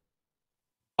like,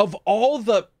 of all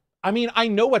the... I mean, I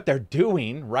know what they're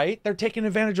doing, right? They're taking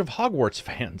advantage of Hogwarts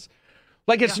fans.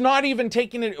 Like, it's not even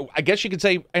taking it... I guess you could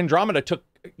say Andromeda took,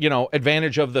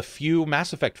 advantage of the few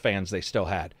Mass Effect fans they still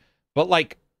had. But,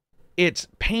 like, it's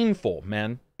painful,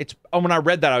 man. When I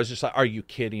read that, I was just like, are you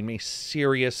kidding me?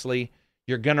 Seriously?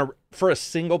 You're gonna... For a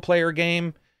single-player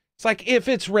game? It's like, if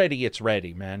it's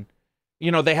ready, man.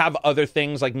 They have other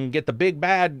things, like you can get the big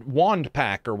bad wand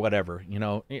pack or whatever,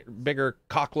 bigger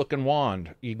cock-looking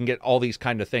wand. You can get all these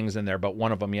kind of things in there, but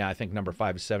one of them, I think number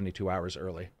 5 is 72 hours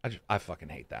early. I fucking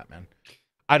hate that, man.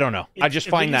 I don't know. I just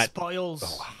find really that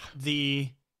spoils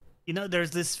there's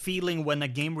this feeling when a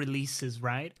game releases,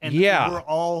 right? And Yeah. we're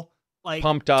all like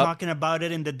Pumped up. talking about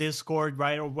it in the Discord,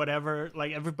 right, or whatever.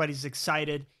 Like everybody's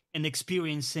excited and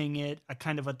experiencing it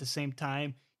kind of at the same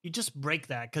time. You just break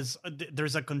that because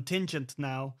there's a contingent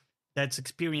now that's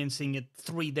experiencing it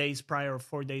 3 days prior or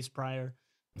 4 days prior.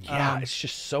 Yeah, it's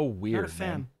just so weird, not a fan.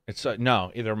 man. It's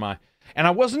no, either am I. And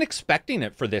I wasn't expecting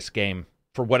it for this game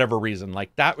for whatever reason.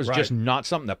 Like, that was just not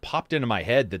something that popped into my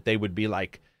head that they would be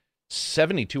like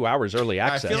 72 hours early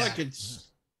access.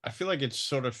 I feel like it's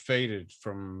sort of faded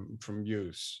from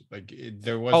use. Like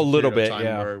there was a little period bit, of time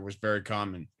yeah, where it was very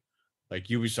common. Like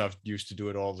Ubisoft used to do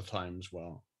it all the time as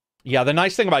well. Yeah, the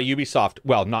nice thing about Ubisoft,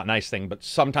 well, not nice thing, but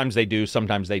sometimes they do,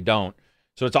 sometimes they don't.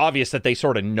 So it's obvious that they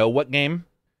sort of know what game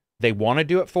they want to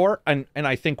do it for, and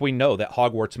I think we know that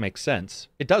Hogwarts makes sense.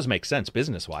 It does make sense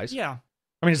business-wise. Yeah.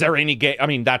 I mean, is there any game? I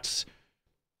mean,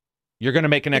 you're going to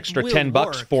make an extra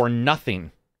 $10 for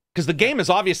nothing, because the game is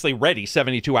obviously ready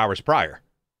 72 hours prior,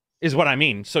 is what I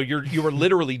mean. So you were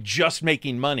literally just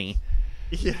making money,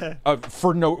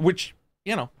 for no, which,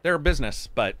 they're a business,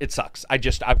 but it sucks. I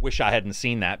wish I hadn't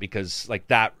seen that, because like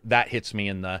that hits me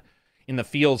in the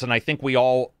feels, and I think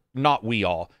not we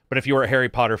all, but if you were a Harry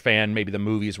Potter fan, maybe the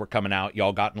movies were coming out,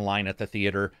 y'all got in line at the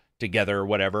theater together or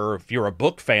whatever. If you're a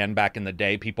book fan back in the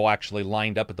day, people actually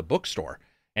lined up at the bookstore.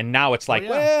 And now it's like,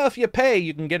 well, if you pay,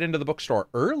 you can get into the bookstore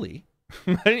early.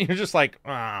 You're just like,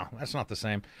 that's not the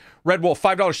same. Red Wolf,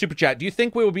 $5 super chat. Do you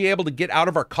think we will be able to get out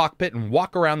of our cockpit and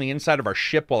walk around the inside of our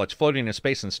ship while it's floating in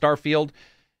space in Starfield?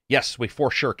 Yes, we for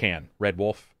sure can, Red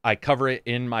Wolf. I cover it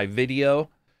in my video.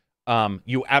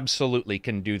 You absolutely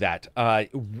can do that.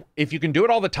 If you can do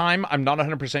it all the time, I'm not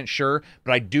 100% sure,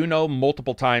 but I do know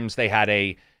multiple times they had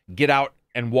a get out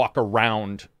and walk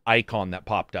around icon that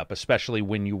popped up, especially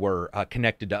when you were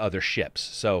connected to other ships.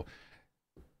 So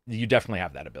you definitely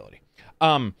have that ability.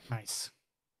 Nice.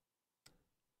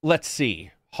 Let's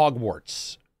see.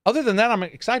 Hogwarts. Other than that, I'm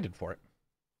excited for it.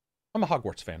 I'm a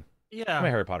Hogwarts fan. Yeah. I'm a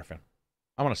Harry Potter fan.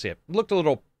 I want to see it. Looked a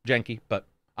little janky, but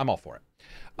I'm all for it.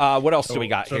 What else do we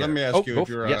got so here? let me ask you, if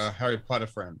you're yes. a Harry Potter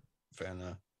fan,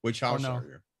 which house no. are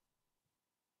you?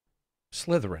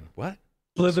 Slytherin. What?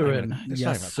 Slytherin. That's not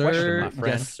Yes, even a question, sir. my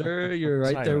friend. Yes, sir. You're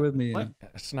That's right not there even- with me. What?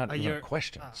 It's not even a you're-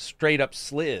 question. Straight up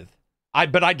Slith.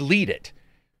 But I'd lead it.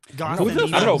 Gotham, Who's the-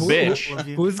 Eagles, I'm no who- bitch. love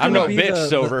you. Who's I'm gonna no be bitch, the,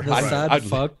 Silver. the sad I'd-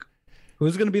 fuck?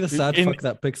 Who's gonna be the sad In- fuck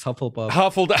that picks Hufflepuff?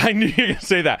 Huffled. I knew you were going to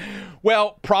say that.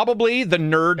 Well, probably the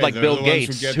nerd Hey, like they're Bill the ones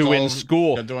Gates, who in all-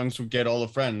 school. they're the ones who get all the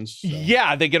friends. So.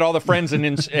 Yeah, they get all the friends,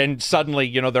 and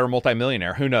suddenly, they're a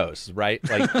multimillionaire. Who knows, right?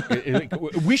 Like,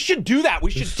 we should do that.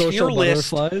 We should tier Social list.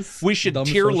 butterflies? We should Dumb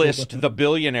tier social list butterflies. the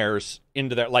billionaires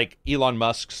into their, like Elon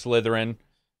Musk, Slytherin,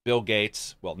 Bill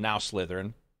Gates. Well, now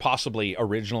Slytherin. Possibly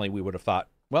originally we would have thought,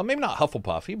 well, maybe not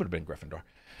Hufflepuff. He would have been Gryffindor.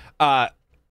 But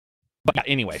yeah,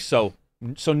 anyway, so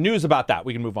news about that.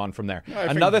 We can move on from there. I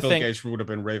think Another Bill thing. Gates would have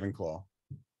been Ravenclaw.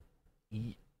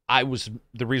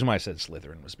 The reason why I said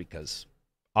Slytherin was because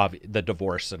of the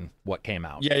divorce and what came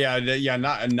out. Yeah.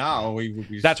 Now we would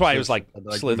be. That's why it was like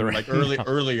Slytherin. Like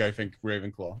early. I think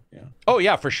Ravenclaw. Yeah. Oh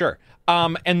yeah, for sure.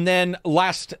 And then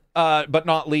last but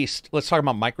not least, let's talk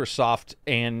about Microsoft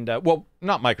and well,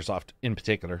 not Microsoft in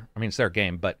particular. I mean, it's their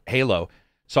game, but Halo.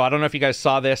 So I don't know if you guys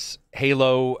saw this.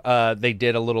 Halo, they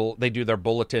do their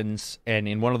bulletins, and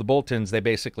in one of the bulletins, they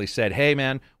basically said, "Hey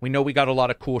man, we know we got a lot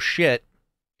of cool shit,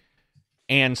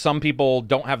 and some people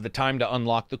don't have the time to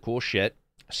unlock the cool shit,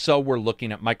 so we're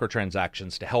looking at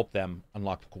microtransactions to help them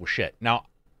unlock the cool shit." Now,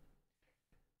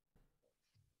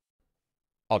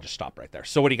 I'll just stop right there.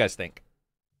 So what do you guys think?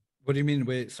 What do you mean?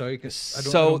 Wait, sorry. I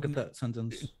So- don't get that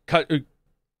sentence.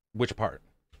 Which part?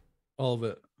 All of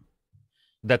it.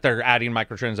 That they're adding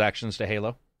microtransactions to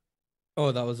Halo?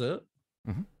 Oh, that was it?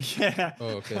 Yeah. Oh,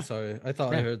 okay. Sorry. I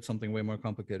thought Yeah. I heard something way more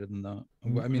complicated than that.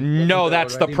 I mean, No, wasn't there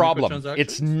that's the already problem. microtransactions?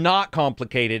 It's not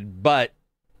complicated, but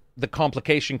the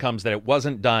complication comes that it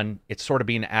wasn't done. It's sort of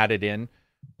being added in,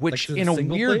 which Like to in a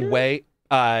single weird player? way,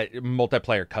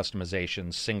 multiplayer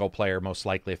customizations, single player most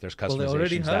likely if there's Well, they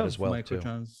already customizations have that as well too.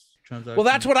 transactions. Well,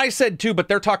 that's what I said too, but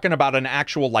they're talking about an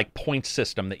actual like point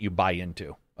system that you buy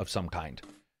into of some kind.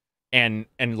 And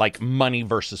like money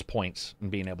versus points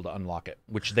and being able to unlock it,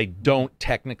 which they don't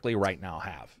technically right now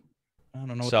have. I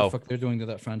don't know what So- the fuck they're doing to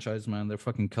that franchise, man. They're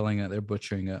fucking killing it. They're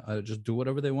butchering it. I just do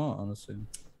whatever they want, honestly.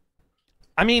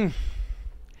 I mean,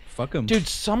 Fuck them. dude,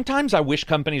 sometimes I wish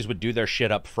companies would do their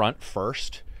shit up front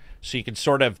first, so you can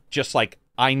sort of just like,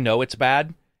 I know it's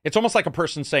bad. It's almost like a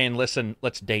person saying, "Listen,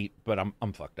 let's date, but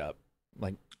I'm fucked up."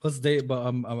 Like, Let's date, but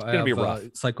I gonna have be rough.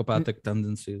 psychopathic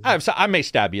tendencies. I may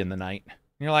stab you in the night.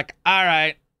 And you're like, all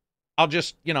right, I'll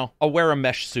just, I'll wear a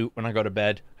mesh suit when I go to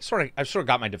bed. I've sort of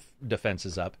got my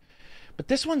defenses up. But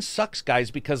this one sucks,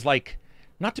 guys, because like,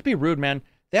 not to be rude, man,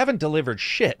 they haven't delivered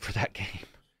shit for that game.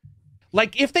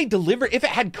 Like, if it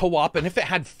had co-op and if it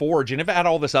had Forge and if it had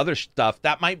all this other stuff,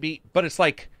 that might be. But it's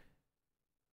like,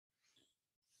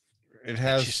 It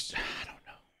has. I don't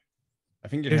know. I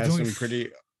think it They're has doing some pretty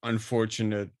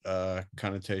unfortunate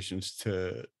connotations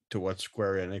to what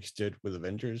Square Enix did with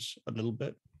Avengers a little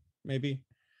bit, maybe.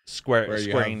 Square Where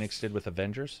you Enix did with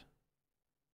Avengers.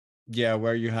 Yeah,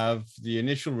 where you have the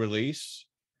initial release,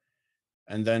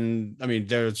 and then I mean,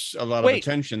 there's a lot Wait, of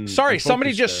attention. Sorry, and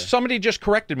somebody focus just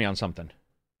corrected me on something.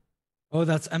 Oh,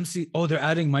 that's MC. Oh, they're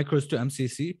adding micros to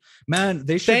MCC. Man,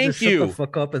 they should Thank just shut you. the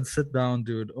fuck up and sit down,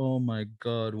 dude. Oh my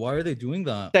god, why are they doing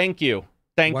that? Thank you.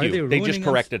 Why are They just ruining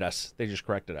corrected us. They just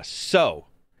corrected us. So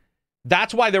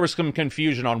that's why there was some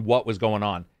confusion on what was going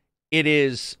on. It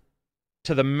is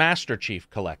to the Master Chief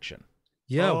collection.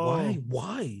 Yeah, Oh.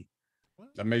 why?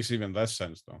 That makes even less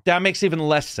sense, though. That makes even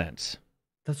less sense.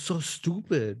 That's so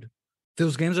stupid.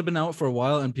 Those games have been out for a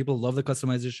while, and people love the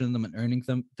customization of them and earning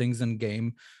them things in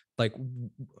game. Like,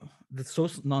 that's so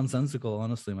nonsensical.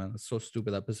 Honestly, man, it's so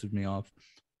stupid. That pisses me off.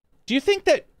 Do you think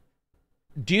that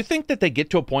they get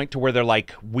to a point to where they're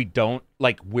like, we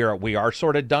are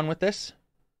sort of done with this?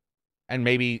 And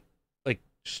maybe like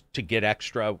just to get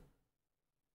extra,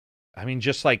 I mean,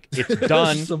 just like it's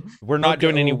done. We're not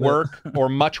doing any work or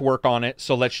much work on it,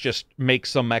 so let's just make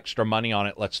some extra money on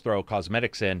it. Let's throw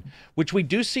cosmetics in, which we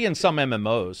do see in some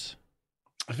MMOs.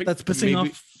 I think That's pissing maybe,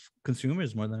 off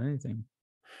consumers more than anything.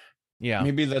 Yeah.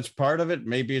 Maybe that's part of it.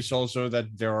 Maybe it's also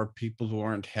that there are people who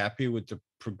aren't happy with the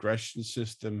progression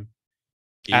system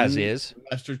As in is. the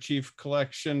Master Chief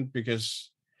collection, because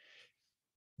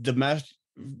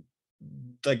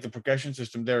like the progression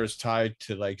system there is tied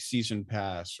to like season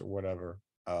pass or whatever,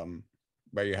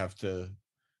 where you have to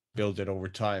build it over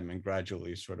time and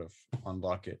gradually sort of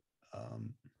unlock it.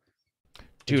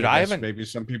 Dude, I I guess haven't.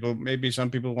 maybe some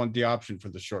people want the option for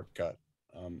the shortcut.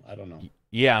 I don't know.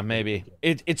 Yeah, maybe.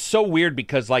 It's so weird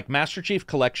because like Master Chief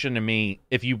Collection to me,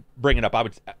 if you bring it up,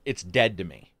 it's dead to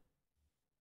me.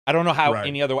 I don't know how Right.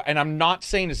 any other way. And I'm not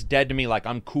saying it's dead to me like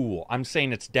I'm cool. I'm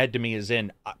saying it's dead to me as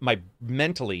in my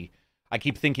mentally, I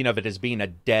keep thinking of it as being a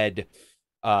dead.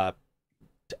 That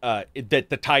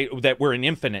that we're in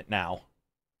Infinite now,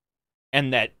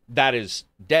 and that is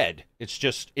dead.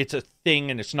 It's a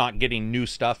thing, and it's not getting new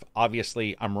stuff.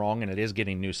 Obviously, I'm wrong, and it is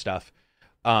getting new stuff.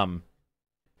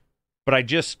 But I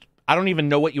don't even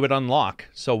know what you would unlock.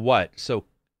 So what? So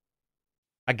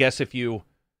I guess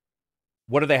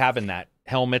what do they have in that?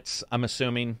 Helmets, I'm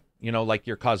assuming, like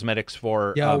your cosmetics for.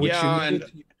 Which Yeah, you needed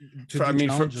to do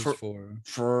challenges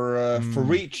for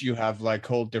Reach, you have like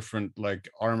whole different like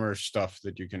armor stuff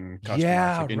that you can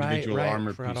customize, like individual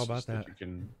armor Forgot all pieces about that you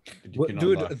can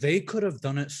Dude, unlock. they could have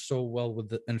done it so well with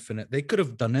the Infinite. They could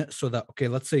have done it so that, okay,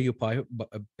 let's say you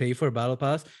pay for a battle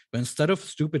pass, but instead of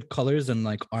stupid colors and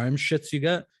like arm shits you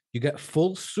get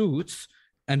full suits,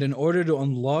 and in order to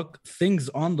unlock things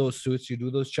on those suits, you do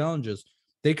those challenges.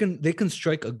 They can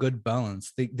strike a good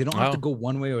balance. They don't have to go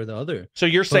one way or the other. So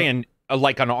you're saying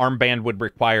like an armband would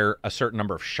require a certain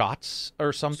number of shots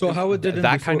or something? So how it did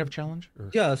that kind of challenge?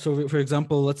 Or? Yeah. So for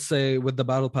example, let's say with the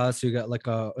battle pass, you get like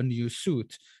a new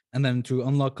suit, and then to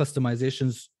unlock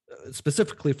customizations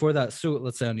specifically for that suit,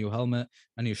 let's say a new helmet,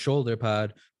 a new shoulder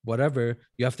pad, whatever,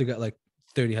 you have to get like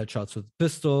 30 headshots with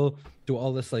pistol, do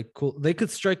all this like cool. They could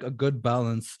strike a good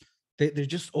balance. They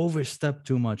just overstep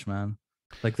too much, man.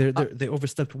 Like they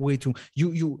overstepped way too.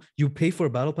 You pay for a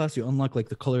battle pass, you unlock like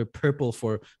the color purple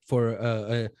for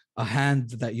a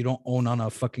hand that you don't own on a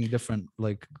fucking different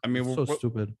like. I mean,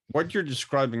 stupid. What you're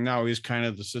describing now is kind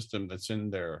of the system that's in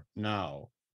there now,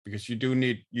 because you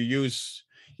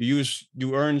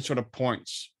earn sort of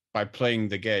points by playing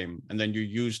the game, and then you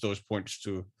use those points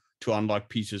to unlock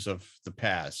pieces of the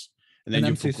pass, and then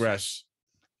you progress.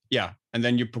 Yeah, and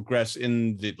then you progress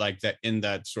in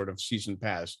that sort of season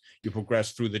pass. You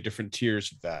progress through the different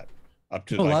tiers of that up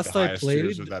to the highest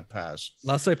tiers of that pass.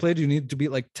 Last I played, you need to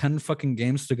beat like 10 fucking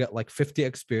games to get like 50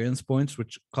 experience points,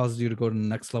 which causes you to go to the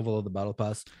next level of the battle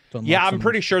pass. Yeah, I'm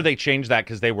pretty sure they changed that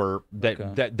because they were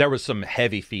that there was some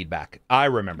heavy feedback. I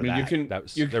remember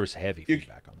that. There was heavy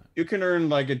feedback on that. You can earn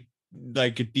like a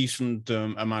decent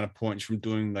amount of points from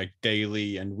doing like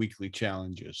daily and weekly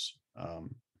challenges.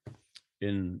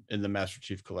 In the Master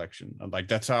Chief Collection, like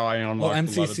that's how I unlocked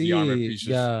MCC, a lot of the armor pieces.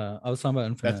 Yeah, I was talking about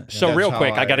Infinite. So real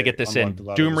quick, I got to get this in.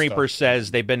 Doom Reaper says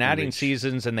they've been adding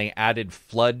seasons and they added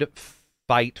Flood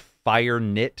Fight Fire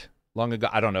Knit long ago.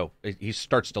 I don't know. He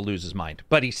starts to lose his mind,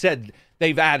 but he said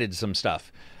they've added some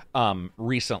stuff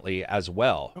recently as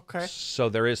well. Okay. So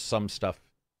there is some stuff,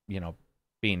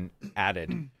 being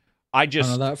added. I don't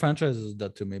know, that franchise is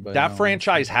dead to me. But that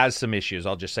franchise has some issues.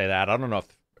 I'll just say that. I don't know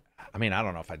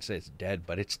if I'd say it's dead,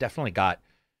 but it's definitely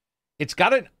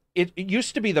it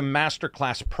used to be the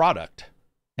masterclass product,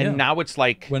 and now it's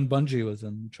like when Bungie was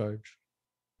in charge.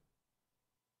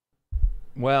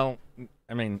 Well,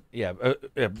 I mean,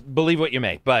 believe what you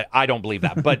may, but I don't believe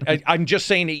that. But I'm just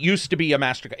saying it used to be a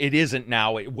masterclass. It isn't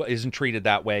now. It isn't treated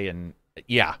that way, and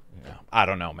I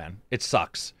don't know, man. It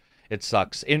sucks. It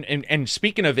sucks. And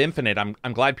speaking of Infinite,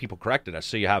 I'm glad people corrected us.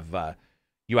 So you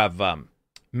have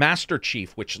Master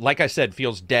Chief, which, like I said,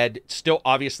 feels dead. Still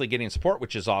obviously getting support,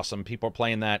 which is awesome. People are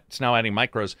playing that. It's now adding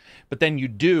micros. But then you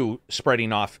do,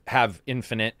 spreading off, have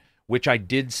Infinite, which I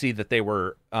did see that they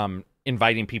were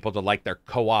inviting people to like their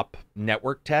co-op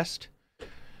network test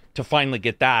to finally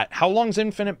get that. How long's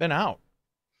Infinite been out?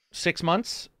 6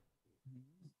 months?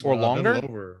 Or longer?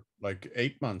 Over like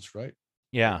 8 months, right?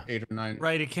 Yeah. 8 or 9.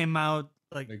 Right, it came out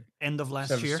like end of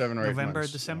last year, 7 or 8 November,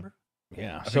 months, December.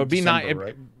 Yeah, so it'd be nice.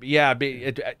 Right?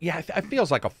 It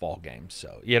feels like a fall game.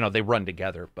 So they run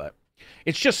together, but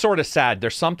it's just sort of sad.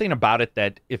 There's something about it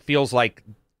that it feels like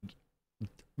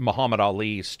Muhammad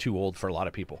Ali is too old for a lot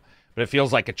of people, but it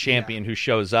feels like a champion who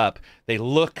shows up. They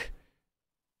look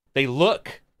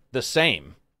the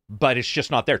same, but it's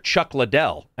just not there. Chuck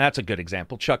Liddell, that's a good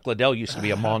example. Chuck Liddell used to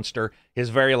be a monster. His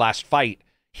very last fight,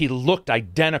 he looked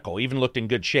identical, even looked in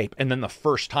good shape, and then the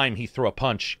first time he threw a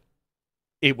punch,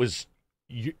 it was.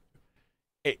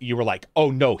 You were like,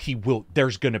 oh no,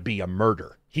 there's going to be a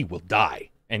murder. He will die.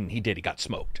 And he did. He got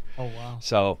smoked. Oh, wow.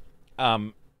 So,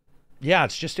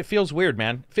 it feels weird,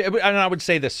 man. And I would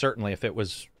say this certainly if it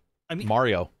was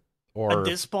Mario or at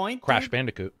this point, Crash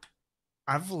Bandicoot.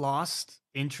 I've lost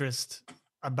interest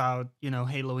about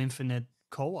Halo Infinite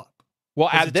co-op. Well,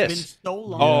 'Cause add it's this. been so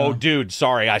long. Oh, dude,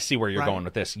 sorry. I see where you're Right? going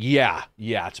with this. Yeah,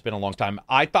 it's been a long time.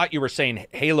 I thought you were saying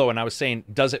Halo, and I was saying,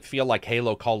 does it feel like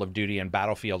Halo, Call of Duty, and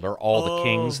Battlefield are all the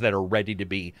kings that are ready to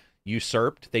be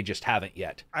usurped? They just haven't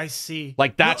yet. I see.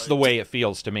 Like, that's No, the way it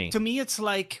feels to me. To me, it's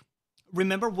like,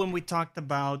 remember when we talked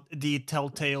about the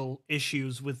Telltale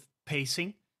issues with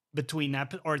pacing between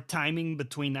or timing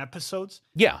between episodes,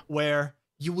 Yeah. where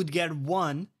you would get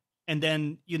one, and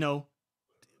then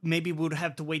maybe we would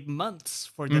have to wait months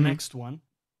for the next one,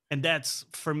 and that's,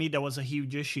 for me, that was a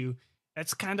huge issue.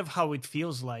 That's kind of how it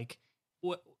feels like.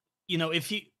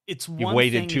 If it's You one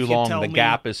waited thing too if you long. tell The me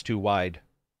gap is too wide.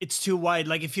 it's too wide.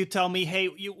 Like, if you tell me, hey,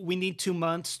 we need 2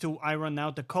 months to iron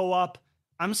out the co-op,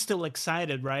 I'm still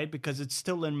excited, right? Because it's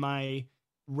still in my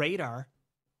radar.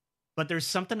 But there's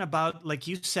something about, like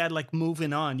you said, like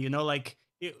moving on, like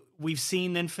we've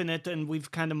seen Infinite and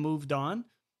we've kind of moved on,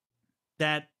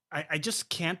 that I just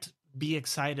can't be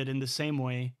excited in the same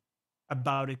way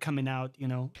about it coming out,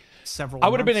 several I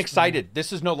would have been months from now. excited.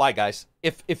 This is no lie, guys.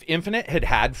 If Infinite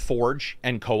had Forge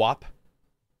and co-op,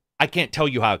 I can't tell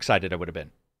you how excited I would have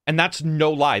been. And that's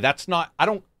no lie. That's not.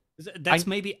 That's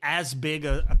maybe as big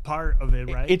a part of it,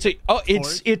 right? It's the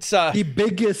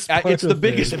biggest part it's the of it.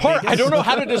 biggest part. I don't know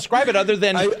how to describe it other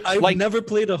than I've like never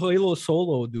played a Halo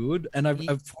solo, dude, and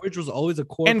Forge was always a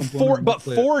core. and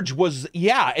Forge was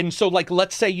and so like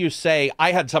let's say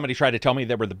I had somebody try to tell me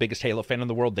they were the biggest Halo fan in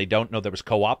the world. They don't know there was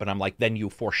co-op, and I'm like, then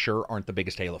you for sure aren't the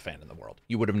biggest Halo fan in the world.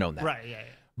 You would have known that, right? Yeah.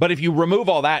 But if you remove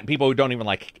all that and people who don't even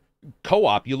like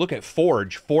co-op, you look at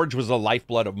Forge. Forge was the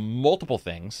lifeblood of multiple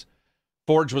things.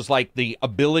 Forge was like the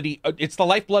ability. It's the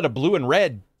lifeblood of Blue and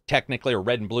Red, technically, or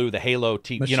Red and Blue, the Halo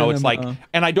team. It's like,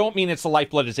 and I don't mean it's the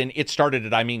lifeblood as in it started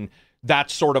it. I mean,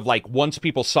 that's sort of like once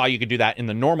people saw you could do that in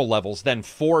the normal levels, then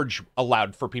Forge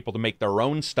allowed for people to make their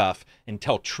own stuff and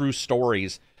tell true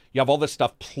stories. You have all this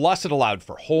stuff, plus it allowed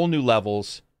for whole new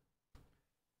levels.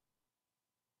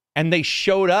 And they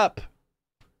showed up.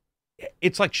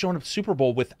 It's like showing up Super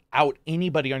Bowl without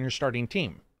anybody on your starting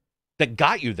team that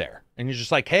got you there. And you're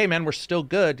just like, hey, man, we're still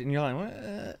good. And you're like,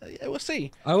 well, yeah, we'll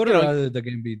see. I would have rather the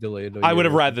game be delayed. I would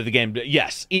have rather the game.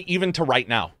 Yes, even to right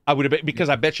now. I would have, because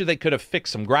I bet you they could have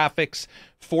fixed some graphics.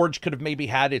 Forge could have maybe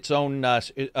had its own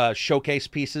showcase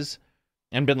pieces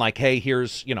and been like, hey,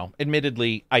 here's,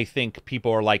 admittedly, I think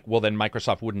people are like, well, then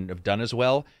Microsoft wouldn't have done as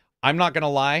well. I'm not going to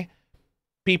lie.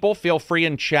 People, feel free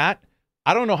in chat.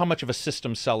 I don't know how much of a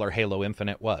system seller Halo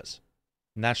Infinite was.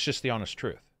 And that's just the honest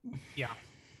truth. Yeah.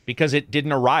 Because it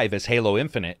didn't arrive as Halo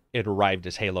Infinite, it arrived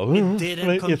as Halo. It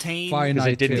didn't contain because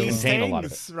it didn't these contain a lot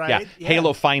of things, it. right? Yeah,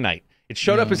 Halo Finite. It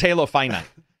showed up as Halo Finite.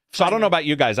 So I don't know about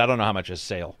you guys. I don't know how much is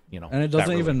sale. And it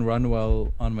doesn't even run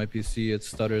well on my PC. It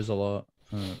stutters a lot.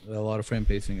 A lot of frame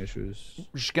pacing issues.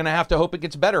 We're just gonna have to hope it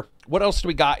gets better. What else do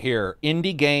we got here?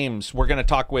 Indie games. We're gonna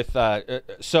talk with.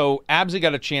 So Absy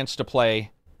got a chance to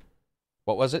play.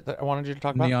 What was it that I wanted you to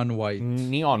talk about? Neon White.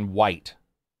 Neon White.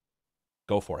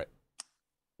 Go for it.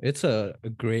 It's a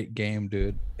great game,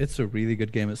 dude. It's a really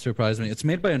good game. It surprised me. It's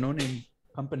made by a no-name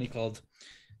company called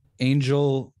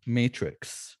Angel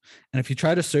Matrix. And if you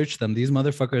try to search them, these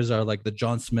motherfuckers are like the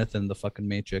John Smith in the fucking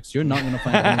Matrix. You're not going to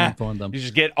find any info on them. You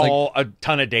just get a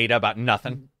ton of data about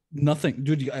nothing. Nothing.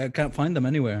 Dude, I can't find them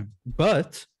anywhere.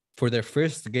 But for their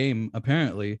first game,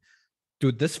 apparently,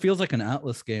 dude, this feels like an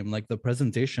Atlas game. Like the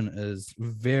presentation is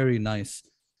very nice.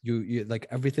 You like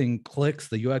everything clicks.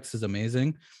 The UX is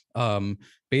amazing.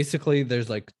 Basically, there's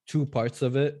like two parts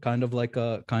of it, kind of like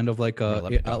a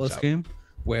Atlas game,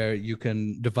 where you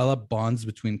can develop bonds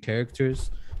between characters,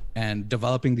 and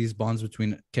developing these bonds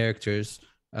between characters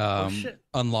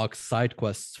unlocks side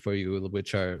quests for you,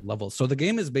 which are levels. So the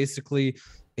game is basically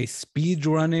a speed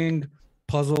running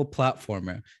puzzle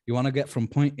platformer. You want to get from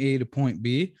point A to point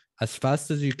B as fast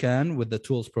as you can with the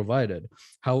tools provided.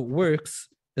 How it works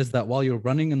is that while you're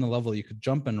running in the level, you could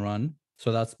jump and run.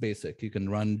 So that's basic. You can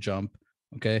run, jump.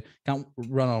 Okay. Can't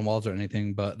run on walls or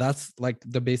anything, but that's like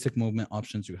the basic movement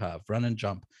options you have, run and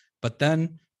jump. But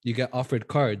then you get offered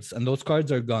cards, and those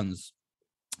cards are guns.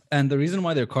 And the reason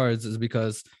why they're cards is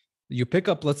because you pick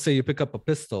up, let's say you pick up a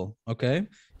pistol. Okay.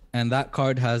 And that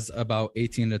card has about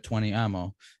 18 to 20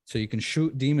 ammo. So you can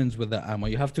shoot demons with that ammo.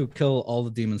 You have to kill all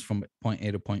the demons from point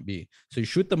A to point B. So you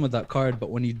shoot them with that card,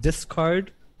 but when you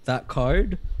discard that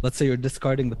card, let's say you're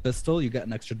discarding the pistol, you get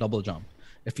an extra double jump.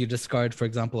 If you discard, for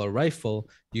example, a rifle,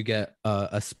 you get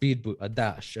a speed boot, a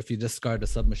dash. If you discard a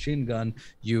submachine gun,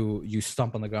 you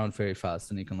stomp on the ground very fast,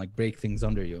 and you can like break things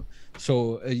under you.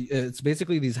 So it's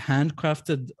basically these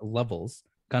handcrafted levels,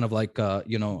 kind of like how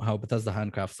Bethesda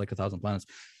handcrafts like 1,000 Planets.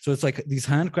 So it's like these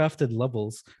handcrafted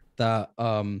levels that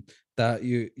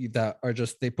are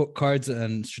just, they put cards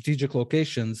in strategic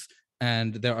locations,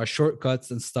 and there are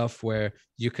shortcuts and stuff where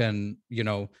you can,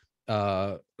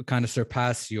 kind of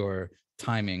surpass your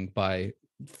timing by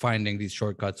finding these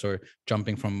shortcuts or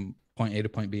jumping from point A to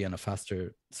point B in a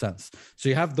faster sense. So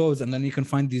you have those, and then you can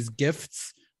find these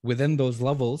gifts within those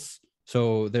levels.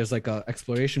 So there's like a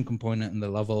exploration component in the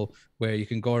level where you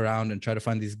can go around and try to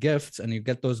find these gifts, and you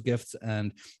get those gifts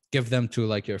and give them to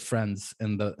like your friends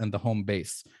in the home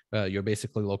base. You're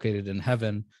basically located in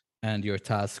heaven, and you're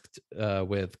tasked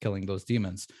with killing those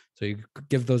demons. So you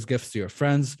give those gifts to your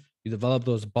friends, you develop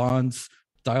those bonds,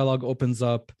 dialogue opens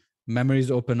up,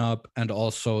 memories open up, and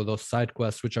also those side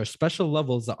quests, which are special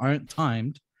levels that aren't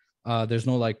timed. There's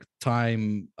no like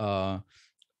time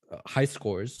high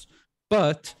scores,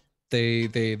 but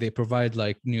they provide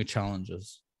like new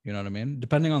challenges. You know what I mean?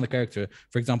 Depending on the character.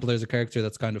 For example, there's a character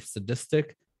that's kind of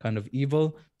sadistic, kind of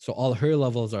evil. So all her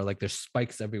levels are like there's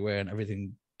spikes everywhere and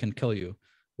everything can kill you,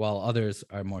 while others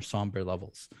are more somber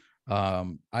levels.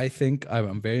 I think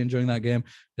I'm very enjoying that game.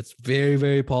 It's very,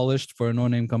 very polished for a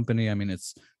no-name company. I mean,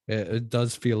 it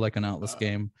does feel like an Atlas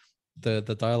game. The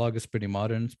dialogue is pretty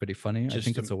modern. It's pretty funny. I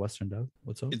think it's a Western dev.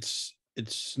 What's up?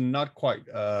 It's not quite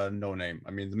no name.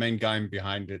 I mean, the main guy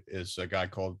behind it is a guy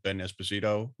called Ben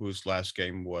Esposito, whose last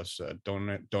game was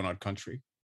Donut Country.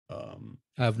 I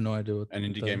have no idea what an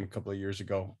indie game a couple of years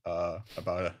ago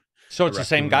about So it's the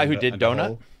same guy who did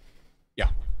Donut? Yeah.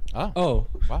 Oh,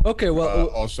 wow. Okay. Well,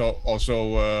 also,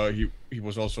 he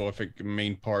was also, I think, the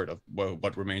main part of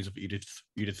what remains of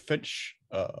Edith Finch.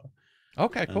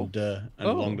 Okay, cool. And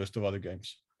a long list of other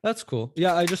games. That's cool.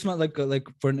 Yeah, I just meant like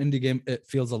for an indie game, it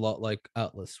feels a lot like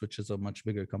Atlas, which is a much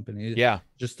bigger company. Yeah.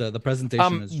 Just the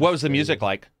presentation is. What was the music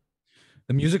like?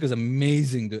 The music is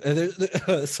amazing, dude.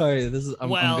 Sorry, this is I'm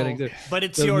getting there. But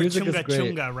it's your chunga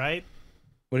chunga, right?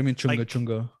 What do you mean chunga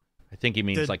chunga? I think he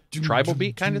means like tribal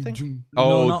beat kind of thing.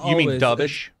 No, Oh, you mean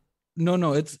dubbish?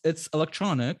 No, it's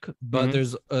electronic, but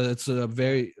there's there's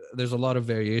a lot of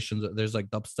variations. There's like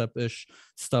dubstep-ish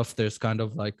stuff. There's kind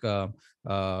of like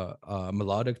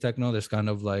melodic techno. There's kind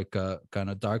of like kind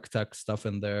of dark tech stuff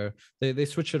in there. They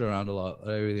switch it around a lot.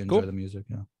 I really enjoy the music.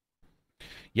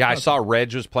 Yeah, I saw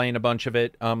Reg was playing a bunch of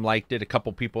it. Liked it. A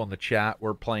couple people in the chat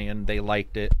were playing. They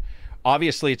liked it.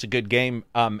 Obviously, it's a good game.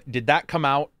 Did that come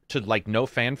out to like no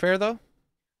fanfare though?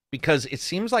 Because it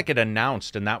seems like it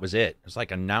announced and that was it. It's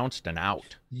like announced and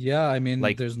out. Yeah, I mean,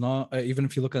 like, there's not even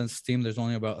if you look on Steam, there's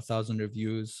only about 1,000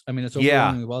 reviews. I mean, it's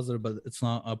overwhelmingly positive, but it's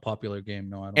not a popular game.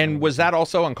 No, I don't. And was that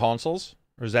also on consoles,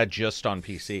 or is that just on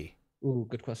PC? Ooh,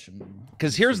 good question.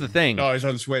 Because here's the thing. No, it's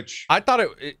on Switch. I thought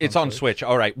it's on Switch.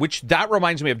 All right, which that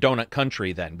reminds me of Donut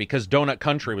Country then, because Donut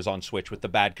Country was on Switch with the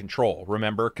bad control.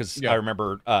 Remember? Because I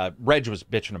remember Reg was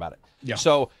bitching about it. Yeah.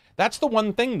 So that's the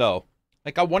one thing though.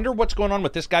 Like, I wonder what's going on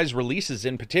with this guy's releases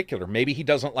in particular. Maybe he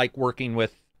doesn't like working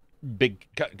with big,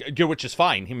 which is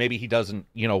fine. Maybe he doesn't,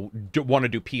 want to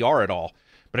do PR at all.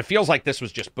 But it feels like this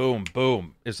was just boom,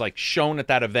 boom. It's like shown at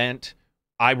that event.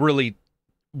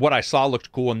 What I saw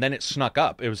looked cool, and then it snuck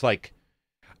up. It was like,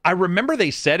 I remember they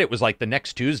said it was like the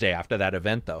next Tuesday after that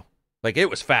event, though. Like,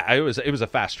 it was fast. It was a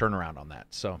fast turnaround on that,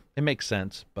 so it makes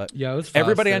sense. But yeah, it was fast.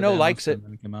 Everybody I know likes it.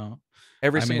 Came out.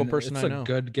 Every single person I know. It's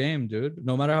a good game, dude.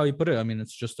 No matter how you put it. I mean,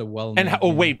 it's just a well. And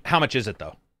how much is it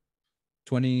though?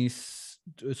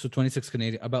 26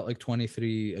 Canadian, about like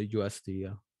 23 USD. Yeah.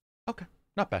 Okay,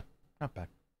 not bad.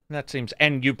 That seems.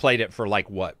 And you played it for like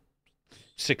what?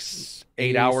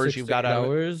 8 hours. You got out.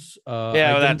 Hours.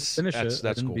 Yeah, that's finish it. That's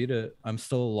I didn't cool. beat it. I'm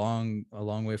still a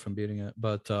long way from beating it,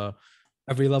 but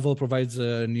every level provides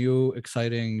a new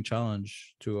exciting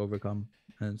challenge to overcome.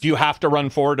 Do you have to run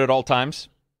forward at all times?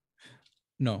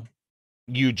 No.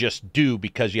 You just do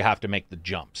because you have to make the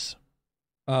jumps.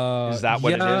 Is that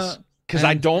what it is? Because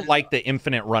I don't like the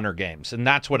infinite runner games, and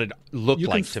that's what it looked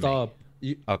like to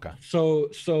me. Okay. So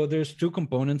there's two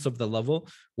components of the level.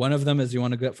 One of them is you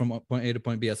want to get from point A to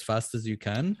point B as fast as you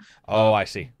can. Oh, I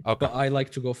see. Okay. But I like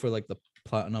to go for like the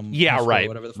platinum. Yeah, right.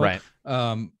 Whatever the fuck.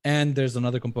 Right. And there's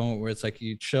another component where it's like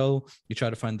you chill, you try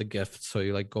to find the gift. So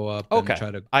you like go up and try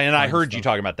to. I heard you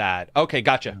talking about that. Okay,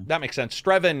 gotcha. Yeah. That makes sense.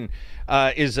 Strevin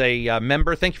is a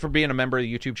member. Thank you for being a member of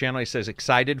the YouTube channel. He says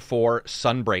excited for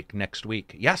Sunbreak next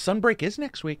week. Yeah, Sunbreak is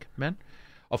next week, man.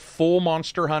 A full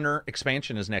Monster Hunter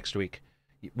expansion is next week.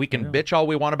 We can bitch all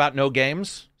we want about no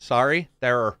games. Sorry,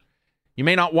 you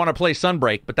may not want to play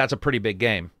Sunbreak, but that's a pretty big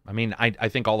game. I mean, I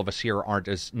think all of us here aren't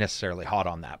as necessarily hot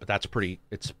on that, but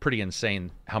it's pretty insane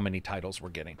how many titles we're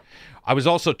getting. I was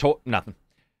also told nothing.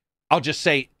 I'll just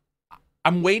say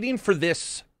I'm waiting for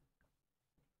this.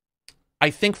 I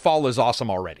think fall is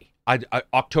awesome already.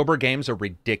 October games are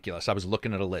ridiculous. I was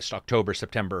looking at a list: October,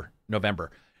 September,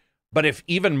 November. But if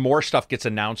even more stuff gets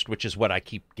announced, which is what I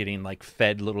keep getting like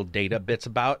fed little data bits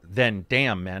about, then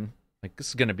damn, man, like this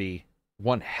is going to be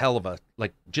one hell of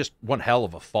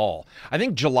a fall. I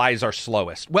think July's our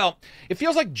slowest. Well, it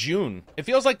feels like June. It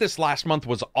feels like this last month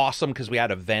was awesome because we had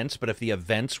events, but if the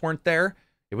events weren't there,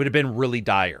 it would have been really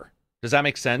dire. Does that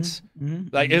make sense? Mm-hmm.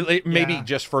 Like it maybe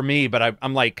just for me, but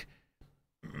I'm like,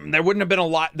 there wouldn't have been a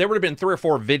lot. There would have been 3 or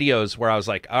 4 videos where I was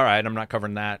like, all right, I'm not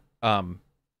covering that.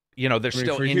 There's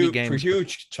still indie games. For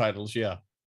huge titles, yeah.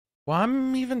 Well,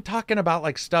 I'm even talking about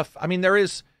like stuff. I mean, there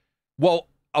is, well,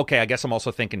 okay, I guess I'm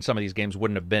also thinking some of these games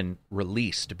wouldn't have been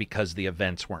released because the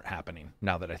events weren't happening,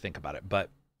 now that I think about it. But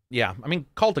yeah, I mean,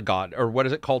 Cult of God, or what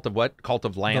is it? Cult of what? Cult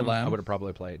of Lamb. I would have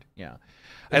probably played. Yeah.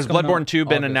 Has Bloodborne 2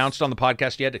 been announced on the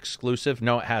podcast yet? Exclusive?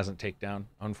 No, it hasn't. Takedown,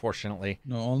 unfortunately.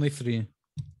 No, only 3.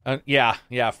 Yeah.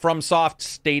 FromSoft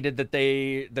stated that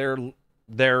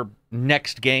their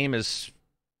next game is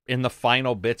in the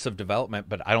final bits of development,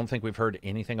 but I don't think we've heard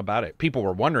anything about it. People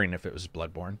were wondering if it was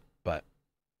Bloodborne, but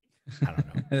I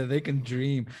don't know. They can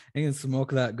dream. They can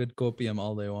smoke that good copium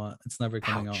all they want. It's never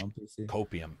coming out on PC.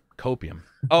 Copium.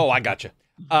 Oh, I gotcha.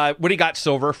 What do you got,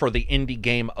 Silver, for the indie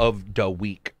game of the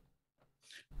week?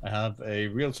 I have a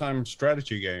real-time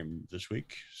strategy game this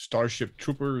week. Starship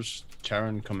Troopers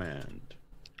Terran Command.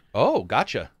 Oh,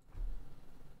 gotcha.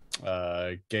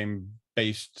 Game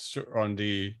based on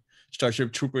the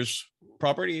Starship Troopers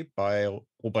property by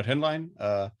Robert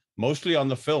Heinlein. Mostly on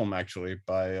the film, actually,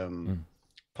 by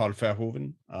Paul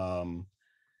Verhoeven.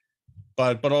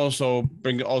 But also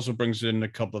brings in a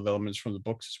couple of elements from the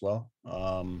books as well.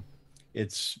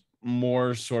 It's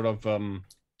more sort of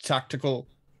tactical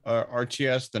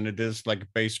RTS than it is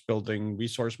like base building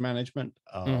resource management.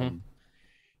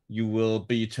 You will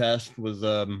be tasked with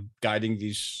guiding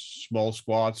these small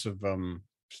squads of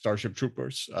Starship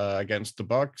Troopers against the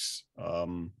bugs.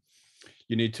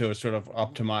 You need to sort of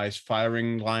optimize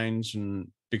firing lines, and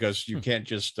because you can't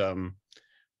just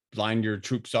line your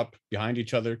troops up behind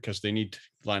each other because they need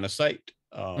line of sight.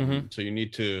 So you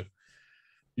need to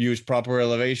use proper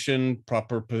elevation,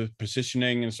 proper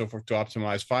positioning, and so forth to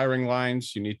optimize firing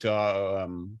lines. You need to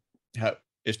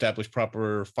establish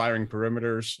proper firing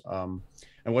perimeters.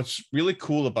 And what's really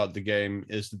cool about the game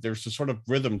is that there's a sort of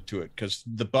rhythm to it, because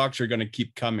the bugs are going to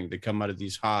keep coming. They come out of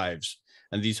these hives,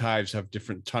 and these hives have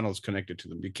different tunnels connected to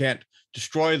them. You can't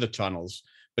destroy the tunnels,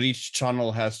 but each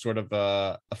tunnel has sort of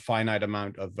a finite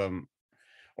amount of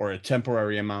or a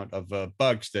temporary amount of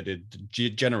bugs that it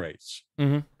generates.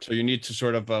 So you need to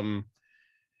sort of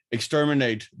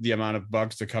exterminate the amount of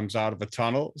bugs that comes out of a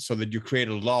tunnel, so that you create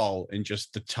a lull in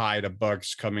just the tide of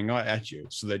bugs coming at you,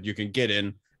 so that you can get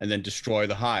in and then destroy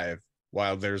the hive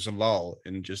while there's a lull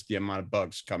in just the amount of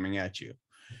bugs coming at you.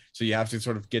 So you have to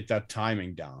sort of get that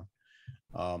timing down.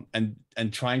 And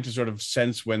trying to sort of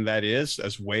sense when that is,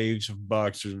 as waves of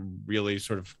bugs are really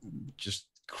sort of just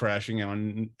crashing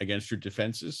on against your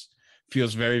defenses,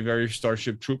 feels very, very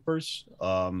Starship Troopers.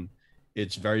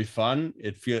 It's very fun.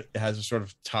 It has a sort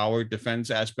of tower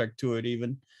defense aspect to it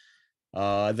even.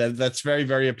 That's very,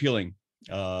 very appealing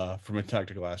from a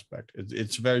tactical aspect.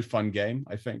 It's a very fun game,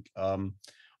 I think.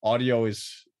 Audio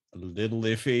is a little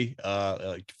iffy.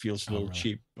 It feels a little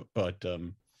cheap, but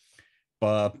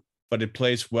it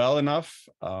plays well enough.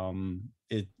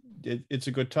 It's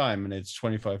a good time, and it's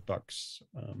 $25.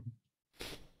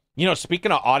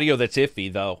 Speaking of audio that's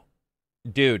iffy, though,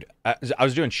 dude, I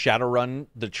was doing Shadowrun,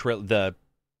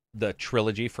 the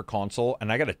trilogy for console,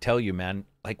 and I got to tell you, man,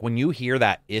 like when you hear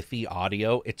that iffy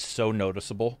audio, it's so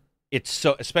noticeable. It's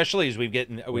so, especially as we've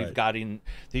gotten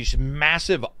these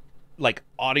massive, like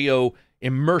audio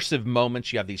immersive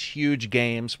moments. You have these huge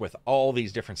games with all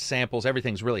these different samples.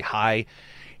 Everything's really high.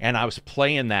 And I was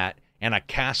playing that, and I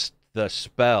cast the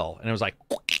spell, and it was like,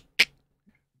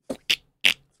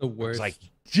 the worst. I was like,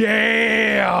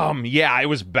 damn. Yeah, it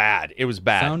was bad. It was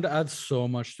bad. Sound adds so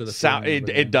much to the sound.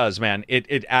 It does, man.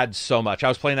 It adds so much. I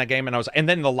was playing that game, and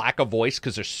then the lack of voice,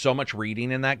 because there's so much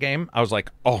reading in that game. I was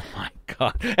like, oh my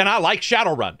God. And I like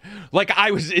Shadowrun. Like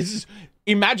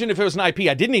imagine if it was an IP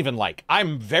I didn't even like.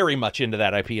 I'm very much into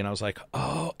that IP, and I was like,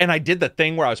 oh. And I did the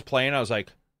thing where I was playing, I was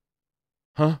like,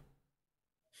 huh?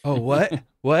 Oh, what?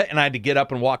 What? And I had to get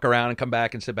up and walk around and come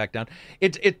back and sit back down.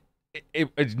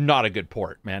 It's not a good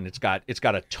port, man. It's got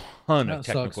a ton of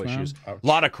technical issues. A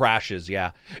lot of crashes,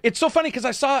 yeah. It's so funny because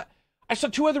I saw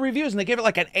 2 other reviews and they gave it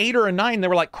like an 8 or a 9. They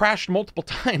were like crashed multiple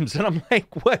times. And I'm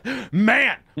like, what?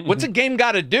 Man, what's a game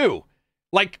got to do?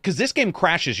 Like, because this game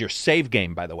crashes your save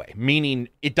game, by the way, meaning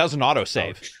it doesn't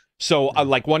autosave. So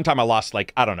like one time I lost,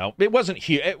 like, I don't know. It wasn't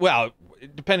huge. Well,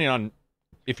 depending on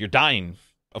if you're dying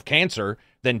of cancer,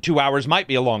 then 2 hours might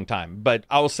be a long time. But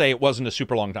I will say it wasn't a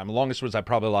super long time. The longest was I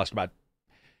probably lost about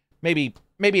maybe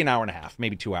an hour and a half,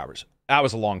 maybe 2 hours. That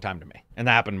was a long time to me, and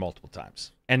that happened multiple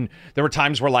times. And there were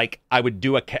times where, like, I would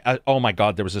do oh my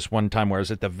God, there was this one time where I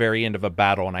was at the very end of a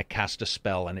battle and I cast a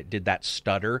spell and it did that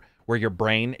stutter where your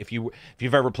brain, if you've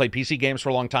ever played PC games for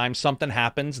a long time, something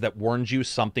happens that warns you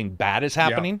something bad is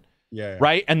happening. Yeah.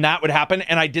 Right? And that would happen.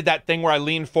 And I did that thing where I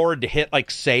leaned forward to hit,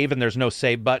 like, save, and there's no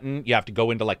save button. You have to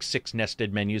go into, like, 6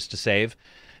 nested menus to save.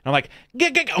 And I'm like,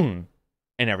 and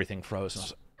everything froze. And I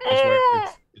was like, I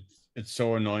swear, it's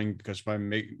so annoying because my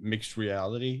mixed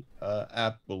reality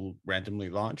app will randomly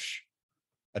launch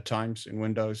at times in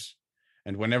Windows,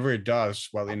 and whenever it does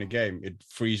while in a game, it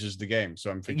freezes the game.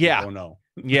 So I'm thinking, oh no.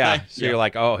 Yeah. So you're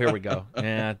like, oh, here we go.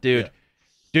 Yeah, dude. Yeah.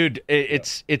 Dude,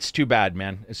 it's too bad,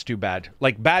 man. It's too bad.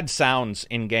 Like, bad sounds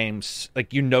in games,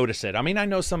 like, you notice it. I mean, I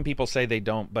know some people say they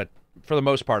don't, but for the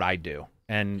most part, I do.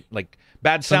 And, like,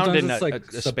 bad sound sometimes in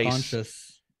it's a subconscious, space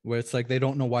where it's like they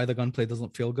don't know why the gunplay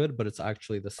doesn't feel good, but it's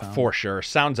actually the sound. For sure.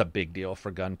 Sound's a big deal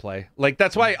for gunplay. Like,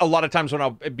 that's why a lot of times when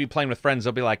I'll be playing with friends,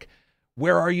 they'll be like,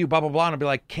 where are you, blah, blah, blah. And I'll be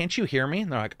like, can't you hear me?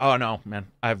 And they're like, oh, no, man,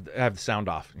 I have the sound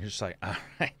off. And you're just like, all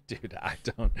right, dude,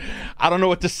 I don't know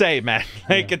what to say, man.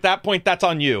 Like, at that point, that's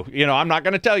on you. You know, I'm not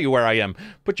going to tell you where I am.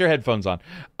 Put your headphones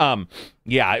on.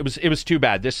 Yeah, it was too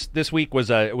bad. This week was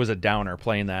a downer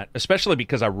playing that, especially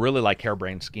because I really like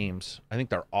Harebrained Schemes. I think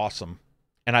they're awesome.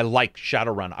 And I like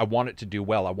Shadowrun. I want it to do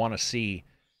well. I want to see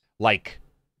a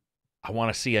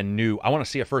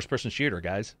first-person shooter,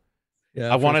 guys.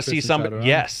 Yeah, I want to see somebody. Shadowrun.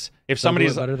 Yes, if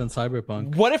somebody's better than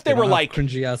Cyberpunk. What if they were like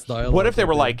cringy ass dialogue? What if they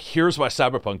were like, here's why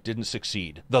Cyberpunk didn't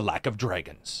succeed: the lack of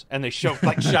dragons, and they show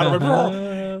like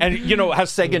Shadowrun, and you know how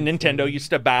Sega and Nintendo used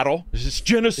to battle.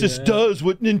 Genesis does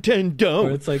what Nintendo.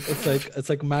 Or it's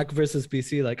like Mac versus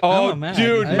PC. Like, oh man,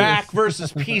 dude, Mac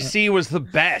versus PC was the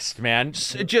best, man.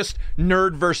 Just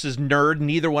nerd versus nerd.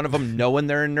 Neither one of them knowing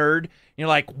they're a nerd. You're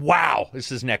like, wow,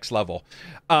 this is next level.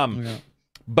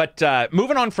 But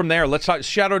moving on from there, let's talk.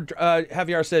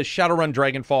 Javier says Shadowrun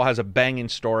Dragonfall has a banging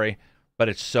story, but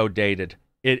it's so dated.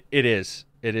 It is.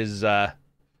 It's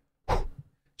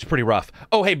pretty rough.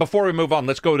 Oh, hey, before we move on,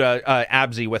 let's go to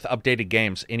Abzy with updated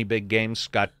games. Any big games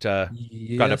got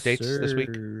updates this week?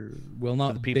 Well,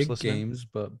 not big games,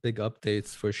 but big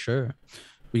updates for sure.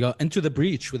 We got Into the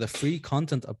Breach with a free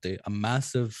content update, a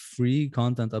massive free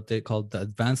content update called the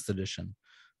Advanced Edition.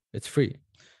 It's free.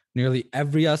 Nearly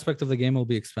every aspect of the game will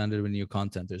be expanded with new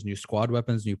content. There's new squad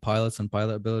weapons, new pilots and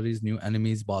pilot abilities, new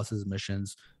enemies, bosses,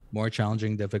 missions, more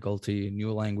challenging difficulty,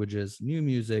 new languages, new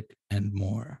music, and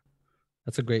more.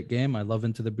 That's a great game. I love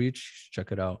Into the Breach.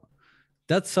 Check it out.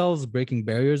 Dead Cells Breaking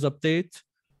Barriers update.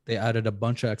 They added a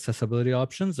bunch of accessibility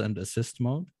options and assist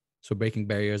mode. So Breaking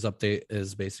Barriers update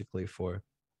is basically for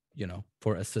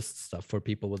assist stuff for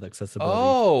people with accessibility.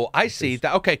 Oh, I see.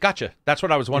 Okay, gotcha. That's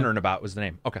what I was wondering about was the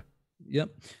name. Okay. Yep.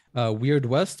 Weird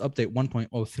West update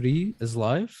 1.03 is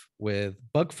live with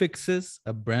bug fixes,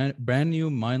 a brand new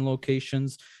mine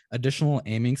locations, additional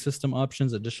aiming system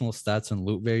options, additional stats and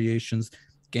loot variations.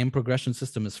 Game progression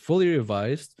system is fully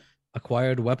revised.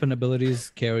 Acquired weapon abilities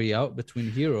carry out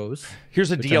between heroes.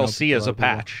 Here's a DLC as a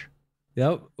patch.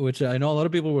 Yep, which I know a lot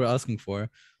of people were asking for.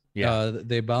 Yeah.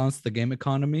 They balanced the game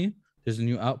economy. There's a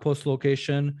new outpost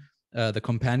location. The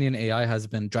companion AI has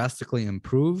been drastically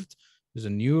improved. There's a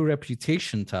new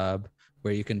reputation tab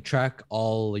where you can track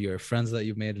all your friends that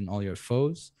you've made and all your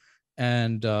foes.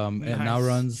 And it now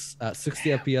runs at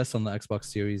 60 FPS on the Xbox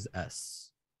Series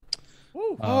S.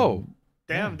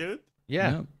 Damn, dude.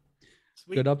 Yeah.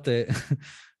 Good update.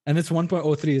 And it's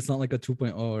 1.03. It's not like a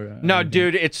 2.0 or no,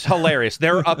 dude, it's hilarious.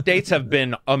 Their updates have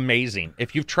been amazing.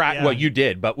 If you've tracked, well, you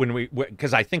did, but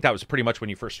because I think that was pretty much when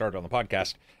you first started on the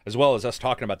podcast, as well as us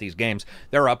talking about these games,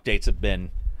 their updates have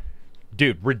been,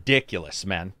 dude, ridiculous,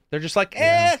 man. They're just like,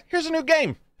 here's a new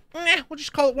game. We'll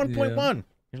just call it 1.1. Yeah.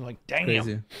 You're like, damn.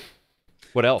 Crazy.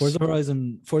 What else?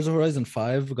 Forza Horizon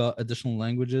 5 got additional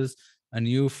languages, a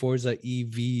new Forza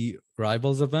EV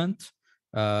Rivals event.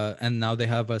 And now they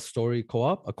have a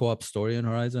co-op story in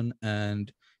Horizon,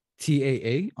 and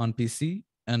TAA on PC,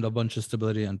 and a bunch of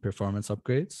stability and performance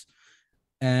upgrades.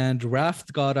 And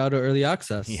Raft got out of early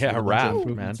access. Yeah, Raft,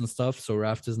 man, and stuff. So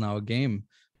Raft is now a game.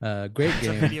 Great game. It's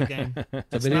a video game.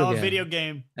 It's a video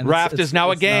game. And Raft is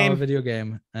now a game. Now a video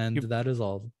game, and that is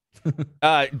all.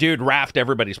 Dude, Raft,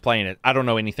 everybody's playing it. I don't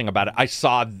know anything about it. I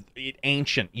saw it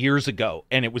ancient years ago,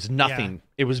 and it was nothing. Yeah.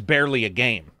 It was barely a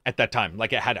game at that time.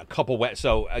 Like, it had a couple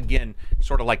so again,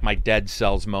 sort of like my Dead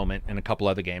Cells moment and a couple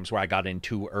other games where I got in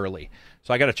too early.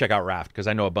 So I got to check out Raft because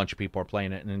I know a bunch of people are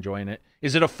playing it and enjoying it.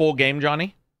 Is it a full game,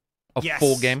 Johnny? Yes.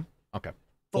 Full game? Okay.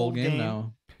 full game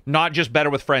now. Not just better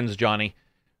with friends, Johnny.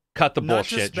 Cut the Not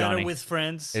bullshit, just better Johnny. with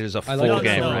friends. It is a I full like it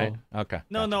game, so. right? Okay.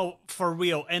 No, gotcha. no, for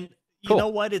real. And you Cool. know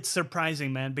what? It's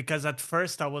surprising, man, because at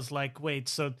first I was like, wait,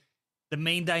 so the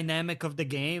main dynamic of the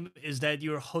game is that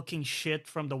you're hooking shit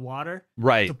from the water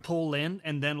Right. to pull in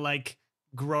and then like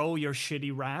grow your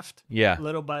shitty raft Yeah. a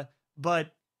little bit.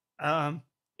 But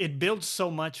it builds so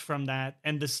much from that.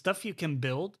 And the stuff you can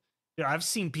build, I've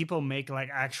seen people make like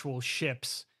actual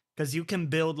ships because you can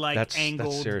build like That's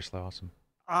angled. seriously awesome.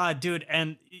 Dude,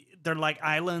 and they're like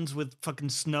islands with fucking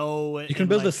snow. You can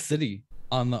build like, a city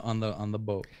on the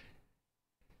boat.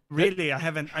 Really, I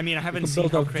haven't You seen can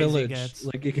build how a crazy it village. gets.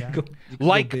 Like you can Yeah. go. You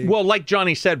can go big. Like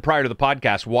Johnny said prior to the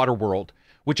podcast, Waterworld,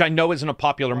 which I know isn't a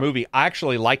popular movie. I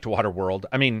actually liked Waterworld.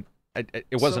 I mean, it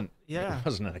wasn't. yeah. It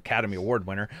wasn't an Academy Award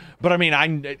winner, but I mean,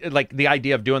 I like the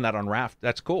idea of doing that on Raft.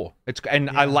 That's cool. I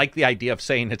Yeah. like the idea of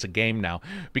saying it's a game now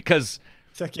because,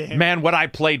 It's a game. man, what I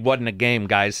played wasn't a game,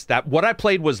 guys. What I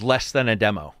played was less than a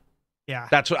demo. Yeah.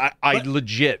 That's what I But-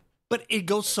 legit. But it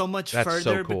goes so much That's so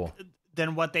further cool.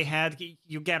 than what they had.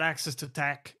 You get access to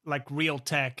tech, like real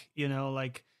tech,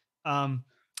 like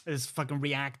there's fucking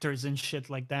reactors and shit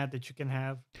like that you can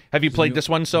have. Have you There's a played new- this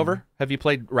one, Silver? Have you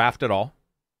played Raft at all?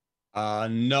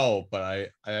 No,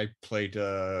 but I played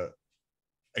a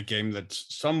game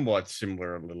that's somewhat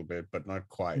similar a little bit, but not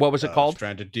quite. What was it called?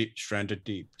 Stranded Deep. Stranded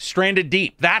Deep. Stranded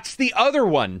Deep. That's the other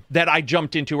one that I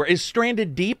jumped into. Is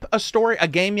Stranded Deep a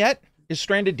game yet? Is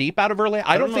Stranded Deep out of early?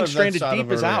 I don't know think if Stranded that's Deep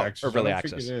is early out access. of I early don't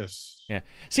think access. it is. Yeah.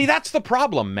 See, that's the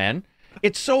problem, man.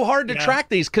 It's so hard to Yeah. track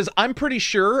these because I'm pretty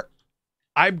sure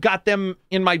I've got them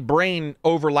in my brain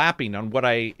overlapping on what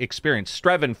I experienced.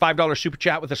 Streven, $5 super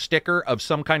chat with a sticker of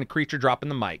some kind of creature dropping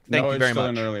the mic. Thank No, you it's very still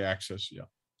much. in early access. Yeah.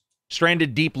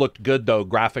 Stranded Deep looked good though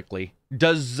graphically.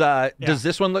 Does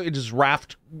this one look? Does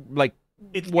Raft like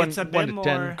It's a bit 1 to 10?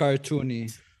 more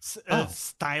Cartoony.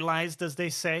 stylized, as they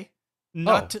say.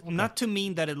 Okay. Not to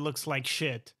mean that it looks like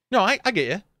shit. No, I get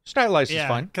you. Stylized is Yeah,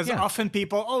 fine. because Yeah. often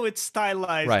people, it's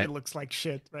stylized, Right. it looks like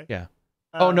shit, right? Yeah.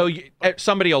 Oh Uh, no!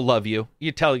 Somebody will love you.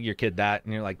 You tell your kid that,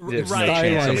 and you're like, "There's Right. no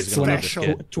chance somebody's It's gonna love this special.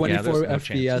 kid." Yeah, 24 there's no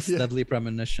FPS, chance. Deadly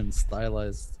Premonition,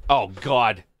 stylized. Oh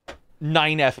God,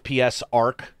 9 FPS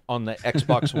Arc on the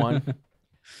Xbox One,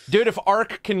 dude. If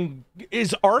Arc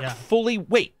is Arc Yeah. fully?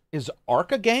 Wait, is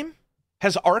Arc a game?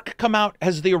 Has Arc come out?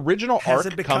 Has the original Has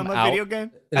Arc it become come a out video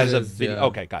game? as It a is, video? yeah.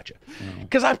 Okay, gotcha.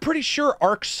 Because I'm pretty sure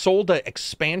Arc sold an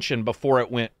expansion before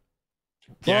it went.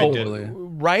 Yeah, full- it did. Probably.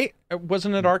 Right?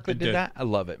 Wasn't it Arc that It did did. that? I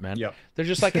love it, man. Yep. They're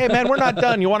just like, hey, man, we're not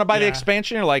done. You want to buy the Yeah.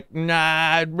 expansion? You're like,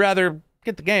 nah, I'd rather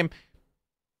get the game.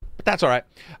 But that's all right.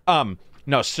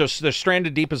 No, so the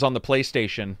Stranded Deep is on the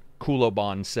PlayStation.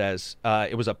 Kulobon says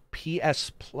it was a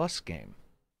PS Plus game.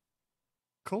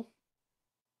 Cool.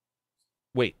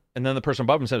 Wait, and then the person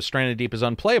above him says Stranded Deep is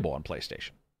unplayable on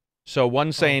PlayStation. So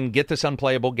one saying, get this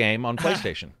unplayable game on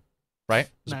PlayStation. Right?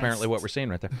 Is Nice. apparently what we're seeing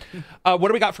right there. What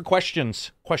do we got for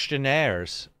questions?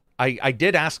 Questionnaires. I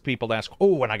did ask people to ask.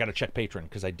 Oh, and I got to check Patreon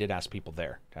because I did ask people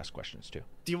there to ask questions too.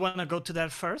 Do you want to go to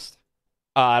that first?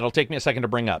 It'll take me a second to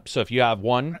bring up. So if you have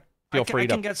one, feel free I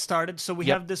to. can get started. So we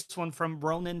Yep. have this one from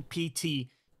Ronan PT.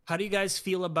 How do you guys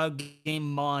feel about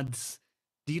game mods?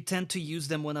 Do you tend to use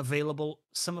them when available?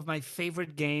 Some of my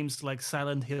favorite games, like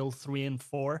Silent Hill 3 and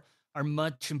 4, are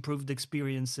much improved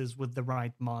experiences with the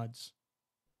right mods.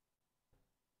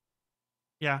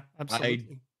 Yeah,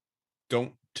 absolutely.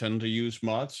 Don't tend to use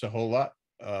mods a whole lot.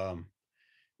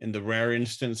 In the rare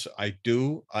instance I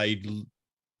do,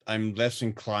 I'm less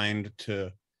inclined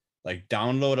to like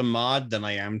download a mod than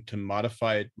I am to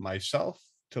modify it myself,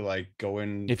 to like go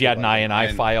in. If you had an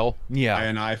INI file, yeah.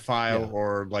 INI file, Yeah.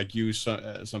 or like use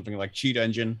something like Cheat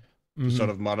Engine to Mhm. sort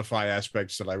of modify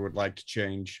aspects that I would like to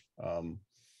change.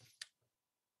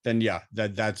 Then yeah,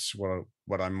 that's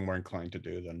what I'm more inclined to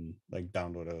do than like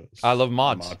download I love a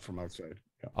mods. mod from outside.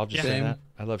 Yeah. I'll just Yeah. say Same. that.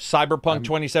 I love Cyberpunk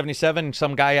 2077.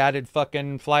 Some guy added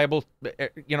fucking flyable,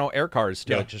 air cars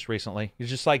to Yeah. it just recently. He's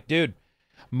just like, dude,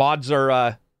 mods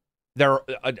are they're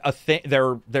a thing.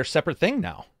 They're separate thing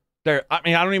now. I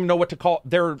don't even know what to call.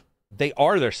 They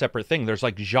are their separate thing. There's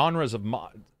like genres of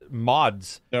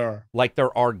mods There are. like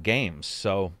there are games.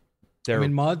 So I they're.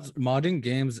 mean, modding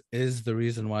games is the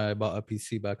reason why I bought a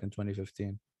PC back in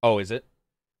 2015. Oh, is it?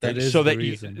 That is so the that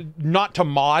reason. not to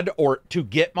mod or to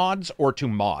get mods or to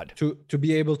mod. To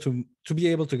be able to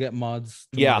get mods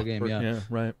to Yeah. mod the game. Yeah.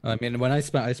 Right. I mean, when I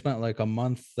spent like a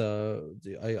month,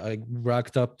 I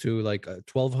racked up to like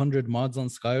 1,200 mods on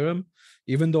Skyrim.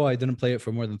 Even though I didn't play it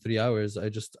for more than 3 hours, I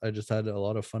just had a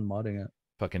lot of fun modding it.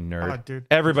 Fucking nerd. Oh, dude.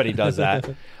 Everybody does that.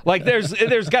 Like there's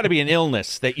got to be an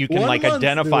illness that you can 1 like month,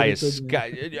 identify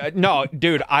dude, as no,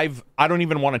 dude, I don't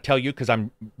even want to tell you cuz I'm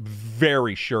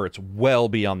very sure it's well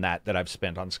beyond that I've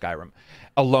spent on Skyrim.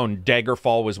 Alone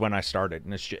Daggerfall was when I started,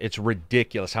 and it's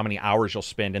ridiculous how many hours you'll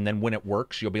spend, and then when it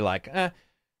works, you'll be like,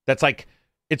 that's like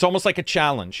it's almost like a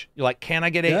challenge. You're like, can I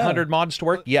get 800 mods to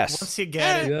work? Yes. Once you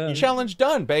get it, challenge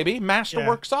done, baby.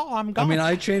 Masterworks all. I'm gone. I mean,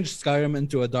 I changed Skyrim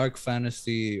into a dark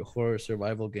fantasy horror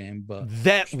survival game, but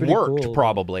that worked cool.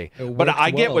 probably. It But worked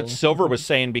I get what well. Silver was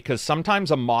saying, because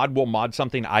sometimes a mod will mod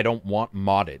something I don't want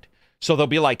modded. So they'll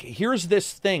be like, here's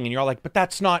this thing. And you're like, but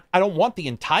that's not, I don't want the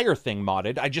entire thing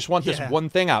modded. I just want this one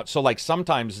thing out. So like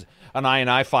sometimes an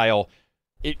INI file,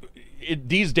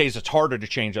 these days it's harder to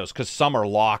change those because some are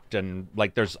locked and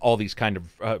like there's all these kind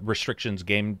of restrictions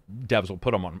game devs will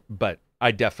put them on. But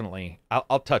I definitely,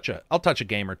 I'll touch a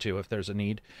game or two if there's a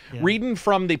need. Yeah. Reading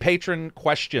from the patron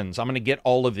questions, I'm going to get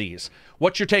all of these.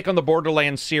 What's your take on the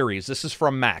Borderlands series? This is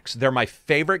from Max. They're my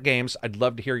favorite games. I'd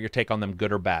love to hear your take on them,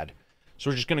 good or bad. So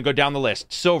we're just going to go down the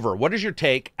list. Silver, what is your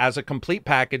take as a complete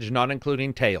package, not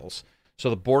including Tales?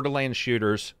 So the Borderlands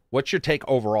shooters, what's your take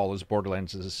overall as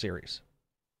Borderlands as a series?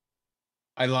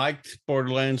 I liked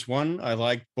Borderlands 1. I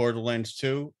liked Borderlands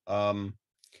 2.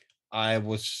 I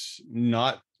was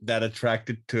not that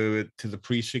attracted to the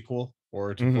pre-sequel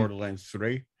or to Borderlands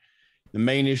 3. The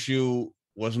main issue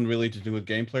wasn't really to do with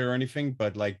gameplay or anything,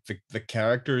 but like the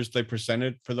characters they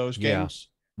presented for those games.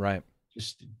 Right.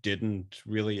 Just didn't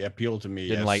really appeal to me.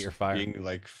 Didn't light your fire. Being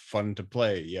like fun to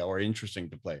play, or interesting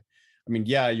to play. I mean,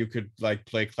 you could like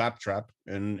play Claptrap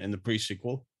in the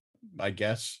pre-sequel, I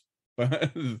guess,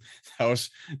 but that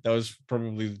was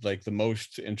probably like the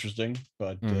most interesting.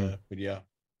 But yeah.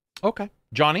 Okay,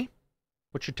 Johnny,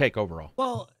 what's your take overall?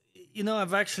 Well,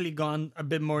 I've actually gone a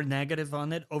bit more negative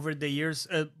on it over the years.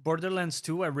 Borderlands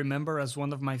 2, I remember as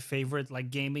one of my favorite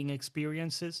like gaming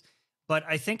experiences. But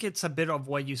I think it's a bit of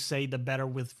what you say, the better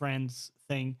with friends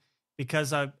thing,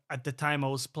 because at the time I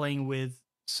was playing with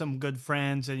some good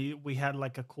friends and we had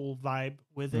like a cool vibe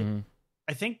with it.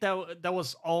 I think that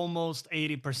was almost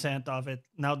 80% of it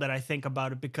now that I think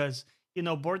about it, because,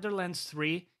 Borderlands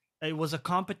 3, it was a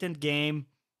competent game,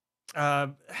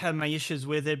 had my issues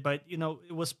with it, but,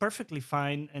 it was perfectly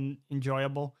fine and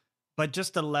enjoyable. But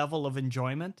just the level of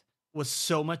enjoyment was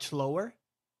so much lower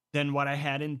than what I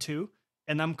had in 2.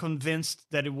 And I'm convinced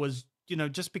that it was,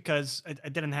 just because I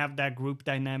didn't have that group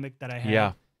dynamic that I had.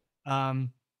 Yeah.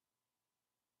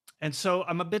 And so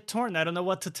I'm a bit torn. I don't know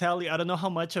what to tell you. I don't know how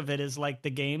much of it is like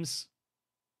the game's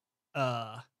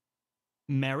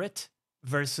merit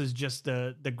versus just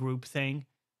the group thing.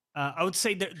 I would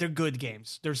say they're good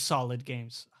games. They're solid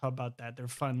games. How about that? They're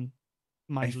fun,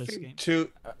 mindless games.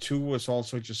 Two was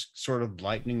also just sort of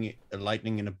lightning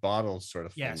in a bottle sort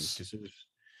of thing. Yes.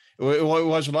 It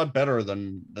was a lot better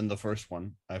than the first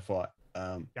one, I thought.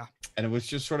 And it was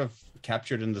just sort of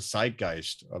captured in the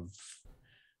zeitgeist of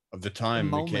the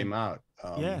time it came out.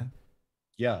 Yeah.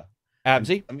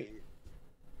 Abzi? I mean,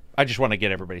 I just want to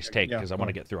get everybody's take because I want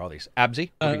to get through all these.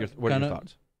 Abzi, what are your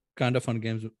thoughts? Kind of fun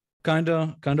games. Kind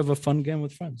of a fun game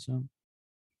with friends. So.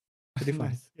 Pretty fun.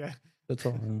 Nice. Yeah. That's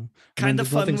all. Kind of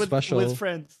fun with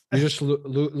friends. You just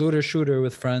looter shooter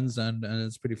with friends and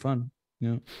it's pretty fun.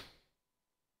 Yeah.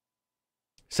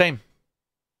 Same.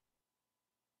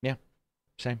 Yeah,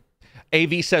 same.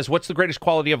 AV says, what's the greatest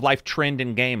quality of life trend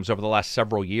in games over the last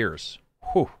several years?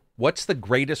 Whew. What's the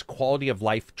greatest quality of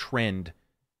life trend?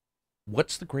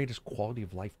 What's the greatest quality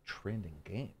of life trend in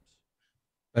games?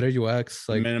 Better UX,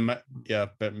 like but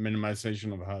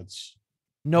minimization of HUDs.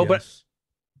 No, yes.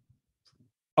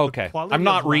 But okay.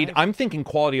 I'm thinking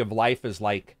quality of life is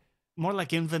like more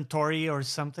like inventory or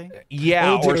something.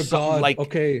 Yeah, or something like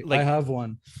okay. Like, I have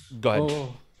one. Go ahead.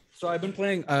 Oh. So I've been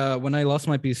playing. When I lost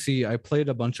my PC, I played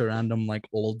a bunch of random like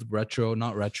old retro,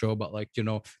 not retro, but like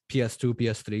PS2,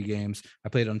 PS3 games. I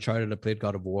played Uncharted. I played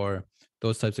God of War.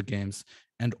 Those types of games.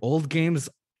 And old games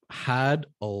had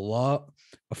a lot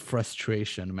of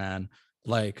frustration, man.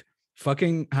 Like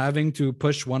fucking having to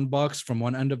push one box from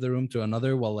one end of the room to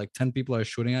another while like 10 people are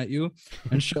shooting at you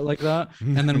and shit like that.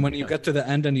 And then when you get to the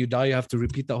end and you die, you have to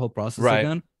repeat that whole process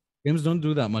again. Games don't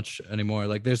do that much anymore.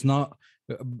 Like there's not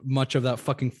much of that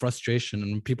fucking frustration,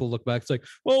 and when people look back, it's like,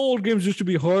 well, old games used to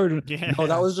be hard. No,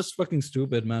 that was just fucking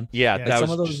stupid, man. That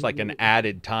was just like an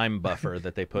added time buffer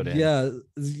that they put in.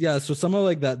 So some of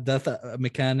like that death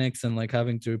mechanics and like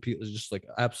having to repeat is just like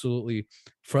absolutely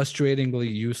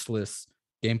frustratingly useless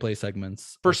gameplay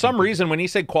segments. For some reason, when he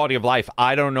said quality of life,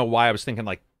 I don't know why I was thinking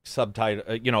like subtitle,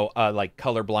 like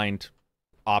colorblind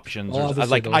options. Or,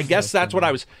 like I guess that's what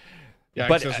I was. Yeah,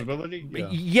 but accessibility.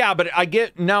 Yeah, but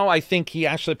I think he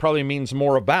actually probably means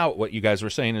more about what you guys were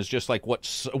saying is just like what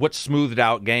smoothed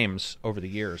out games over the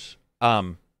years.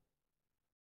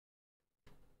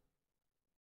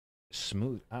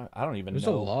 Smooth. I don't even There's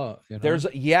know. a lot. You know? There's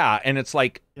and it's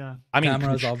like I mean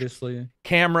cameras, obviously.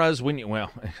 Cameras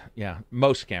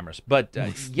most cameras, but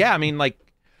I mean like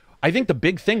I think the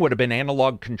big thing would have been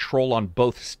analog control on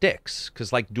both sticks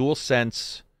because like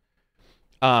DualSense.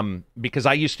 Because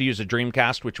I used to use a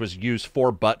Dreamcast, which was use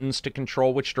 4 buttons to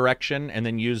control which direction, and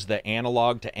then use the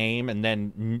analog to aim, and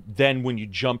then when you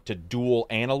jump to dual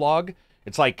analog,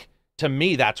 it's like to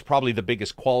me that's probably the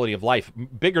biggest quality of life,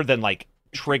 bigger than like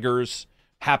triggers,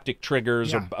 haptic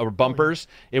triggers or bumpers.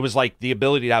 It was like the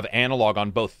ability to have analog on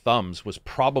both thumbs was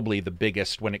probably the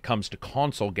biggest when it comes to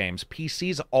console games.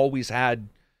 PCs always had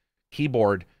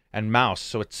keyboard and mouse,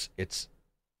 so it's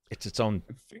its own.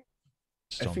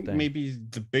 I think maybe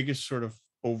the biggest sort of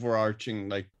overarching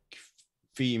like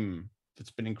theme that's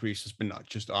been increased has been not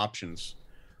just options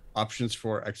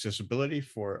for accessibility.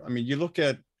 I mean, you look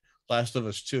at Last of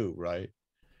Us 2, right?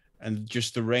 And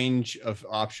just the range of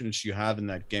options you have in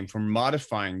that game, from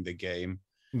modifying the game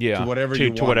to whatever you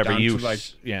want, to whatever you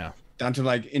down to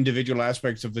like individual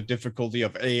aspects of the difficulty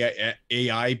of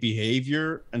AI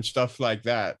behavior and stuff like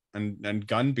that, and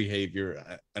gun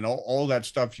behavior and all that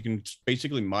stuff. You can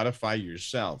basically modify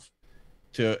yourself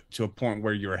to a point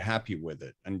where you're happy with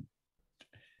it. And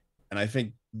I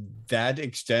think that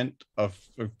extent of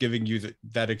giving you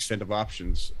that extent of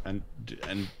options and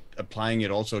applying it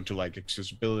also to like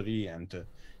accessibility and to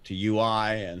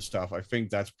UI and stuff, I think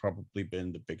that's probably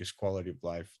been the biggest quality of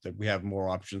life, that we have more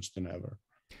options than ever.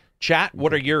 Chat,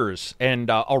 what are yours?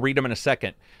 And I'll read them in a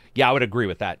second. Yeah, I would agree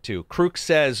with that too. Krook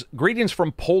says, greetings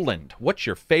from Poland. What's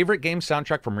your favorite game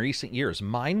soundtrack from recent years?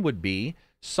 Mine would be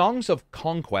Songs of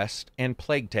Conquest and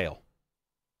Plague Tale.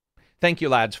 Thank you,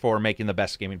 lads, for making the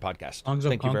best gaming podcast. Songs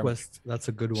of Conquest, that's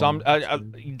a good one.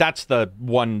 That's the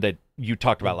one that you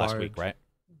talked about last week, right?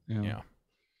 Yeah.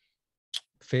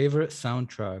 Favorite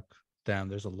soundtrack? Damn,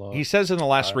 there's a lot. He says in the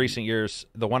last recent years,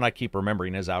 the one I keep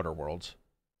remembering is Outer Worlds.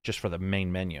 Just for the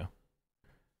main menu.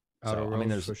 Outer Worlds, I mean,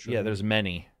 there's for sure. Yeah, there's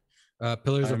many.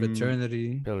 Pillars of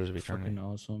Eternity. Pillars of Eternity. Fucking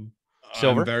awesome.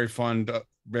 Silver. I'm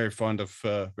very fond of,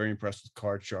 very impressed with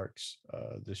Card Sharks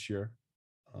this year.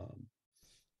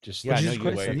 Just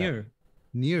near.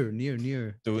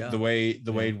 The way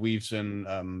it weaves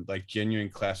in like genuine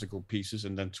classical pieces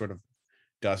and then sort of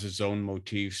does its own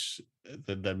motifs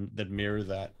that mirror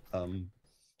that.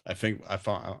 I think I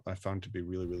found to be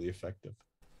really, really effective.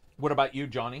 What about you,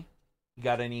 Johnny? You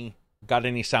got any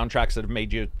soundtracks that have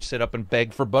made you sit up and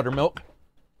beg for buttermilk?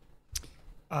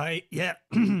 I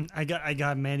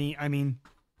got many. I mean,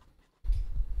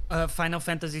 Final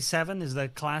Fantasy VII is the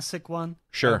classic one.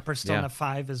 Sure. Persona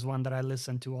 5 is one that I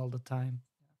listen to all the time.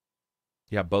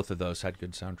 Yeah, both of those had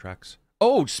good soundtracks.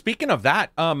 Oh, speaking of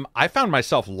that, I found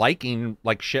myself liking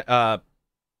like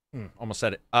almost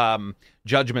said it.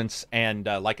 Judgments and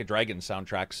Like a Dragon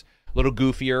soundtracks. A little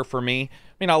goofier for me.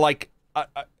 I mean, I like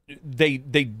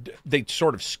they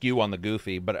sort of skew on the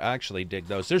goofy, but I actually dig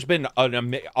those. There's been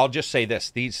I'll just say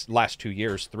this: these last 3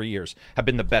 years have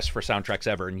been the best for soundtracks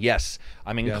ever. And yes,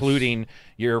 I'm including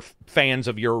your fans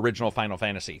of your original Final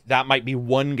Fantasy. That might be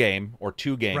one game or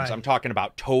two games. Right. I'm talking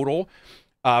about total.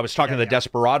 I was talking to the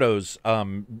Desperados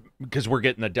because we're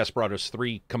getting the Desperados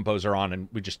 3 composer on, and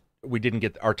we didn't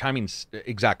get our timings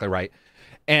exactly right,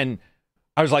 and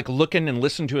I was like looking and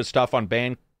listening to his stuff on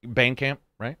Bandcamp,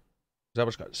 right? Is that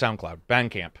what's called? SoundCloud.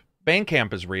 Bandcamp.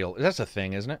 Bandcamp is real. That's a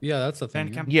thing, isn't it? Yeah, that's a thing.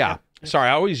 Bandcamp. Yeah. Sorry,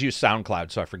 I always use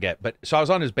SoundCloud, so I forget. But so I was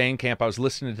on his Bandcamp. I was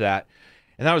listening to that,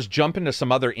 and I was jumping to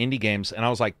some other indie games, and I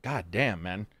was like, God damn,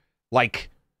 man! Like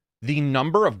the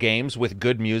number of games with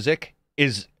good music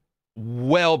is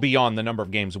well beyond the number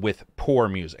of games with poor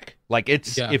music. Like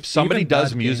it's if somebody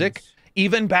does music. Games.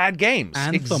 Even bad games.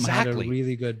 Anthem had a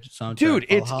really good soundtrack. Dude,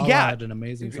 Valhalla had an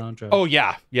amazing soundtrack. Oh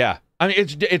yeah. I mean,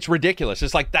 it's ridiculous.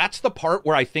 It's like that's the part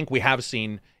where I think we have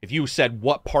seen. If you said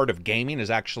what part of gaming has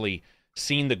actually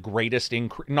seen the greatest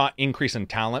not increase in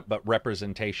talent, but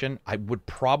representation, I would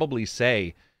probably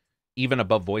say, even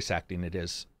above voice acting, it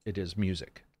is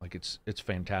music. Like it's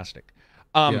fantastic.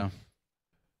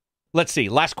 Let's see.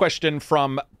 Last question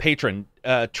from patron.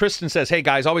 Tristan says, "Hey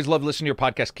guys, always love listening to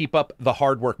your podcast. Keep up the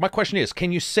hard work. My question is,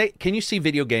 can you see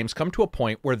video games come to a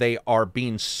point where they are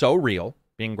being so real,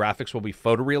 being graphics will be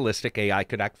photorealistic, AI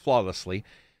could act flawlessly,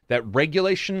 that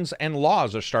regulations and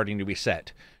laws are starting to be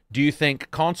set? Do you think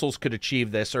consoles could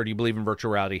achieve this, or do you believe in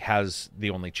virtual reality has the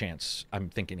only chance?" I'm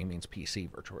thinking he means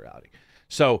PC virtual reality.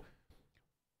 So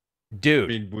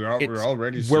dude. I mean, we're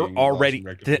already we're seeing already-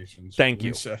 laws and regulations. thank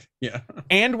you. Yeah.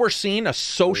 And we're seeing a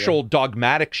social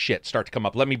dogmatic shit start to come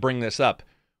up. Let me bring this up.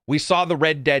 We saw the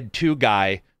Red Dead 2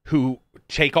 guy who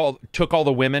took all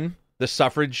the women, the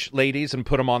suffrage ladies, and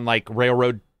put them on like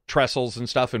railroad trestles and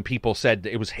stuff, and people said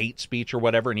it was hate speech or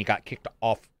whatever, and he got kicked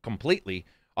off completely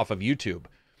off of YouTube.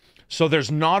 So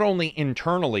there's not only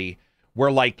internally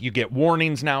where like you get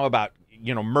warnings now about,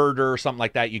 you know, murder or something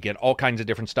like that, you get all kinds of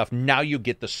different stuff. Now you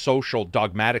get the social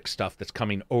dogmatic stuff that's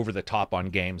coming over the top on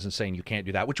games and saying you can't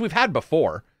do that, which we've had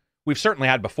before. We've certainly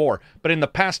had before, but in the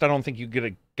past, I don't think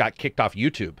you got kicked off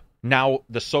YouTube. Now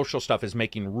the social stuff is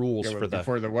making rules for the.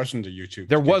 Before there wasn't a YouTube.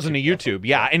 There wasn't a YouTube,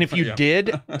 yeah. And if you Yeah.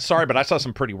 did, sorry, but I saw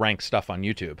some pretty rank stuff on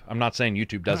YouTube. I'm not saying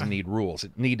YouTube doesn't need rules;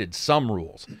 it needed some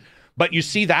rules. But you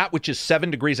see that, which is 7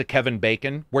 Degrees of Kevin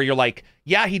Bacon, where you're like,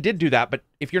 yeah, he did do that, but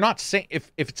if you're not saying,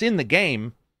 if it's in the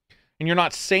game, and you're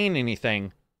not saying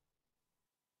anything,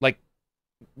 like,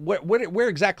 where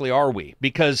exactly are we?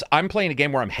 Because I'm playing a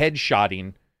game where I'm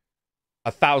headshotting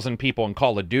 1,000 people in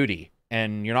Call of Duty,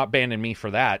 and you're not banning me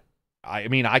for that. I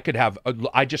mean, I could have.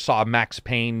 I just saw a Max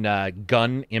Payne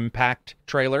gun impact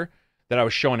trailer that I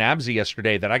was showing Abzy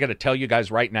yesterday. That I got to tell you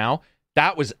guys right now,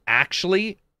 that was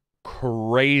actually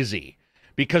crazy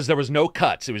because there was no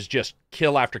cuts. It was just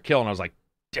kill after kill, and I was like,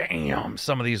 damn,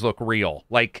 some of these look real.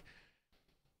 Like,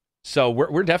 so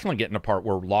we're definitely getting a part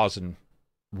where laws and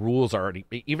rules are already,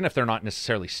 even if they're not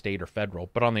necessarily state or federal.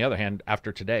 But on the other hand,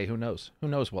 after today, who knows? Who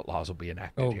knows what laws will be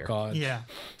enacted here? Oh God. Yeah.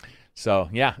 So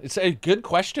yeah, it's a good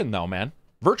question though, man.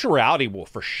 Virtual reality will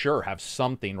for sure have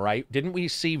something, right? Didn't we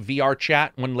see VR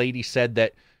chat? One lady said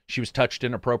that she was touched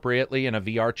inappropriately in a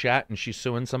VR chat and she's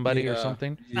suing somebody or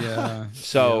something. Yeah.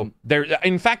 So there,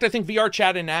 in fact, I think VR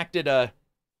chat enacted a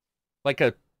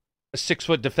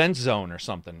 6-foot defense zone or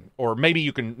something, or maybe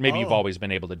you've always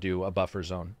been able to do a buffer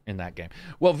zone in that game.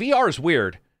 Well, VR is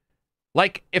weird.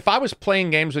 Like if I was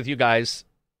playing games with you guys,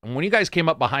 and when you guys came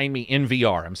up behind me in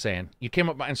VR, I'm saying you came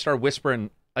up and started whispering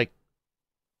like,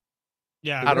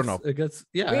 Yeah. I don't know. It gets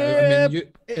I mean,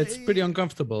 it's pretty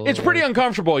uncomfortable. It's pretty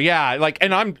uncomfortable, yeah. Like,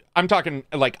 and I'm talking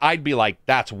like I'd be like,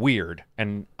 that's weird,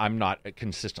 and I'm not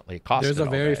consistently accosted. There's a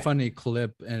very day. funny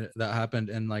clip that happened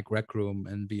in like Rec Room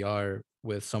in VR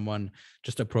with someone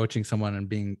just approaching someone and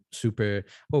being super.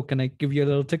 Oh, can I give you a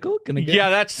little tickle? Can I?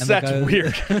 Yeah, that's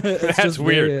weird. That's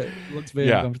weird. Looks very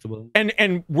uncomfortable.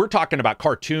 And we're talking about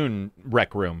cartoon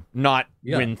Rec Room, not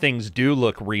when things do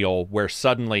look real, where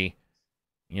suddenly,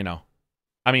 you know.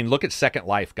 I mean, look at Second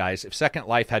Life, guys. If Second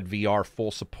Life had VR full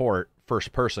support,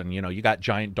 first person, you know, you got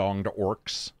giant donged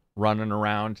orcs running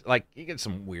around. Like, you get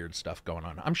some weird stuff going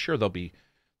on. I'm sure there'll be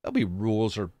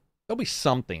rules or there'll be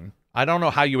something. I don't know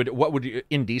how what would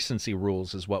indecency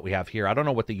rules is what we have here. I don't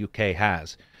know what the UK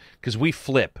has because we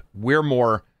flip. We're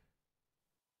more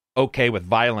okay with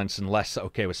violence and less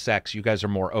okay with sex. You guys are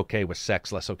more okay with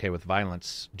sex, less okay with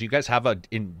violence. Do you guys have a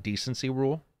indecency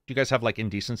rule? Do you guys have like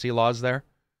indecency laws there?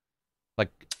 Like,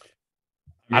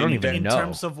 I don't even know. In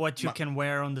terms of what you can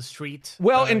wear on the street.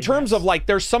 Well, in terms of like,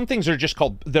 there's some things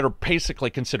that are basically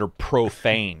considered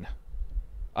profane.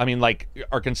 I mean, like,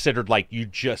 are considered like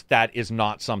that is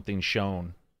not something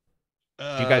shown. Do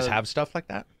you guys have stuff like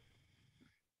that?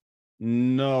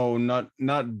 No,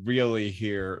 not really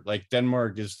here. Like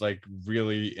Denmark is like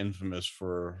really infamous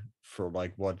for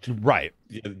like what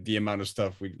the amount of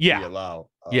stuff we allow.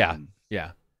 Yeah.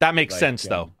 That makes sense,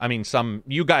 though. I mean,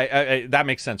 that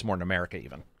makes sense more in America,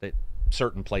 even. That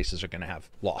certain places are going to have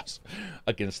laws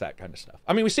against that kind of stuff.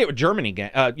 I mean, we see it with Germany,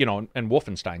 you know, and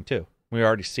Wolfenstein, too. We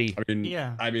already see.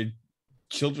 I mean,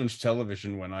 children's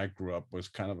television when I grew up was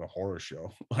kind of a horror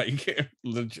show.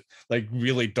 Like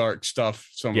really dark stuff.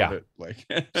 Some of it. Like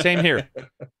Same here.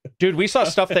 Dude, we saw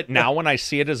stuff that now when I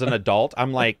see it as an adult,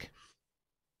 I'm like...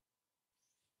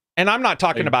 And I'm not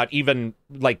talking about even,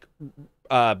 like...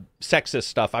 sexist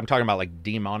stuff. I'm talking about like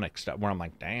demonic stuff where I'm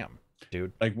like, damn,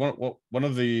 dude. Like one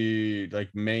of the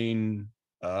like main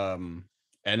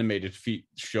animated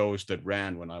shows that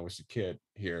ran when I was a kid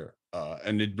here,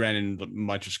 and it ran in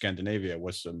much of Scandinavia,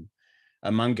 was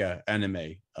a manga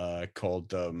anime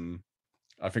called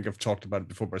I think I've talked about it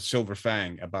before, but Silver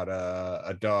Fang, about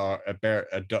a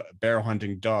bear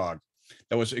hunting dog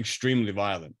that was extremely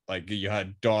violent. Like you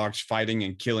had dogs fighting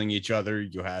and killing each other.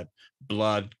 You had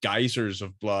blood, geysers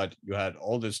of blood. You had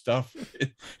all this stuff,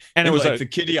 and it was like the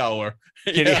kitty hour.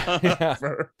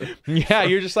 Yeah,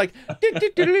 you're just like,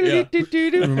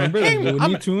 remember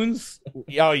Looney Tunes?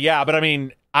 Oh yeah, but I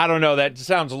mean, I don't know. That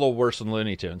sounds a little worse than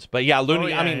Looney Tunes. But yeah,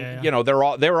 you know, they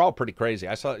were all pretty crazy.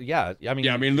 I saw. I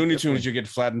mean, Looney Tunes, you get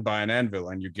flattened by an anvil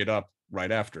and you get up.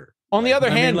 right after. On the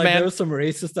other hand, like, man, there was some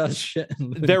racist ass shit.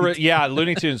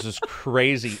 Looney Tunes is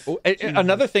crazy.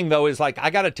 Another thing though is like, I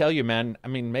got to tell you, man. I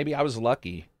mean, maybe I was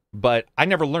lucky, but I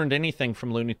never learned anything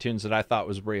from Looney Tunes that I thought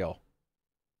was real.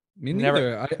 Me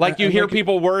neither. You hear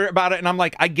people worry about it, and I'm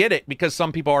like, I get it, because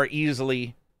some people are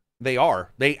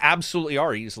they absolutely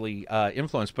are easily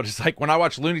influenced. But it's like, when I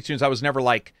watch Looney Tunes, I was never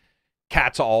like,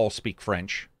 cats all speak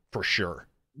French for sure.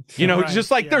 You know, it's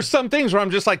just like, there's some things where I'm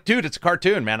just like, dude, it's a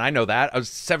cartoon, man. I know that. I was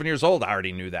 7 years old. I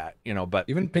already knew that, you know, but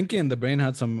even Pinky and the Brain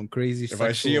had some crazy If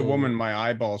I see a woman, my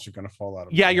eyeballs are going to fall out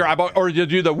of yeah, your eyeball, or you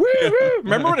do the woo, woo.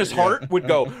 Remember when his heart would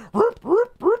go whoop,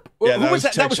 whoop, whoop. Yeah, Who was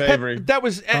that? That was Avery. that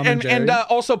was and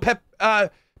also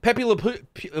Pepe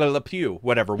Le Pew,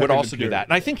 whatever, would Pepe Le also do Pew. that.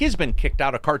 And I think he's been kicked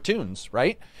out of cartoons,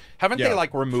 right? Haven't they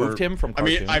like removed him from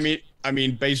cartoons? I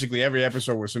mean, basically every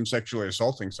episode was him sexually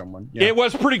assaulting someone. Yeah. It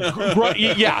was pretty,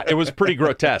 it was pretty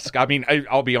grotesque. I mean,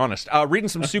 I'll be honest. Reading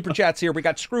some super chats here. We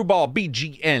got Screwball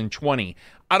BGN20.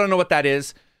 I don't know what that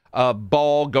is.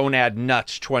 Ball Gonad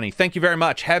Nuts 20. Thank you very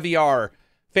much. Heavy R.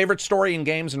 Favorite story in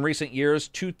games in recent years,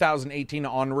 2018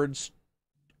 onwards.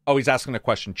 Oh, he's asking a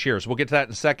question. Cheers. We'll get to that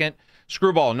in a second.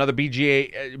 Screwball, another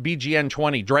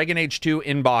BGN20. Dragon Age 2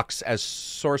 inbox as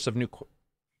source of new...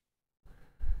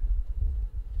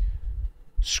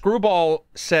 Screwball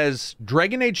says,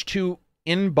 Dragon Age 2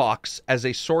 inbox as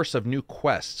a source of new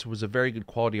quests was a very good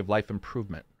quality of life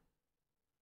improvement.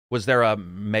 Was there a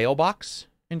mailbox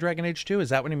in Dragon Age 2? Is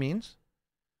that what he means?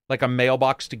 Like a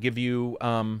mailbox to give you...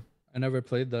 I never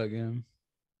played that game.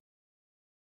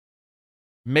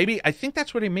 Maybe, I think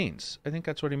that's what he means.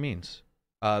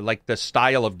 Like the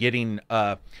style of getting,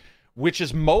 which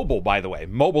is mobile, by the way.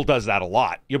 Mobile does that a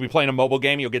lot. You'll be playing a mobile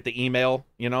game, you'll get the email,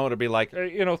 you know, it'll be like,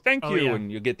 hey, you know, thank you, yeah. and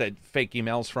you get the fake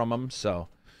emails from them. So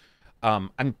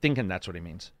I'm thinking that's what he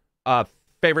means.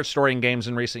 Favorite story in games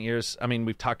in recent years? I mean,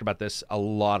 we've talked about this a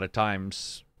lot of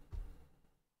times.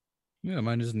 Yeah,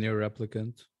 mine is Nier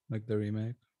Replicant, like the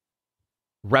remake.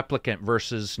 Replicant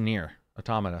versus Nier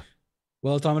Automata.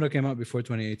 Well, Automata came out before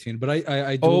 2018, but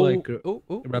I do like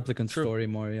Replicant true. story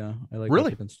more. Yeah, I like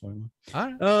Really? Replicant story more.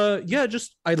 All right. Yeah,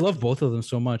 just I love both of them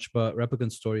so much, but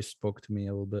Replicant story spoke to me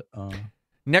a little bit.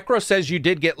 Necro says you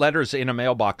did get letters in a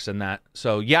mailbox in that.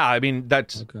 So yeah, I mean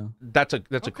that's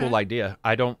a cool idea.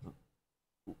 I don't.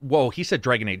 Whoa, he said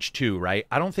Dragon Age 2, right?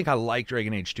 I don't think I like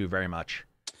Dragon Age 2 very much.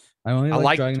 I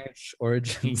like Dragon Age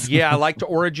Origins. Yeah, I liked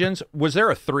Origins. Was there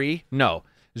a 3? No.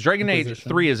 Dragon Age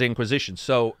 3 is Inquisition.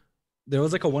 So there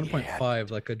was like a 1.5,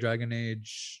 like a Dragon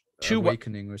Age 2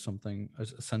 Awakening or something,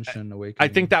 Ascension Awakening. I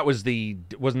think that was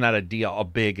wasn't that a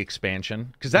big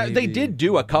expansion? Because they did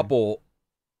do a couple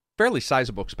fairly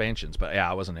sizable expansions, but yeah,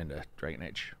 I wasn't into Dragon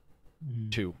Age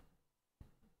 2.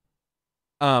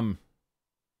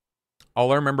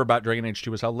 All I remember about Dragon Age 2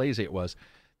 was how lazy it was.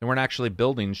 There weren't actually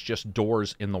buildings, just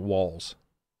doors in the walls.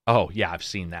 Oh, yeah, I've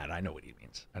seen that. I know what he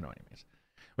means.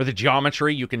 With the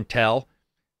geometry, you can tell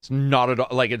it's not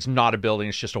it's not a building.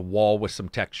 It's just a wall with some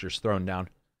textures thrown down.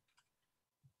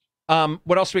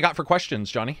 What else we got for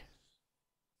questions, Johnny?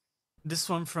 This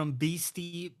one from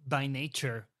Beastie by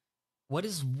Nature. What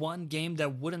is one game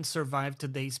that wouldn't survive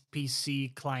today's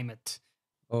PC climate?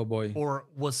 Oh boy. Or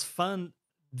was fun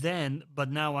then,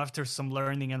 but now after some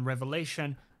learning and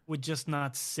revelation, would just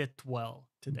not sit well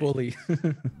today? Bully.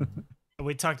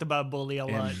 We talked about Bully a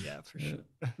lot, yeah, for sure.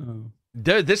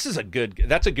 This is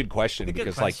that's a good question.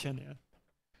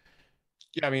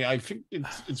 Yeah, I mean, I think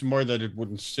it's more that it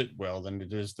wouldn't sit well than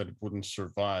it is that it wouldn't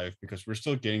survive, because we're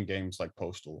still getting games like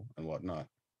Postal and whatnot.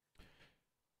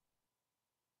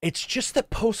 It's just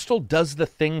that Postal does the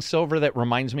thing, Silver, that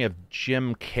reminds me of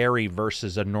Jim Carrey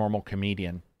versus a normal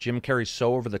comedian. Jim Carrey's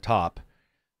so over the top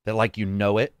that, like, you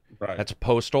know it. Right. That's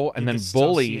Postal. And then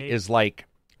Bully is like,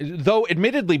 though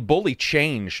admittedly Bully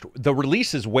changed, the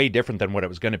release is way different than what it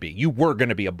was going to be. You were going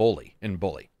to be a bully in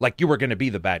Bully. Like, you were going to be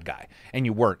the bad guy, and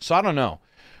you weren't. So I don't know.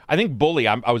 I think Bully,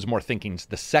 I was more thinking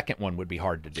the second one would be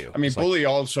hard to do. I mean, Bully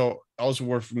also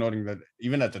worth noting that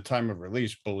even at the time of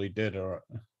release, Bully did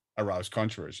arouse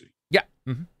controversy. Yeah.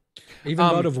 Mm-hmm. Even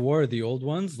God of War, the old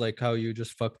ones, like how you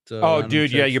just fucked.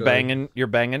 Dude, yeah, you're banging.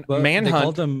 But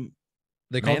Manhunt.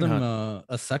 They called him a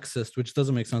sexist, which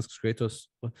doesn't make sense because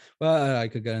Kratos. Well, I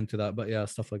could get into that, but yeah,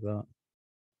 stuff like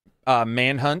that.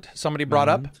 Manhunt, somebody brought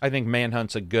up. I think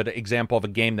Manhunt's a good example of a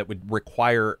game that would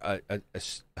require a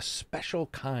special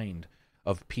kind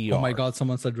of PR. Oh my God,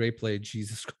 someone said Rayplay.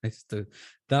 Jesus Christ, dude.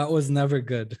 That was never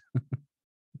good.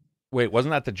 Wait,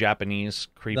 wasn't that the Japanese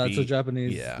creepy? That's a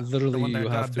Japanese. Yeah. Literally, you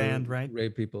have to banned, right?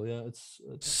 rape people. Yeah, it's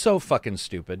so fucking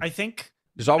stupid. I think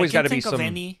there's always got to be some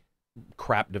any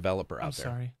crap developer out there.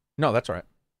 Sorry. No, that's all right.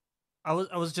 I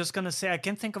was just gonna say I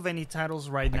can't think of any titles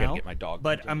right I gotta now, get my dog.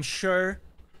 but I'm sure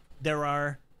there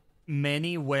are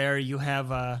many where you have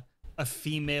a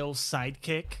female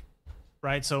sidekick,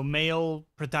 right? So male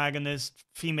protagonist,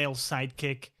 female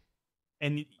sidekick,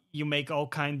 and you make all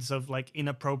kinds of like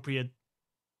inappropriate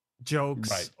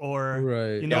jokes, Right. or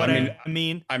Right. you know Yeah, what I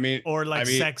mean- I mean, or like I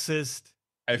mean, sexist.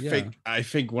 I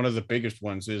think one of the biggest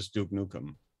ones is Duke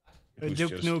Nukem. who's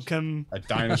Duke just Nukem. a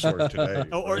dinosaur today.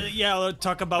 Or right? yeah, or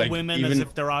talk about Like, women as even-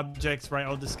 if they're objects, right?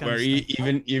 All this kind Where of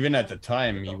stuff. even at the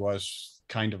time he was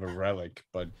kind of a relic,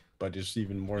 but it's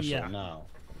even more Yeah. so now.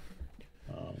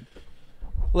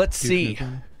 Let's see.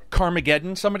 Nukem.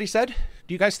 Carmageddon, somebody said.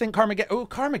 Do you guys think Carmageddon? Oh,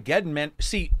 Carmageddon, man.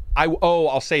 See,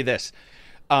 I'll say this.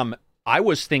 I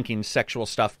was thinking sexual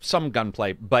stuff, some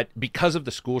gunplay, but because of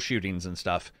the school shootings and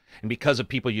stuff, and because of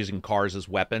people using cars as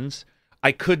weapons,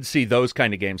 I could see those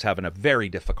kind of games having a very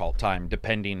difficult time,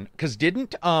 depending. Because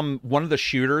didn't one of the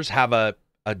shooters have a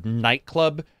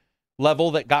nightclub level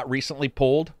that got recently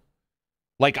pulled?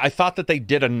 Like, I thought that they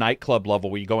did a nightclub level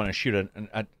where you go in and shoot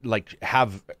I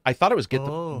thought it was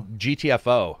Oh. the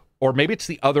GTFO. Or maybe it's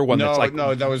the other one that's like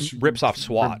that was rips off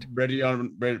SWAT. Ready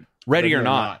Ready or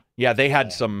not. Yeah, they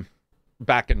had some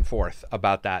back and forth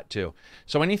about that too.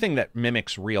 So anything that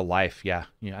mimics real life, yeah,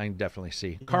 I can definitely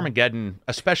see. Carmageddon,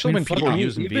 especially when people are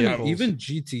using vehicles. Even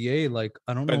GTA, like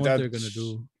I don't know But what they're gonna that's-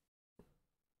 do.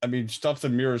 I mean, stuff that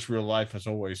mirrors real life has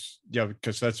always,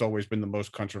 because that's always been the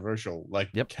most controversial. Like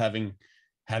Yep.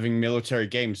 having military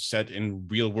games set in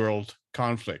real world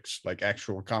conflicts, like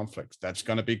actual conflicts. That's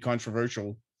going to be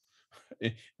controversial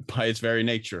by its very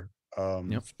nature.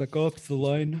 Yep. Spec Ops: The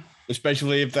Line.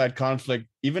 Especially if that conflict,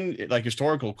 even like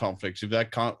historical conflicts, if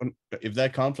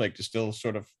that conflict is still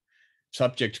sort of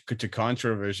subject to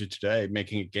controversy today,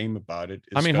 making a game about it.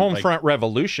 I mean, gonna, like, Homefront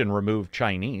Revolution removed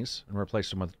Chinese and replaced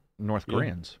them with North Yeah.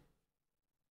 Koreans.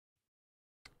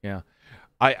 Yeah.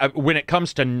 I when it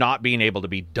comes to not being able to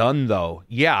be done though,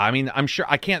 yeah, I mean, I'm sure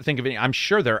I can't think of any. I'm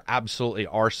sure there absolutely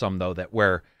are some though that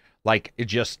where like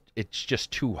it's just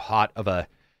too hot of a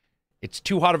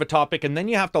topic, and then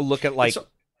you have to look at like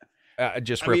It's-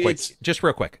 just I real mean, quick,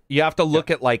 it's- you have to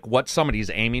look at like what somebody's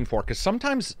aiming for, because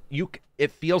sometimes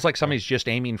it feels like somebody's just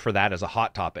aiming for that as a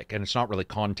hot topic, and it's not really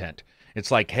content. It's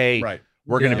like, hey, right.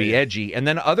 we're going to Yeah, be yeah. edgy, and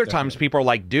then other times Definitely. people are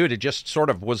like, dude, it just sort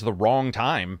of was the wrong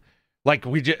time. Like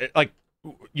we just like,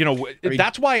 mean,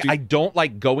 that's why I don't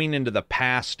like going into the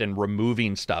past and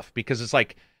removing stuff, because it's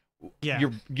like, Yeah.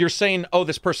 you're saying, oh,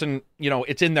 this person,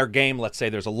 it's in their game. Let's say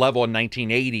there's a level in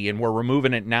 1980 and we're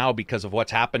removing it now because of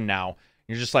what's happened now.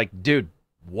 You're just like, dude,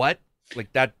 what?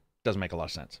 Like, that doesn't make a lot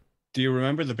of sense. Do you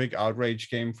remember the big outrage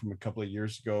game from a couple of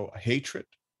years ago? Hatred,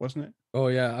 wasn't it? Oh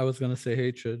yeah, I was gonna say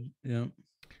Hatred. Yeah,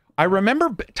 I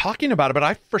remember talking about it, but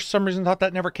I, for some reason, thought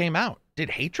that never came out. Did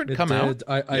Hatred it come out? did.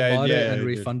 I Yeah, bought yeah, it and it did.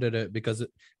 refunded it because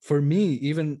for me,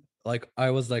 even like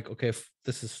I was like, okay,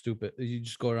 this is stupid. You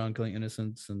just go around killing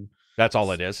innocents and That's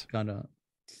all it is. kind of.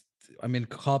 I mean,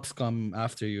 cops come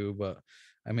after you, but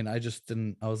I mean, I just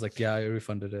didn't. I was like, yeah, I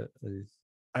refunded it.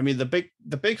 I mean, the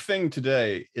big thing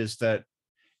today is that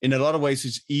in a lot of ways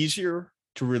it's easier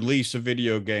to release a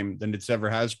video game than it's ever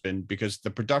has been, because the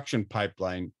production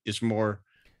pipeline is more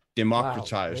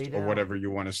democratized, lay or whatever you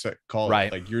want to call Right.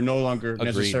 it. Like, you're no longer Agreed.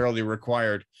 necessarily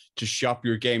required to shop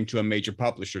your game to a major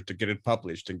publisher to get it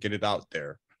published and get it out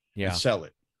there Yeah. and sell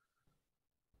it.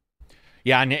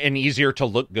 Yeah, and easier to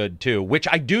look good too, which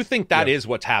I do think that is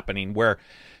what's happening.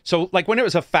 So like when it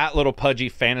was a fat little pudgy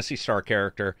Phantasy Star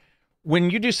character, when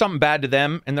you do something bad to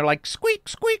them and they're like, squeak,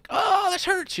 squeak, oh, this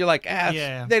hurts. You're like,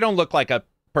 Yeah. they don't look like a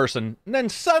person. And then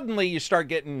suddenly you start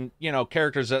getting,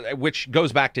 characters, which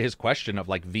goes back to his question of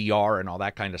like VR and all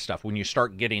that kind of stuff. When you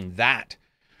start getting that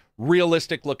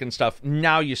realistic looking stuff,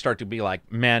 now you start to be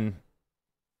like, man,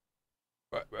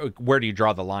 where do you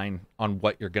draw the line on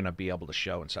what you're going to be able to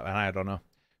show and stuff? And I don't know.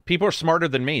 People are smarter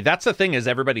than me. That's the thing, is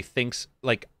everybody thinks,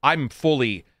 like, I'm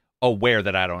fully aware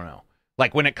that I don't know.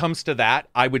 Like, when it comes to that,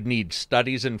 I would need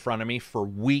studies in front of me for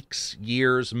weeks,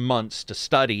 years, months to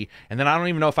study. And then I don't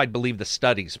even know if I'd believe the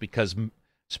studies, because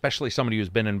especially somebody who's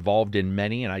been involved in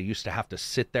many, and I used to have to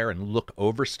sit there and look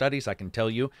over studies, I can tell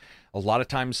you, a lot of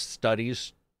times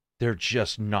studies, they're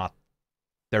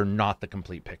not the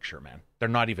complete picture, man. They're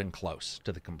not even close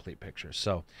to the complete picture.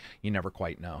 So you never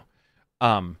quite know.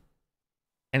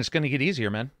 And it's going to get easier,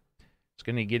 man. It's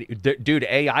going to get, dude,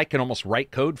 AI can almost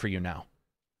write code for you now.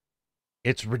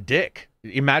 It's ridiculous.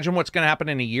 Imagine what's going to happen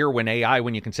in a year when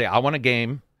you can say, I want a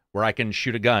game where I can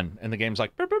shoot a gun, and the game's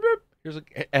like, boop, boop,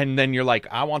 boop. And then you're like,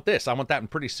 I want this, I want that. And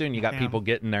pretty soon you got people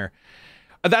getting there.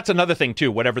 That's another thing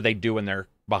too. Whatever they do in their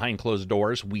behind closed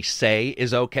doors, we say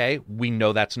is okay. We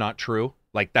know that's not true.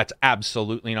 Like, that's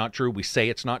absolutely not true. We say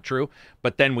it's not true,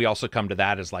 but then we also come to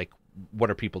that as like, what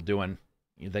are people doing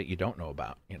that you don't know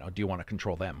about? You know, do you want to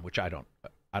control them? Which I don't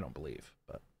believe.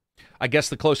 But I guess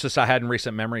the closest I had in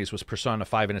recent memories was Persona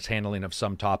 5 and its handling of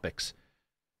some topics.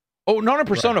 Oh, not on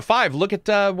Persona 5. Look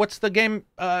at what's the game?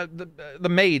 The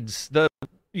maids, the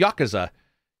Yakuza.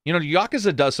 You know,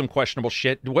 Yakuza does some questionable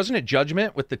shit. Wasn't it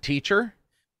Judgment with the teacher?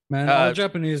 Man, all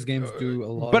Japanese games do a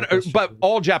lot. But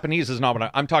all Japanese is not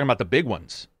what I'm talking about. The big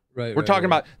ones. Right. We're talking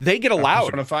about they get allowed.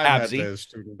 Persona 5 had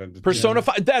Abzy. the Persona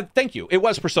 5. Thank you. It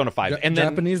was Persona 5. And then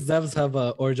Japanese devs have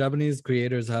or Japanese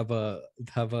creators have a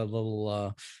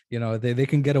little you know, they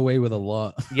can get away with a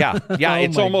lot. Yeah. Yeah. Oh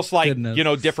It's my almost like, goodness. you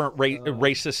know, different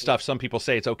racist stuff. Some people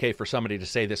say it's okay for somebody to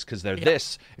say this because they're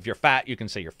this. If you're fat, you can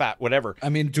say you're fat, whatever. I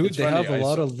mean, dude, It's they funny, have a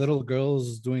lot of little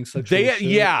girls doing sexual shit.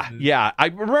 Yeah. I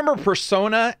remember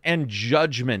Persona and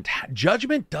Judgment.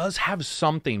 Judgment does have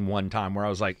something one time where I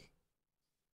was like,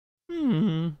 it's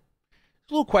a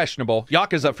little questionable.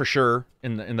 Yakuza for sure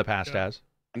in the past has.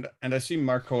 And I see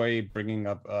Mark Koei bringing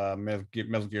up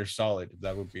Metal Gear Solid.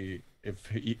 That would be if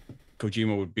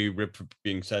Kojima would be ripped for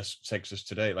being sexist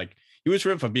today. Like, he was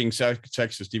ripped for being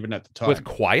sexist even at the time. With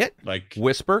Quiet, like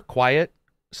Whisper, Quiet,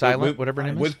 Silent, whatever her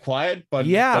name is. With Quiet, but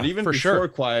even for before sure.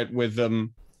 Quiet, with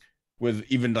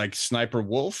even like Sniper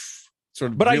Wolf.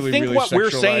 Sort of But really, I think really what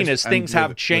we're saying sexualized, is and things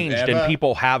have changed Eva, and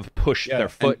people have pushed their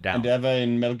foot down. And Eva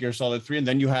in Metal Gear Solid 3, and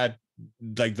then you had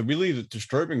like the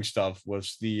disturbing stuff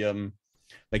was the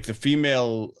like the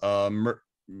female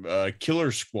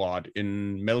killer squad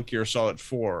in Metal Gear Solid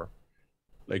 4,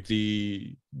 like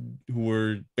who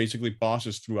were basically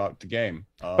bosses throughout the game.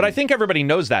 But I think everybody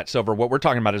knows that, Silver. What we're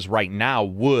talking about is right now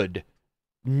with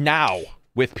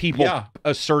people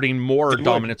asserting more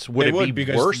dominance, would it be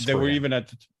worse? They were even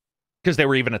at because they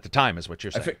were even at the time, is what you're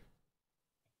saying.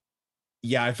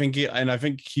 I think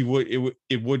he would.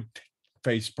 It would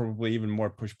face probably even more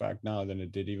pushback now than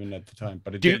it did even at the time.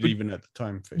 But it did even at the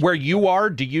time. Where you are,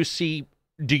 do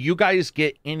you guys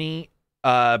get any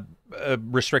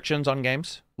restrictions on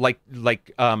games like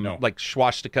No. like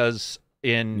swastikas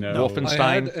in No.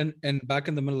 Wolfenstein? And back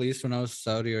in the Middle East when I was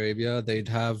Saudi Arabia, they'd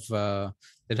have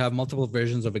multiple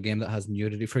versions of a game that has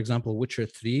nudity. For example, Witcher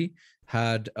 3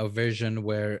 had a version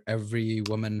where every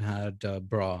woman had a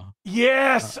bra.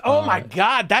 Yes. Oh my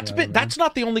God. That's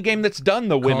not the only game that's done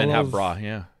the women have bra.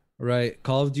 Yeah. Right.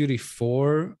 Call of Duty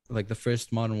 4, like the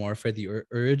first Modern Warfare, the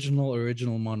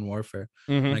original Modern Warfare.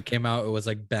 When it came out, it was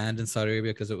like banned in Saudi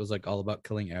Arabia because it was like all about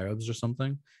killing Arabs or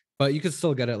something. But you could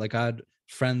still get it. Like, I had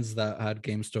friends that had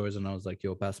game stores and I was like,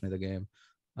 yo, pass me the game.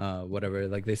 Whatever.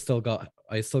 Like, I still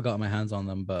got my hands on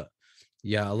them. But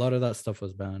yeah, a lot of that stuff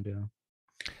was banned. Yeah.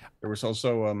 There was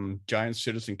also Giant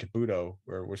Citizen Kabuto,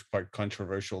 where it was quite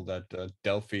controversial that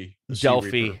Delphi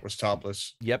was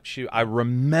topless. Yep, I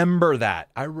remember that.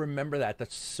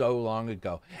 That's so long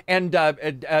ago. And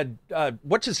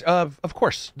what's his? Of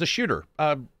course, the shooter,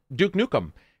 Duke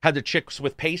Nukem, had the chicks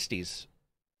with pasties.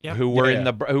 Yep. Who were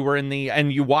in the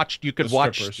and you could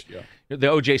watch the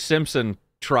O.J. Simpson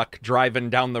truck driving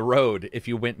down the road if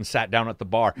you went and sat down at the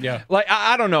bar. Yeah. Like,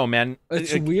 I don't know, man.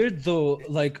 It's weird though.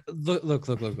 Like, look.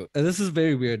 And this is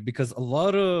very weird because a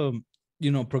lot of,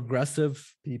 you know,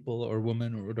 progressive people or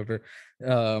women or whatever,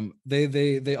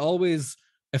 they always,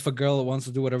 if a girl wants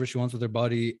to do whatever she wants with her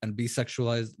body and be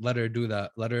sexualized, let her do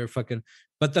that. Let her fucking.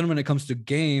 But then when it comes to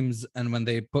games and when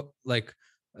they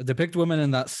depict women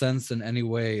in that sense in any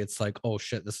way, it's like, oh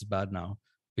shit, this is bad now.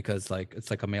 Because like it's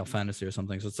like a male fantasy or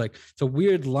something. So it's like it's a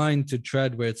weird line to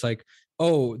tread where it's like,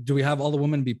 oh, do we have all the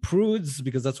women be prudes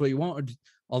because that's what you want, or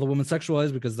all the women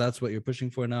sexualized because that's what you're pushing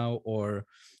for now, or,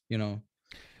 you know?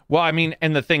 Well, I mean,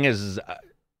 and the thing is,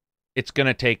 it's going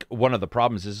to take, one of the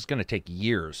problems is it's going to take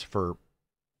years for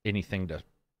anything to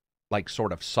like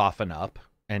sort of soften up,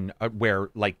 and where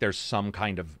like there's some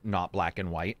kind of not black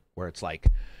and white where it's like,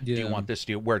 do you want this?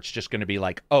 Where it's just going to be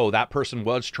like, oh, that person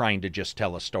was trying to just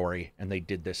tell a story and they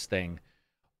did this thing.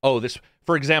 Oh, this,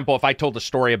 for example, if I told a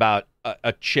story about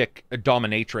a chick, a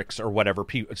dominatrix or whatever,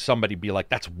 somebody be like,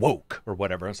 that's woke or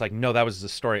whatever. It's like, no, that was the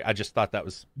story. I just thought that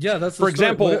was. Yeah, that's for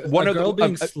example, one of the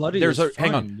being slutty.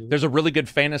 There's a really good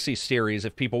fantasy series,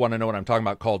 if people want to know what I'm talking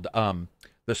about, called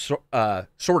the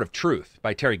Sword of Truth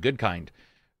by Terry Goodkind.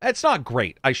 It's not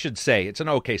great, I should say. It's an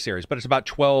okay series, but it's about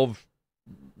 12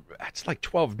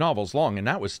 novels long, and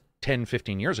that was 10,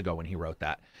 15 years ago when he wrote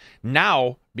that.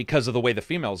 Now, because of the way the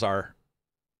females are,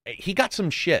 he got some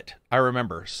shit. I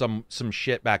remember some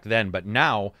shit back then, but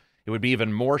now it would be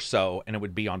even more so, and it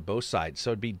would be on both sides, so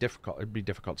it'd be difficult. It'd be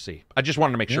difficult to see. I just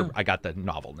wanted to make sure I got the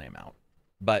novel name out.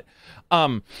 But,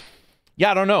 yeah,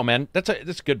 I don't know, man. That's a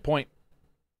good point.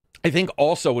 I think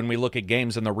also when we look at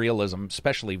games and the realism,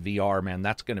 especially VR, man,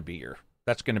 that's going to be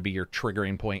your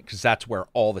triggering point, because that's where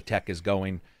all the tech is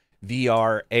going.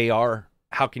 VR, AR,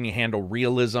 how can you handle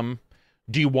realism?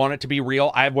 Do you want it to be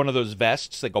real? I have one of those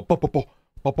vests that go bo, bo, bo,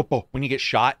 bo, bo, bo, when you get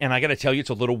shot, and I got to tell you, it's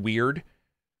a little weird.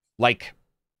 Like,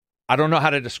 I don't know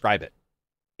how to describe it.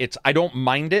 I don't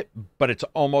mind it, but it's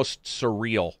almost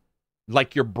surreal.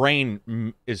 Like your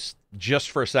brain is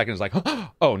just for a second is like,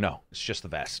 oh no, it's just the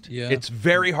vest. Yeah. It's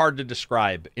very hard to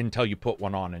describe until you put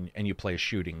one on and you play a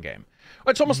shooting game.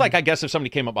 It's almost like, I guess, if somebody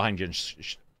came up behind you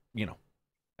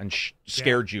and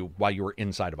scared you while you were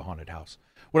inside of a haunted house.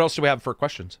 What else do we have for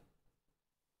questions?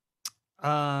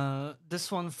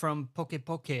 This one from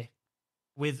Poke.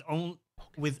 With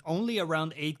only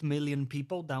around 8 million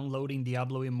people downloading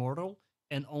Diablo Immortal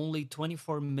and only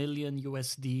 24 million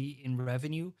USD in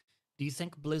revenue, do you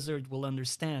think Blizzard will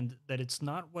understand that it's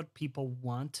not what people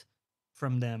want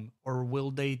from them, or will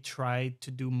they try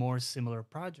to do more similar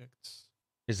projects?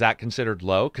 Is that considered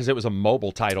low? Because it was a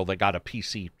mobile title that got a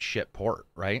PC ship port,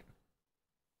 right?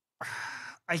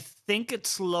 I think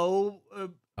it's low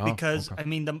because, okay. I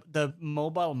mean, the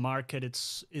mobile market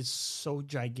is so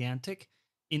gigantic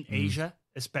in Asia,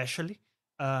 especially,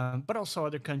 but also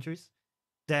other countries.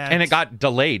 And it got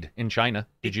delayed in China.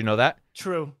 Did you know that?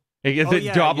 True.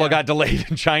 Diablo got delayed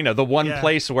in China. The one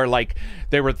place where like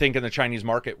they were thinking the Chinese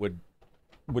market would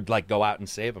like go out and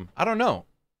save them. I don't know.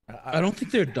 I don't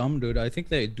think they're dumb, dude. I think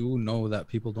they do know that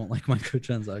people don't like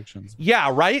microtransactions. Yeah,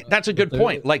 right. That's a good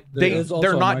point. Like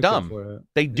they're not dumb.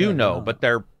 They do know, but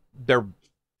they're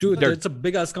dude. It's a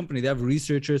big ass company. They have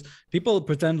researchers. People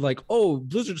pretend like, oh,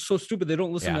 Blizzard's so stupid. They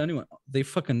don't listen to anyone. They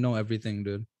fucking know everything,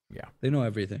 dude. Yeah, they know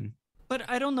everything. But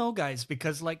I don't know, guys,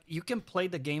 because like you can play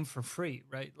the game for free,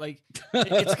 right? Like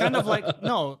it's kind of like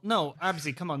no,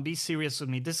 Abzi, come on, be serious with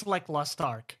me. This is like Lost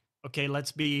Ark. Okay,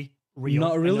 let's be real.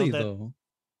 Not really though.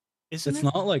 It's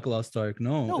not like Lost Ark.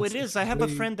 No, it is. I have a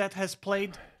friend that has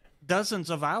played dozens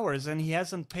of hours and he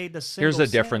hasn't paid a single Here's the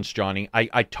cent. difference, Johnny.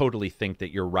 I totally think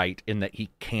that you're right in that he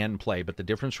can play, but the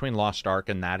difference between Lost Ark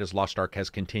and that is Lost Ark has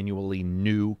continually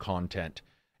new content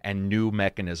and new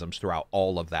mechanisms throughout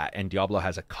all of that, and Diablo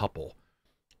has a couple.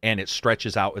 And it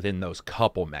stretches out within those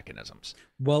couple mechanisms.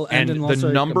 Well, and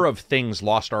the number of things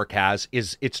Lost Ark has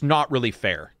it's not really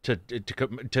fair to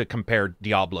compare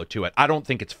Diablo to it. I don't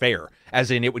think it's fair,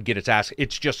 as in it would get its ass.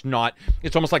 It's just not.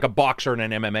 It's almost like a boxer and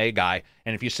an MMA guy.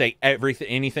 And if you say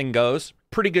anything goes,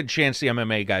 pretty good chance the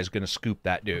MMA guy is going to scoop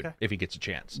that dude if he gets a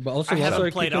chance. But also, I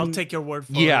haven't played. I'll take your word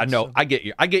for it. Yeah, no, so. I get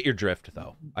you. I get your drift,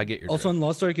 though. I get your. Also, in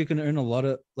Lost Ark, you can earn a lot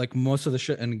of like most of the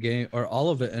shit in game, or all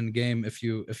of it in game, if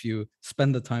you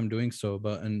spend the time doing so.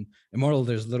 But in Immortal,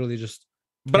 there's literally just.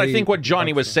 But I think what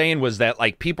Johnny was saying was that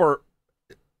like people are.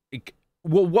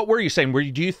 Well, what were you saying?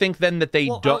 Do you think then that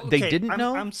they they didn't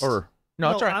know, or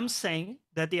no? That's right. I'm saying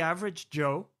that the average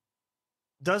Joe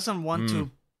doesn't want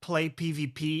to play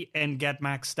PvP and get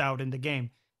maxed out in the game.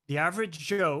 The average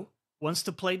Joe wants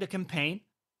to play the campaign,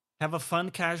 have a fun,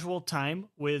 casual time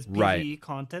with PvE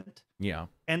content. Yeah,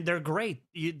 and they're great.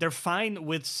 They're fine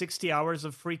with 60 hours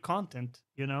of free content,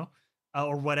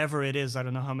 or whatever it is. I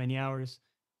don't know how many hours.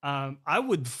 I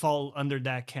would fall under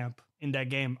that camp in that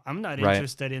game. I'm not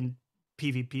interested in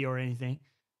PvP or anything.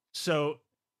 So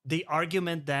the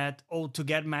argument that to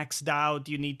get maxed out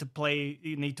you need to pay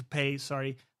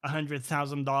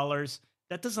 $100,000,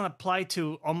 that doesn't apply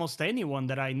to almost anyone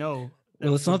that I know.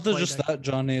 Well, it's not just that,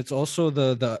 Johnny. It's also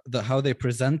the how they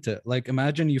present it. Like,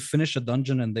 imagine you finish a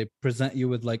dungeon and they present you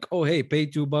with like, oh hey, pay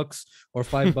 $2 or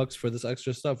 $5 for this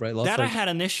extra stuff, right? I had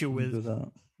an issue with.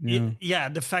 Yeah,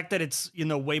 the fact that it's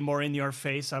way more in your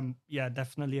face.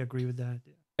 Definitely agree with that.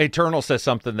 Eternal says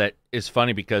something that is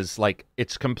funny because like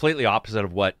it's completely opposite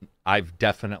of what I've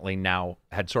definitely now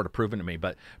had sort of proven to me.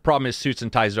 But problem is, suits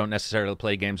and ties don't necessarily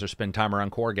play games or spend time around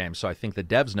core games. So I think the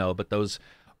devs know, but those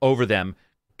over them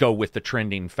go with the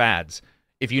trending fads.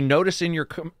 If you notice in your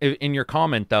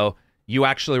comment though, you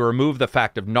actually remove the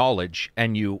fact of knowledge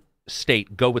and you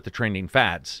state go with the trending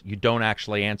fads. You don't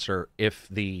actually answer if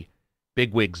the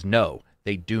bigwigs know.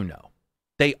 They do know.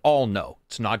 They all know.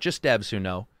 It's not just devs who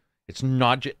know. It's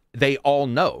not they all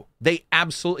know. They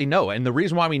absolutely know. And the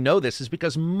reason why we know this is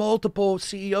because multiple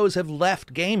CEOs have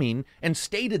left gaming and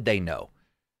stated they know.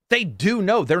 They do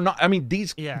know. They're not,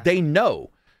 they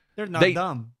know. They're not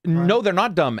dumb. Right? No, they're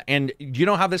not dumb. And you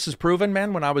know how this is proven,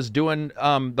 man? When I was doing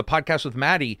the podcast with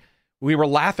Maddie, we were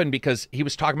laughing because he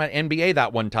was talking about NBA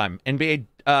that one time, NBA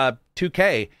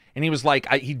 2K. And he was like,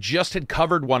 he just had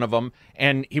covered one of them,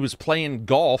 and he was playing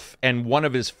golf, and one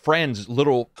of his friends'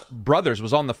 little brothers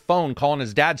was on the phone calling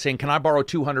his dad saying, can I borrow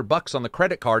 $200 on the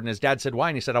credit card? And his dad said, why?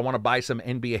 And he said, I want to buy some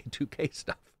NBA 2K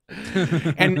stuff.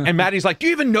 and Maddie's like, do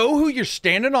you even know who you're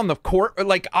standing on the court?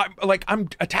 I'm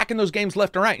attacking those games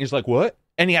left and right. And he's like, what?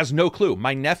 And he has no clue.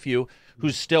 My nephew,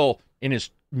 who's still in his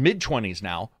mid-20s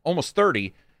now, almost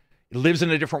 30, lives in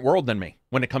a different world than me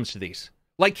when it comes to these.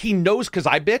 Like, he knows because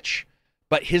I bitch,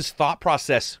 but his thought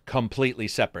process completely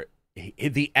separate.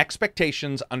 The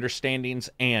expectations, understandings,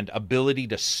 and ability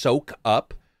to soak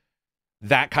up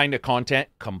that kind of content,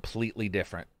 completely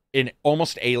different.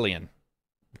 Almost alien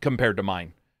compared to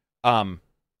mine.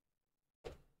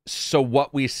 So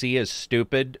what we see is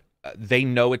stupid. They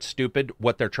know it's stupid.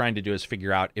 What they're trying to do is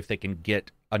figure out if they can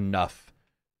get enough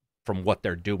from what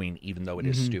they're doing, even though it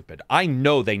is stupid. I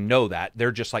know they know that.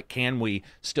 They're just like, can we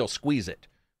still squeeze it?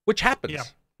 Which happens. Yeah.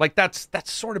 Like, that's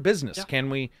sort of business. Yeah. Can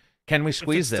we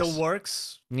squeeze this? Still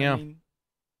works. Yeah.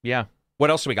 Yeah. What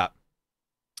else do we got?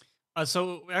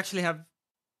 So we actually have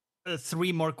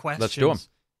 3 more questions. Let's do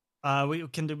them. We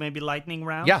can do maybe lightning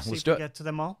round. Yeah, let's do it. Get to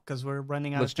them all because we're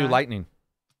running out. Let's of time. do lightning.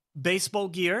 Baseball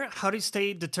gear. How do you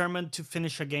stay determined to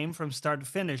finish a game from start to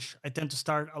finish? I tend to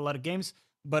start a lot of games,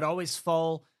 but always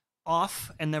fall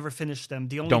off and never finish them.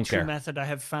 The only true method I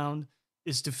have found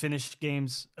is to finish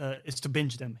games, is to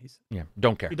binge them. Yeah,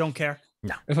 don't care. You don't care?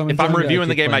 No. If I'm reviewing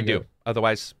the game, I do.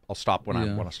 Otherwise, I'll stop when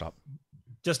I want to stop.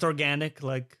 Just organic,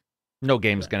 like. No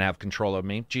game's gonna have control of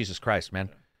me. Jesus Christ, man!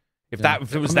 If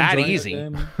it was that easy.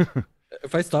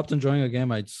 If I stopped enjoying a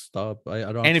game, I'd stop.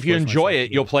 I don't. And if you enjoy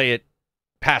it, you'll play it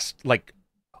past, like,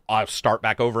 I'll start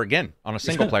back over again on a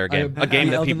single player game, a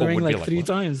game that people would be like 3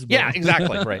 times. But... Yeah,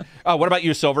 exactly. Right. What about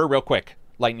you, Silver? Real quick,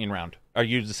 lightning round. Are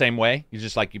you the same way? You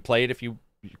just like, you play it if you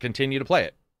continue to play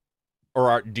it,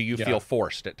 or do you feel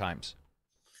forced at times?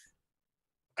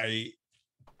 I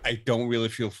don't really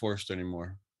feel forced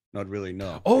anymore. Not really,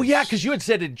 no. Oh, yeah, because you had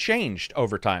said it changed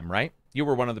over time, right? You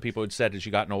were one of the people who had said as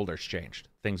you gotten older, it's changed.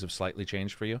 Things have slightly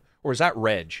changed for you. Or is that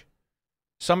Reg?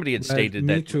 Somebody had stated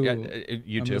that. Too.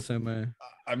 You too.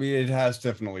 I mean, it has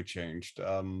definitely changed.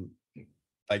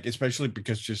 Like, especially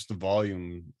because just the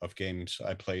volume of games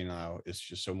I play now is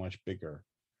just so much bigger.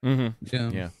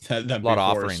 Mm-hmm. Yeah. Than a lot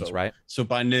of offerings, right? So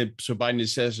by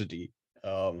necessity,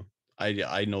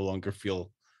 I no longer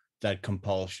feel that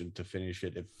compulsion to finish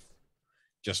it, if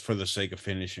just for the sake of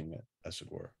finishing it, as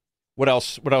it were. What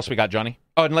else we got, Johnny?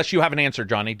 Oh, unless you have an answer,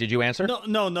 Johnny. Did you answer?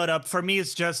 No, not up. For me,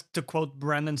 it's just to quote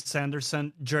Brandon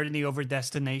Sanderson, journey over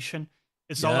destination.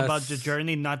 It's all about the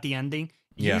journey, not the ending.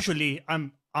 Yeah. Usually,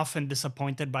 I'm often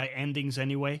disappointed by endings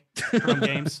anyway from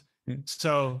games.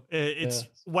 So it's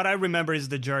what I remember is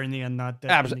the journey and not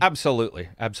the ending. Absolutely.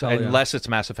 Unless it's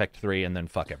Mass Effect 3 and then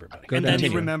fuck everybody. And then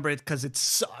you remember it because it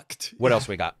sucked. What else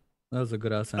we got? That was a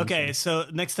good answer. Okay, so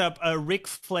next up, Rick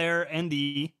Flair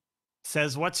Andy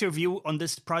says, what's your view on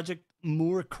this Project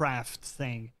Moorcraft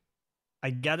thing? I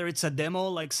gather it's a demo,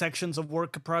 like sections of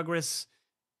work progress,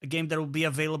 a game that will be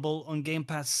available on Game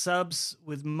Pass subs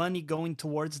with money going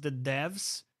towards the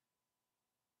devs.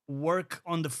 Work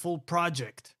on the full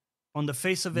project. On the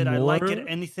face of it, I like it.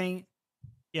 Anything.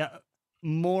 Yeah,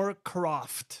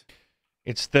 Moorcraft.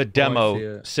 It's the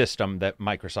demo system that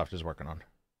Microsoft is working on.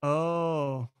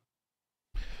 Oh.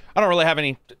 I don't really have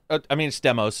any. I mean, it's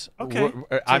demos. Okay.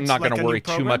 I'm not going to worry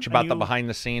too much about the behind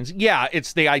the scenes. Yeah,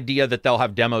 it's the idea that they'll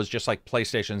have demos, just like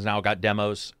PlayStation's now got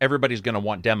demos. Everybody's going to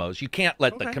want demos. You can't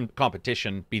let the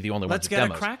competition be the only ones with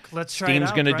demos. Let's get a crack. Let's try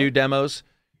Steam's going to do demos.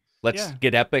 Let's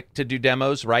get Epic to do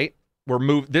demos, right?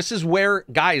 This is where,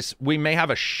 guys, we may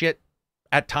have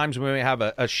at times we may have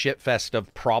a shit fest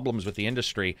of problems with the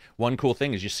industry. One cool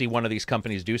thing is you see one of these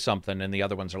companies do something and the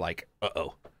other ones are like,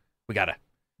 uh-oh, we gotta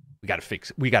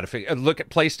fix. Look at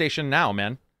PlayStation now,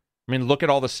 man. I mean, look at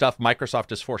all the stuff Microsoft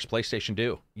has forced PlayStation to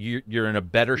do. You're in a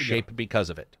better shape because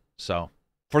of it. So,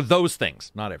 for those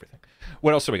things, not everything.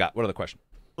 What else do we got? What other question?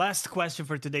 Last question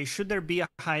for today. Should there be a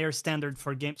higher standard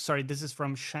for games? Sorry, this is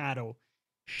from Shadow.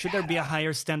 Should there be a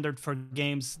higher standard for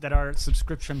games that are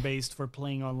subscription-based for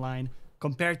playing online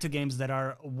compared to games that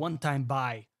are one-time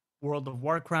buy? World of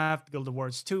Warcraft, Guild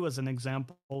Wars 2 as an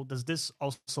example. Does this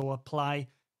also apply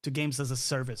to games as a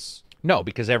service? No,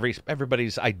 because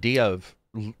everybody's idea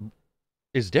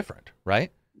is different,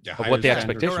 right? Yeah, of what the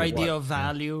expectation. Your idea of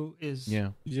value is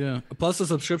Plus, a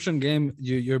subscription game,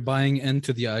 you're buying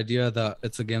into the idea that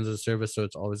it's a game as a service, so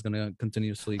it's always going to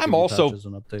continuously. I'm also.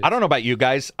 I don't know about you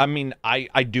guys. I mean,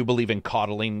 I do believe in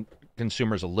coddling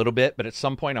consumers a little bit, but at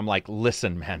some point, I'm like,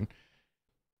 listen, man.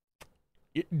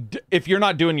 If you're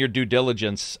not doing your due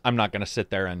diligence, I'm not going to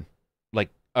sit there and like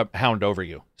hound over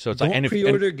you. So it's Don't like, and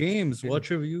pre-order games, watch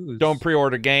reviews. don't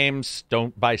pre-order games,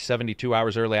 don't buy 72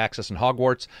 hours early access in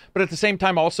Hogwarts. But at the same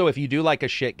time, also, if you do like a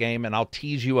shit game, and I'll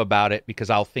tease you about it because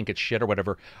I'll think it's shit or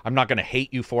whatever, I'm not going to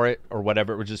hate you for it or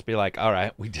whatever. It would just be like, all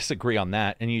right, we disagree on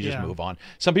that, and you just move on.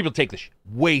 Some people take this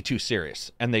way too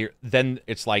serious, and then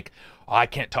it's like, oh, I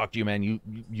can't talk to you, man.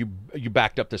 You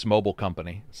backed up this mobile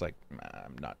company. It's like,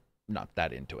 I'm not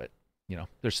that into it. You know,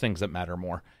 there's things that matter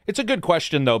more. It's a good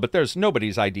question, though, but there's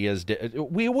nobody's ideas.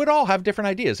 We would all have different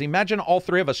ideas. Imagine all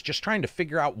three of us just trying to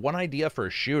figure out one idea for a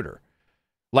shooter.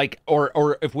 Like,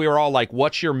 or if we were all like,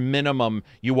 what's your minimum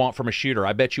you want from a shooter?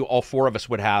 I bet you all four of us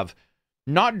would have,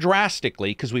 not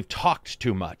drastically, because we've talked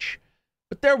too much,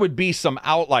 but there would be some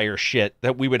outlier shit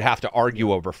that we would have to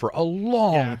argue over for a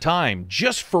long time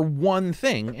just for one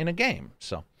thing in a game.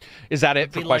 So, is that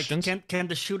it for questions? Like, can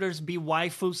the shooters be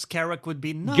waifus? Carrick would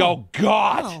be no. Oh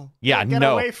God! No. Yeah, Get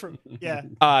no. away from, yeah.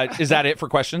 Is that it for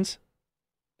questions?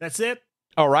 That's it.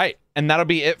 All right, and that'll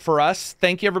be it for us.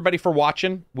 Thank you everybody for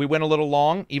watching. We went a little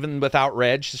long, even without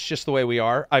Reg. It's just the way we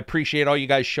are. I appreciate all you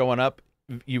guys showing up.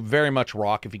 You very much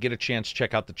rock. If you get a chance,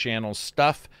 check out the channel's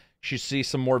stuff. You should see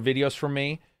some more videos from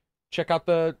me. Check out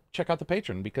the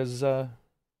Patreon because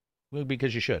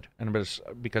you should, and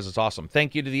because it's awesome.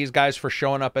 Thank you to these guys for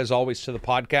showing up as always to the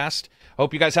podcast.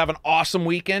 Hope you guys have an awesome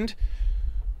weekend.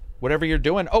 Whatever you're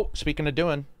doing. Oh, speaking of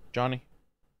doing, Johnny,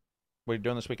 what are you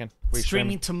doing this weekend?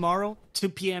 Streaming tomorrow, 2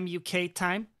 p.m. UK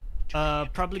time.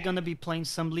 Probably gonna be playing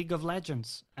some League of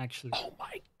Legends. Actually. Oh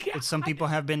my God! But some people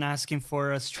have been asking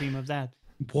for a stream of that.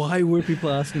 Why were people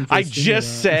asking for I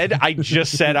just said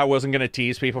I wasn't going to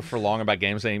tease people for long about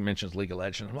games. They mentions League of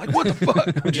Legends. I'm like, what the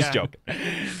fuck? I'm just joking.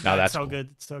 No, that's so cool. good.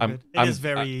 It's so good. It is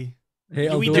very... Hey,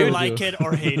 you either like it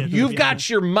or hate it. You've got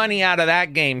your money out of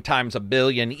that game times $1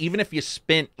 billion. Even if you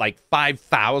spent like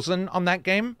 5,000 on that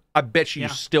game, I bet you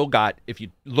still got, if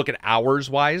you look at hours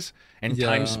wise and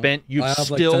time spent, you've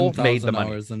still like made the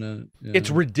money. In it. Yeah. It's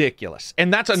ridiculous.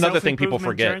 And that's another thing people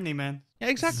forget. Journey, man. Yeah,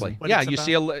 exactly. Yeah, you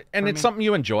see, and it's something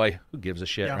you enjoy. Who gives a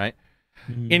shit, right?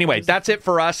 Anyway, that's it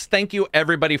for us. Thank you,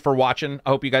 everybody, for watching.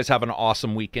 I hope you guys have an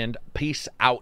awesome weekend. Peace out.